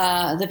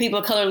the people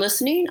of color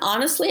listening,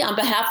 honestly, on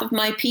behalf of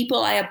my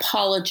people, I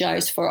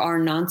apologize for our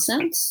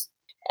nonsense.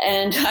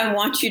 And I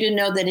want you to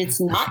know that it's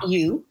not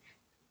you.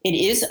 It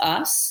is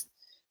us.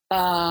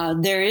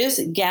 There is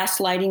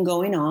gaslighting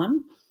going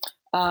on.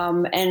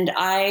 And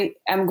I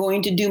am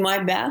going to do my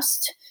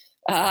best,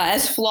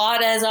 as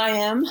flawed as I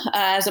am,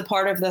 as a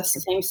part of the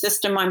same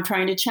system I'm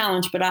trying to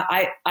challenge. But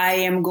I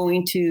am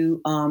going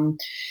to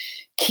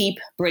keep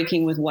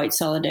breaking with white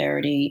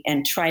solidarity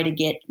and try to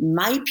get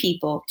my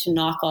people to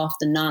knock off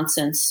the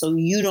nonsense so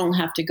you don't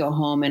have to go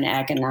home and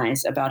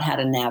agonize about how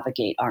to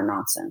navigate our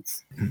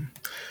nonsense.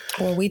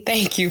 Well, we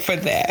thank you for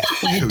that.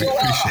 We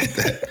appreciate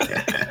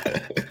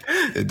that.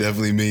 It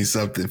definitely means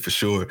something for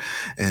sure.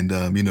 And,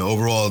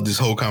 overall, this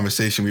whole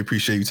conversation, we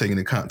appreciate you taking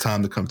the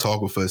time to come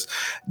talk with us.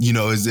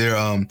 Is there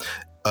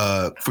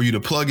for you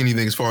to plug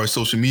anything as far as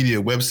social media,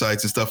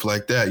 websites and stuff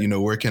like that?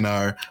 Where can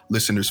our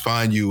listeners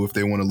find you if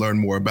they want to learn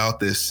more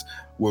about this?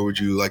 Where would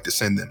you like to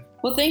send them?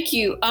 Well, thank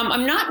you.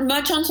 I'm not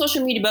much on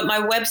social media, but my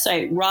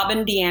website,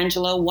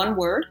 DiAngelo, one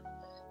word,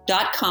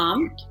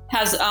 .com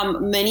has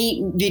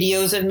many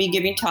videos of me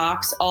giving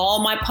talks,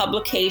 all my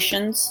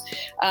publications,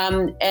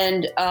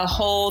 and a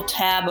whole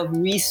tab of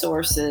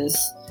resources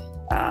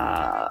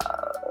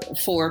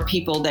for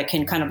people that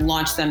can kind of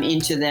launch them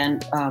into then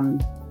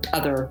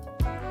other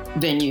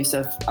venues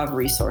of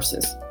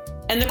resources.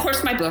 And of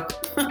course, my book.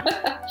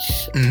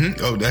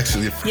 Oh,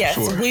 actually, yes,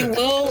 sure. We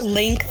will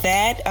link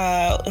that,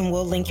 and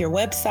we'll link your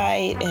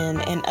website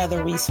and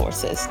other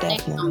resources.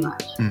 Definitely.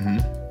 Thank you so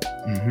much.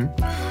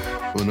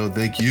 Well, no,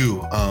 thank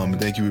you.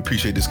 Thank you. We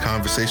appreciate this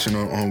conversation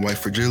on white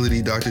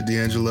fragility, Dr.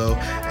 DiAngelo.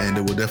 And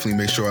we'll definitely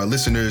make sure our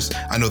listeners,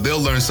 I know they'll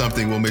learn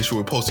something. We'll make sure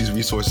we post these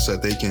resources so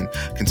that they can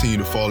continue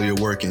to follow your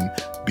work and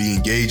be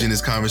engaged in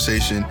this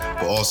conversation,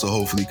 but also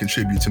hopefully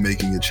contribute to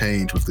making a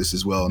change with this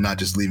as well, not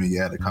just leaving it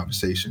at a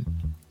conversation.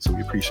 So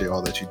we appreciate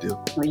all that you do.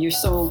 Well, you're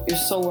so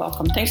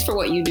welcome. Thanks for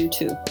what you do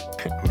too.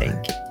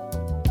 Thank you.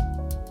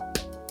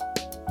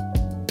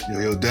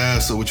 Yo,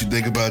 Dad, so what you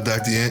think about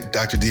Dr.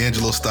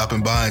 DiAngelo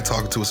stopping by and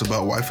talking to us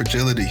about white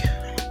fragility?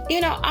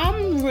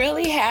 I'm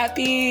really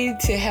happy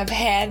to have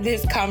had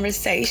this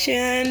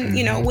conversation,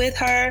 with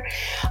her.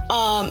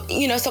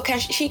 So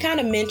she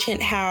kind of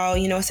mentioned how,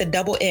 it's a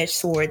double-edged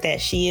sword,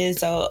 that she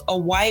is a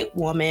white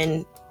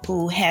woman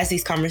who has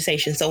these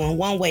conversations. So in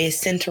one way, it's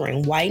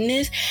centering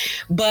whiteness,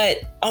 but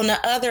on the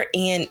other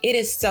end, it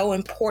is so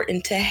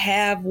important to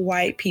have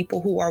white people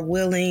who are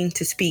willing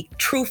to speak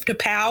truth to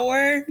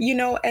power,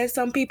 as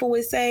some people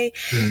would say.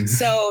 Mm-hmm.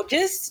 So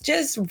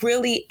just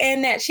really,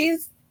 and that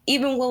she's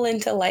even willing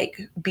to like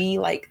be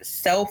like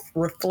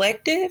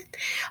self-reflective.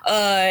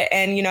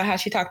 And you know how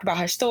she talked about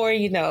her story,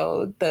 you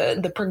know,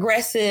 the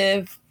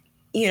progressive,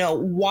 you know,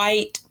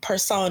 white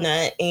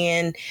persona,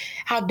 and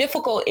how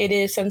difficult it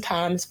is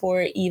sometimes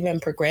for even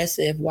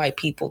progressive white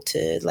people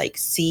to like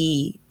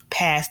see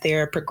past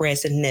their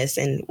progressiveness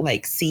and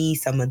like see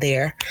some of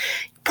their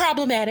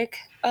problematic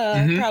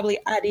probably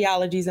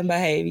ideologies and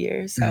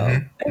behaviors.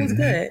 So it was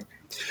good.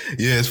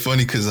 Yeah, it's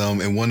funny because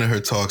in one of her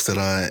talks that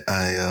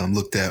I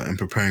looked at in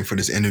preparing for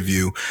this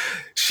interview,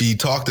 she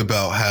talked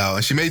about how,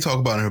 and she may talk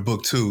about in her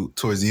book too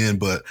towards the end,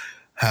 but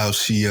how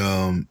she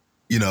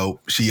you know,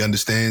 she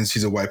understands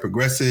she's a white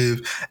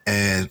progressive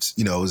and,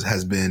 you know,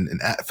 has been,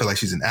 feel like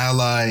she's an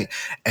ally.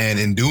 And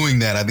in doing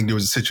that, I think there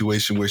was a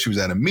situation where she was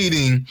at a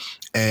meeting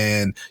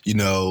and, you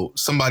know,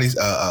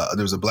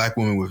 there was a black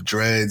woman with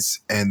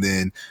dreads, and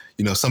then,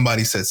 you know,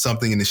 somebody said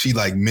something, and then she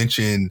like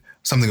mentioned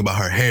something about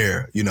her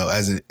hair, you know,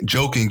 as in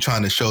joking,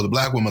 trying to show the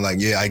black woman like,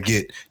 yeah, I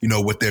get, you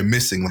know, what they're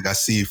missing. Like I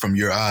see it from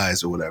your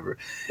eyes or whatever.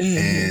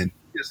 And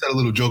just had a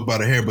little joke about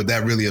her hair, but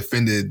that really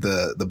offended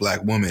the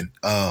black woman,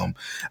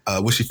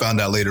 which she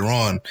found out later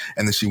on.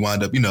 And then she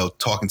wound up, you know,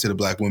 talking to the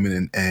black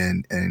woman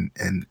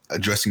and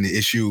addressing the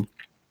issue.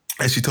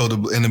 And she told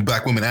her, and the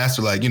black woman asked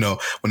her, like, you know,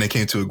 when they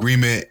came to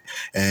agreement,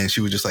 and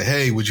she was just like,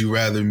 hey, would you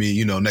rather me,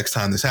 you know, next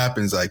time this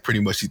happens, like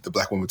pretty much the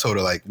black woman told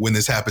her, like, when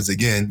this happens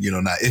again, you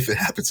know, not if it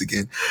happens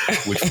again,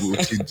 which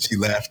she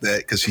laughed at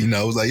because she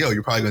knows, like, yo,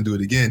 you're probably going to do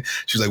it again.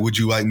 She's like, would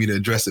you like me to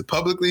address it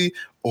publicly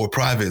or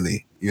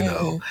privately, you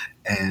know?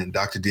 And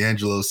Dr.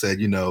 DiAngelo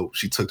said, you know,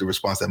 she took the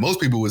response that most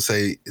people would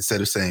say,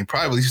 instead of saying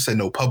privately, she said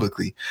no,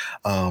 publicly,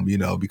 you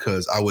know,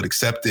 because I would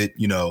accept it,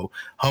 you know,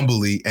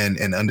 humbly and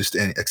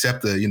understand,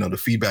 accept the, you know, the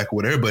feedback or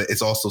whatever, but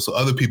it's also so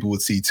other people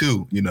would see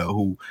too, you know,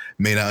 who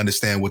may not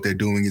understand what they're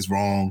doing is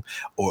wrong,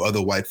 or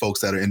other white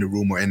folks that are in the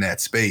room or in that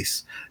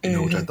space, you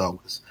know, which I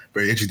thought was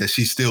very interesting, that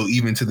she's still,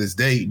 even to this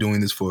day, doing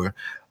this for,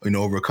 you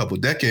know, over a couple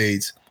of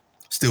decades,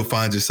 still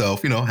finds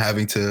herself, you know,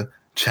 having to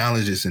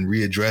challenge this and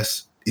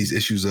readdress these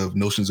issues of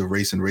notions of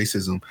race and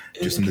racism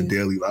just in the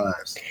daily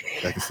lives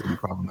that can still be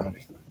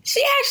problematic.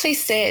 She actually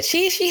said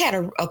she had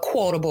a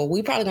quotable.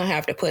 We probably gonna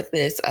have to put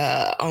this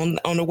on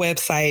the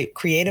website,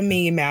 create a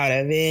meme out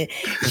of it.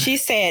 She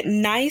said,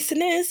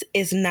 "Niceness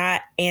is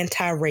not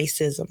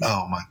anti-racism."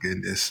 Oh my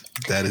goodness,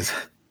 that is.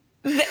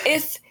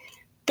 It's.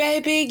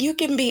 Baby, you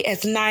can be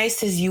as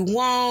nice as you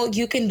want.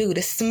 You can do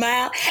the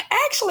smile.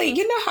 Actually,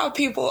 you know how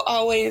people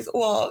always,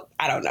 well,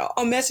 I don't know,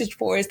 on message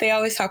boards, they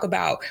always talk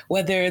about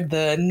whether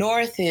the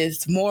North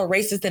is more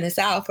racist than the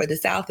South or the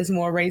South is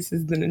more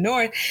racist than the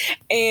North.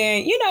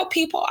 And, you know,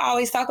 people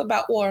always talk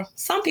about, or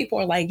some people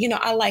are like, you know,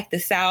 I like the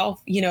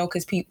South, you know,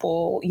 because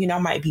people, you know,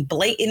 might be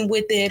blatant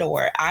with it,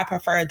 or I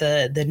prefer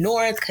the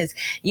North because,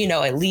 you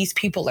know, at least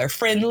people are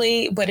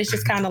friendly. But it's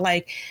just kind of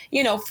like,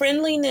 you know,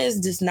 friendliness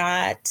does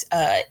not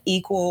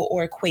equal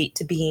or equate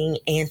to being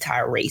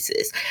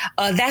anti-racist.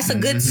 That's a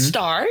good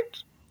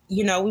start.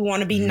 You know, we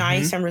want to be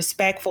nice and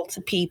respectful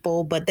to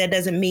people, but that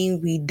doesn't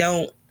mean we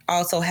don't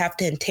also have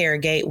to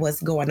interrogate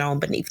what's going on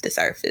beneath the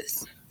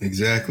surface.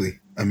 Exactly.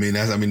 I mean,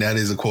 that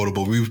is a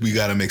quotable. We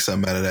got to make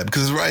something out of that,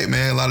 because it's right,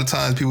 man. A lot of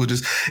times people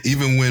just,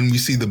 even when we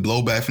see the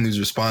blowback from these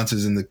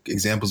responses and the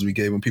examples we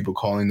gave when people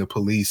calling the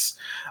police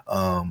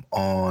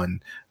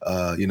on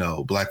you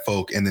know, black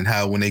folk, and then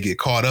how when they get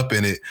caught up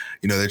in it,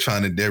 you know,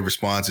 their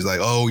response is like,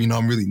 oh, you know,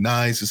 I'm really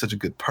nice and such a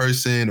good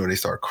person, or they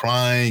start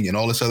crying and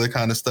all this other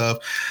kind of stuff,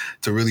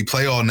 to really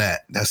play on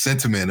that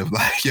sentiment of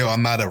like, yo,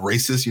 I'm not a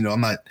racist, you know,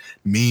 I'm not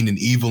mean and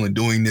evil and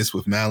doing this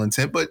with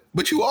malintent,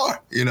 but you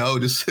are, you know,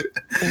 just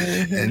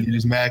and you're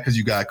just mad because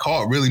you got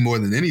caught, really, more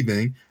than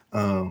anything.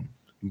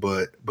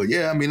 But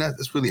yeah, I mean,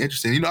 that's really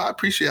interesting. You know, I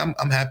appreciate,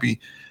 I'm happy,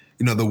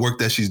 you know, the work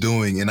that she's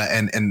doing,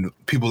 and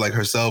people like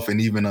herself,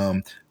 and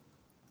even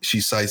she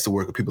cites the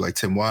work of people like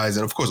Tim Wise,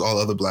 and of course all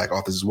other Black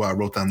authors as well. I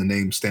wrote down the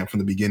name stamped from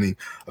the beginning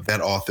of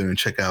that author, and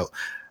check out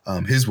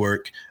his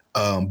work.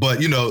 But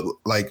you know,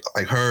 like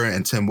her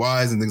and Tim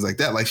Wise and things like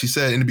that. Like she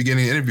said in the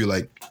beginning of the interview,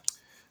 like,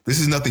 this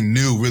is nothing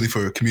new really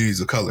for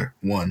communities of color.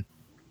 One,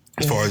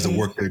 as far as the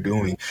work they're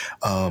doing.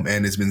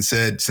 And it's been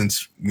said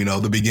since, you know,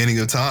 the beginning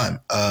of time.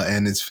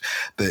 And it's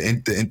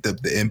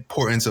the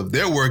importance of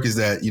their work is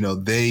that, you know,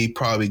 they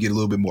probably get a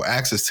little bit more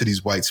access to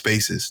these white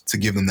spaces to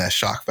give them that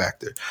shock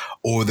factor,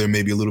 or they're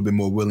maybe a little bit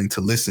more willing to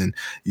listen,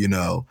 you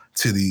know,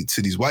 to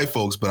these white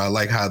folks. But I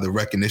like how the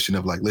recognition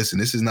of like, listen,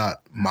 this is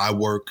not my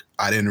work.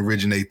 I didn't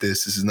originate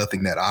this. This is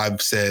nothing that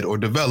I've said or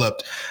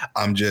developed.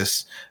 I'm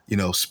just, you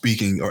know,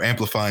 speaking or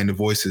amplifying the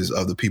voices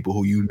of the people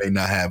who you may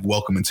not have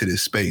welcome into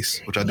this space,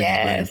 which I think is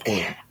very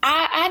important.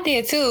 I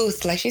did too.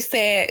 Like she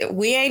said,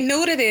 we ain't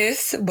new to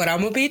this, but I'm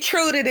gonna be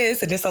true to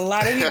this. And there's a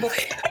lot of people.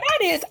 And that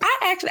is,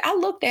 I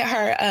looked at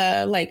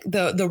her like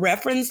the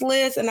reference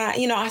list, and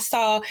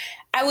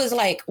I was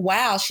like,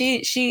 wow,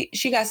 she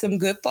got some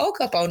good folk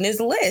up on this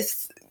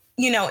list,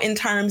 you know, in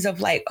terms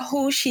of like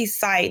who she's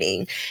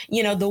citing,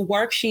 you know, the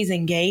work she's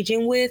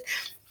engaging with.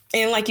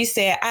 And like you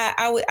said,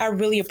 I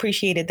really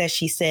appreciated that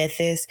she said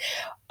this.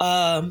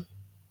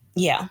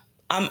 Yeah,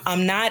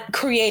 I'm not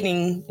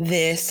creating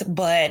this,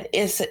 but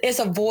it's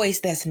a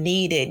voice that's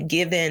needed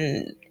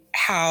given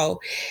how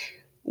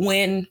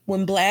when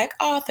Black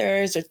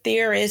authors or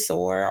theorists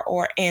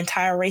or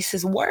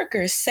anti-racist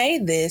workers say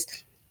this,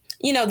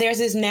 there's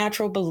this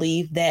natural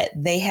belief that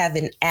they have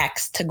an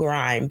axe to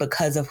grind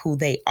because of who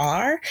they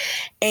are.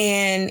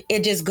 And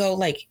it just go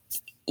like,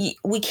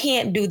 we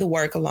can't do the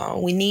work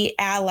alone. We need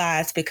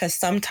allies, because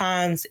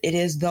sometimes it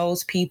is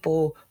those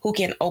people who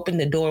can open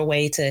the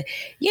doorway to,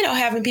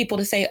 having people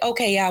to say,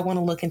 okay, yeah, I want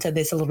to look into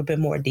this a little bit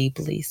more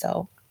deeply.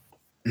 So.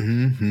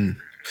 Mm-hmm.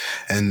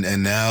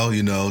 And now,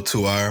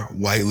 to our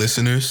white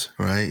listeners,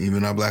 right?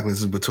 Even our Black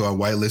listeners, but to our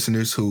white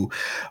listeners who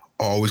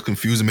are always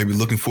confused and maybe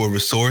looking for a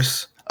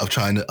resource of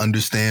trying to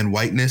understand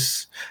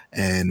whiteness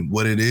and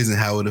what it is and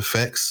how it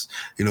affects,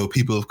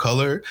 people of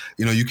color,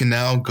 you can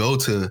now go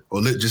to,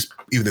 or just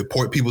either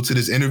port people to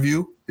this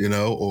interview,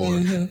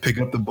 or pick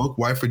up the book,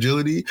 White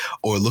Fragility,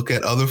 or look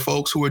at other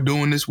folks who are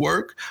doing this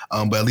work.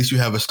 But at least you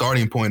have a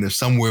starting point of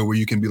somewhere where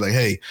you can be like,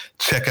 hey,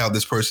 check out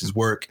this person's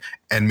work,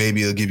 and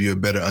maybe it'll give you a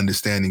better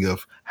understanding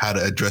of how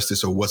to address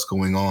this or what's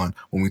going on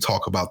when we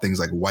talk about things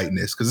like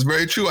whiteness. Because it's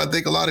very true. I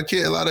think a lot of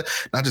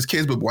not just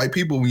kids, but white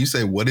people, when you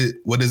say, what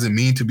does it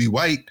mean to be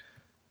white?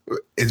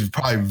 It's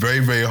probably very,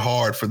 very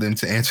hard for them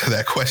to answer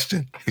that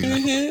question.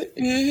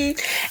 And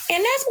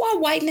that's why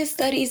whiteness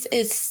studies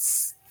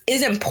is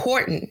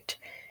important.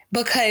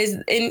 Because,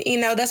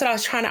 and that's what I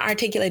was trying to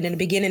articulate in the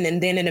beginning.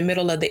 And then in the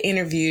middle of the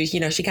interview,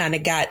 she kind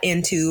of got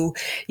into,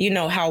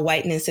 how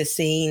whiteness is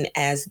seen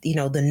as,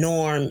 the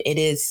norm. It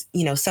is,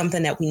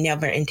 something that we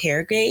never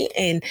interrogate.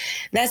 And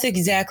that's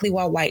exactly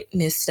why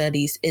whiteness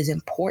studies is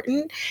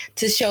important,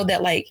 to show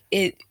that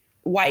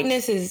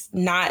whiteness is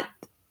not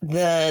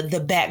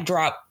the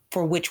backdrop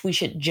for which we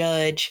should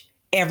judge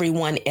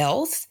everyone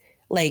else.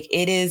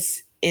 It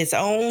is its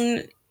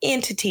own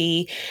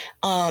entity,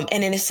 and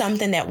it is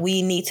something that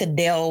we need to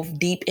delve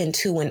deep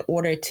into in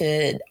order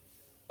to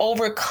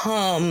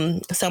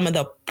overcome some of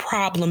the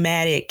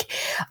problematic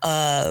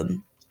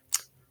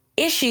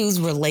issues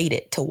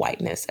related to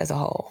whiteness as a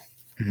whole.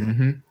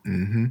 And,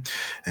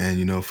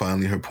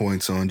 finally, her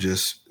points on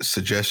just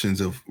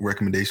suggestions of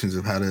recommendations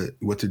of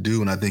what to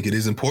do. And I think it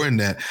is important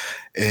that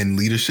in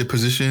leadership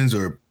positions,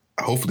 or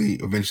hopefully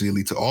eventually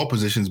lead to all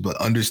positions, but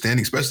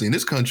understanding, especially in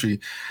this country,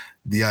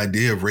 the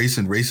idea of race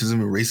and racism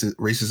and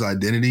racist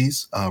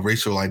identities,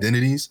 racial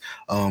identities,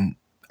 I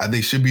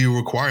think should be a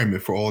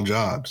requirement for all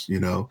jobs,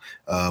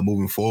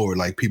 moving forward.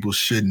 People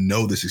should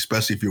know this,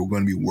 especially if you're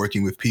going to be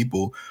working with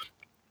people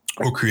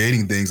or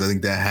creating things. I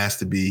think that has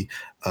to be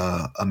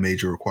a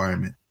major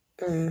requirement.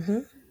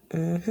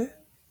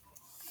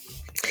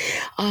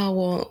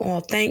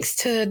 Well, thanks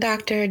to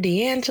Dr.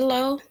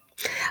 DiAngelo.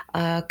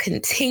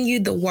 Continue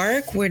the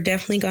work. We're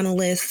definitely going to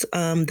list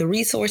the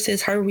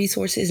resources, her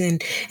resources,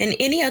 and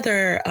any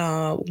other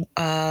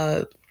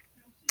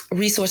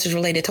resources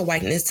related to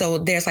whiteness. So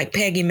there's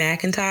Peggy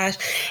McIntosh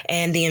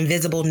and the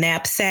Invisible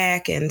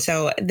Knapsack. And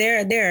so there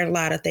are a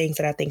lot of things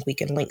that I think we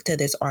can link to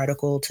this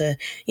article to,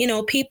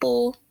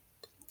 people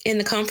in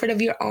the comfort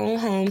of your own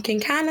home can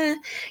kind of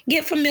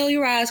get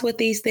familiarized with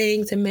these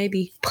things and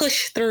maybe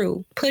push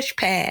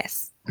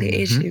past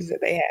the issues that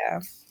they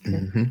have.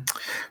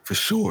 For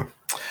sure.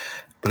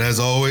 But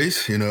as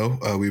always,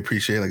 we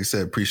appreciate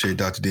Dr.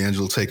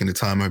 DiAngelo taking the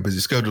time out of her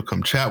busy schedule to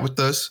come chat with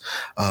us.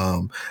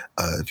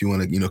 If you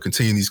want to,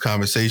 continue these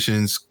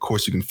conversations, of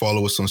course, you can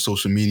follow us on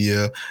social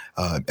media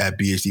at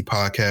BHD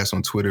Podcast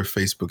on Twitter,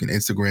 Facebook, and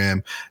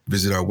Instagram.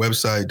 Visit our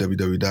website,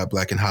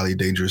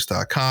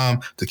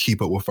 www.blackandhighlydangerous.com, to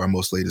keep up with our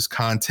most latest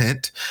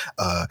content.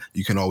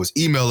 You can always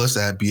email us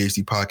at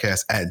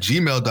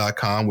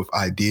bhdpodcast@gmail.com with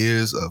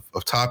ideas of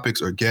topics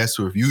or guests,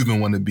 or if you even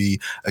want to be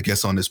a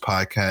guest on this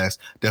podcast,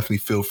 definitely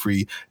feel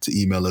free to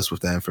email us with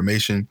that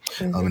information.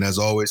 And as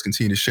always,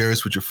 continue to share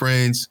us with your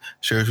friends,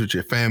 share us with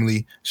your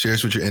family, share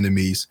us with your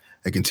enemies,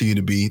 and continue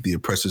to be the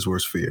oppressor's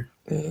worst fear.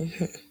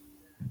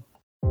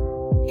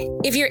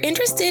 If you're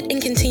interested in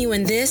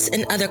continuing this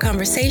and other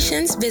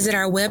conversations, visit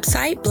our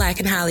website,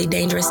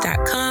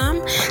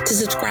 blackandhighlydangerous.com, to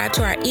subscribe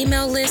to our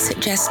email list,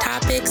 suggest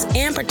topics,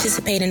 and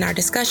participate in our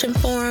discussion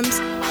forums.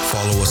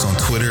 Follow us on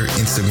Twitter,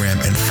 Instagram,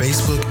 and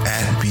Facebook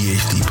at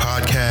BHD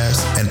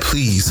Podcast. And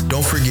please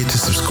don't forget to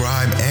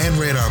subscribe and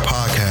rate our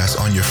podcast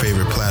on your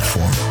favorite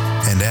platform.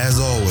 And as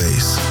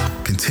always,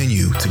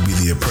 continue to be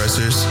the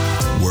oppressor's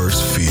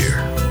worst fear.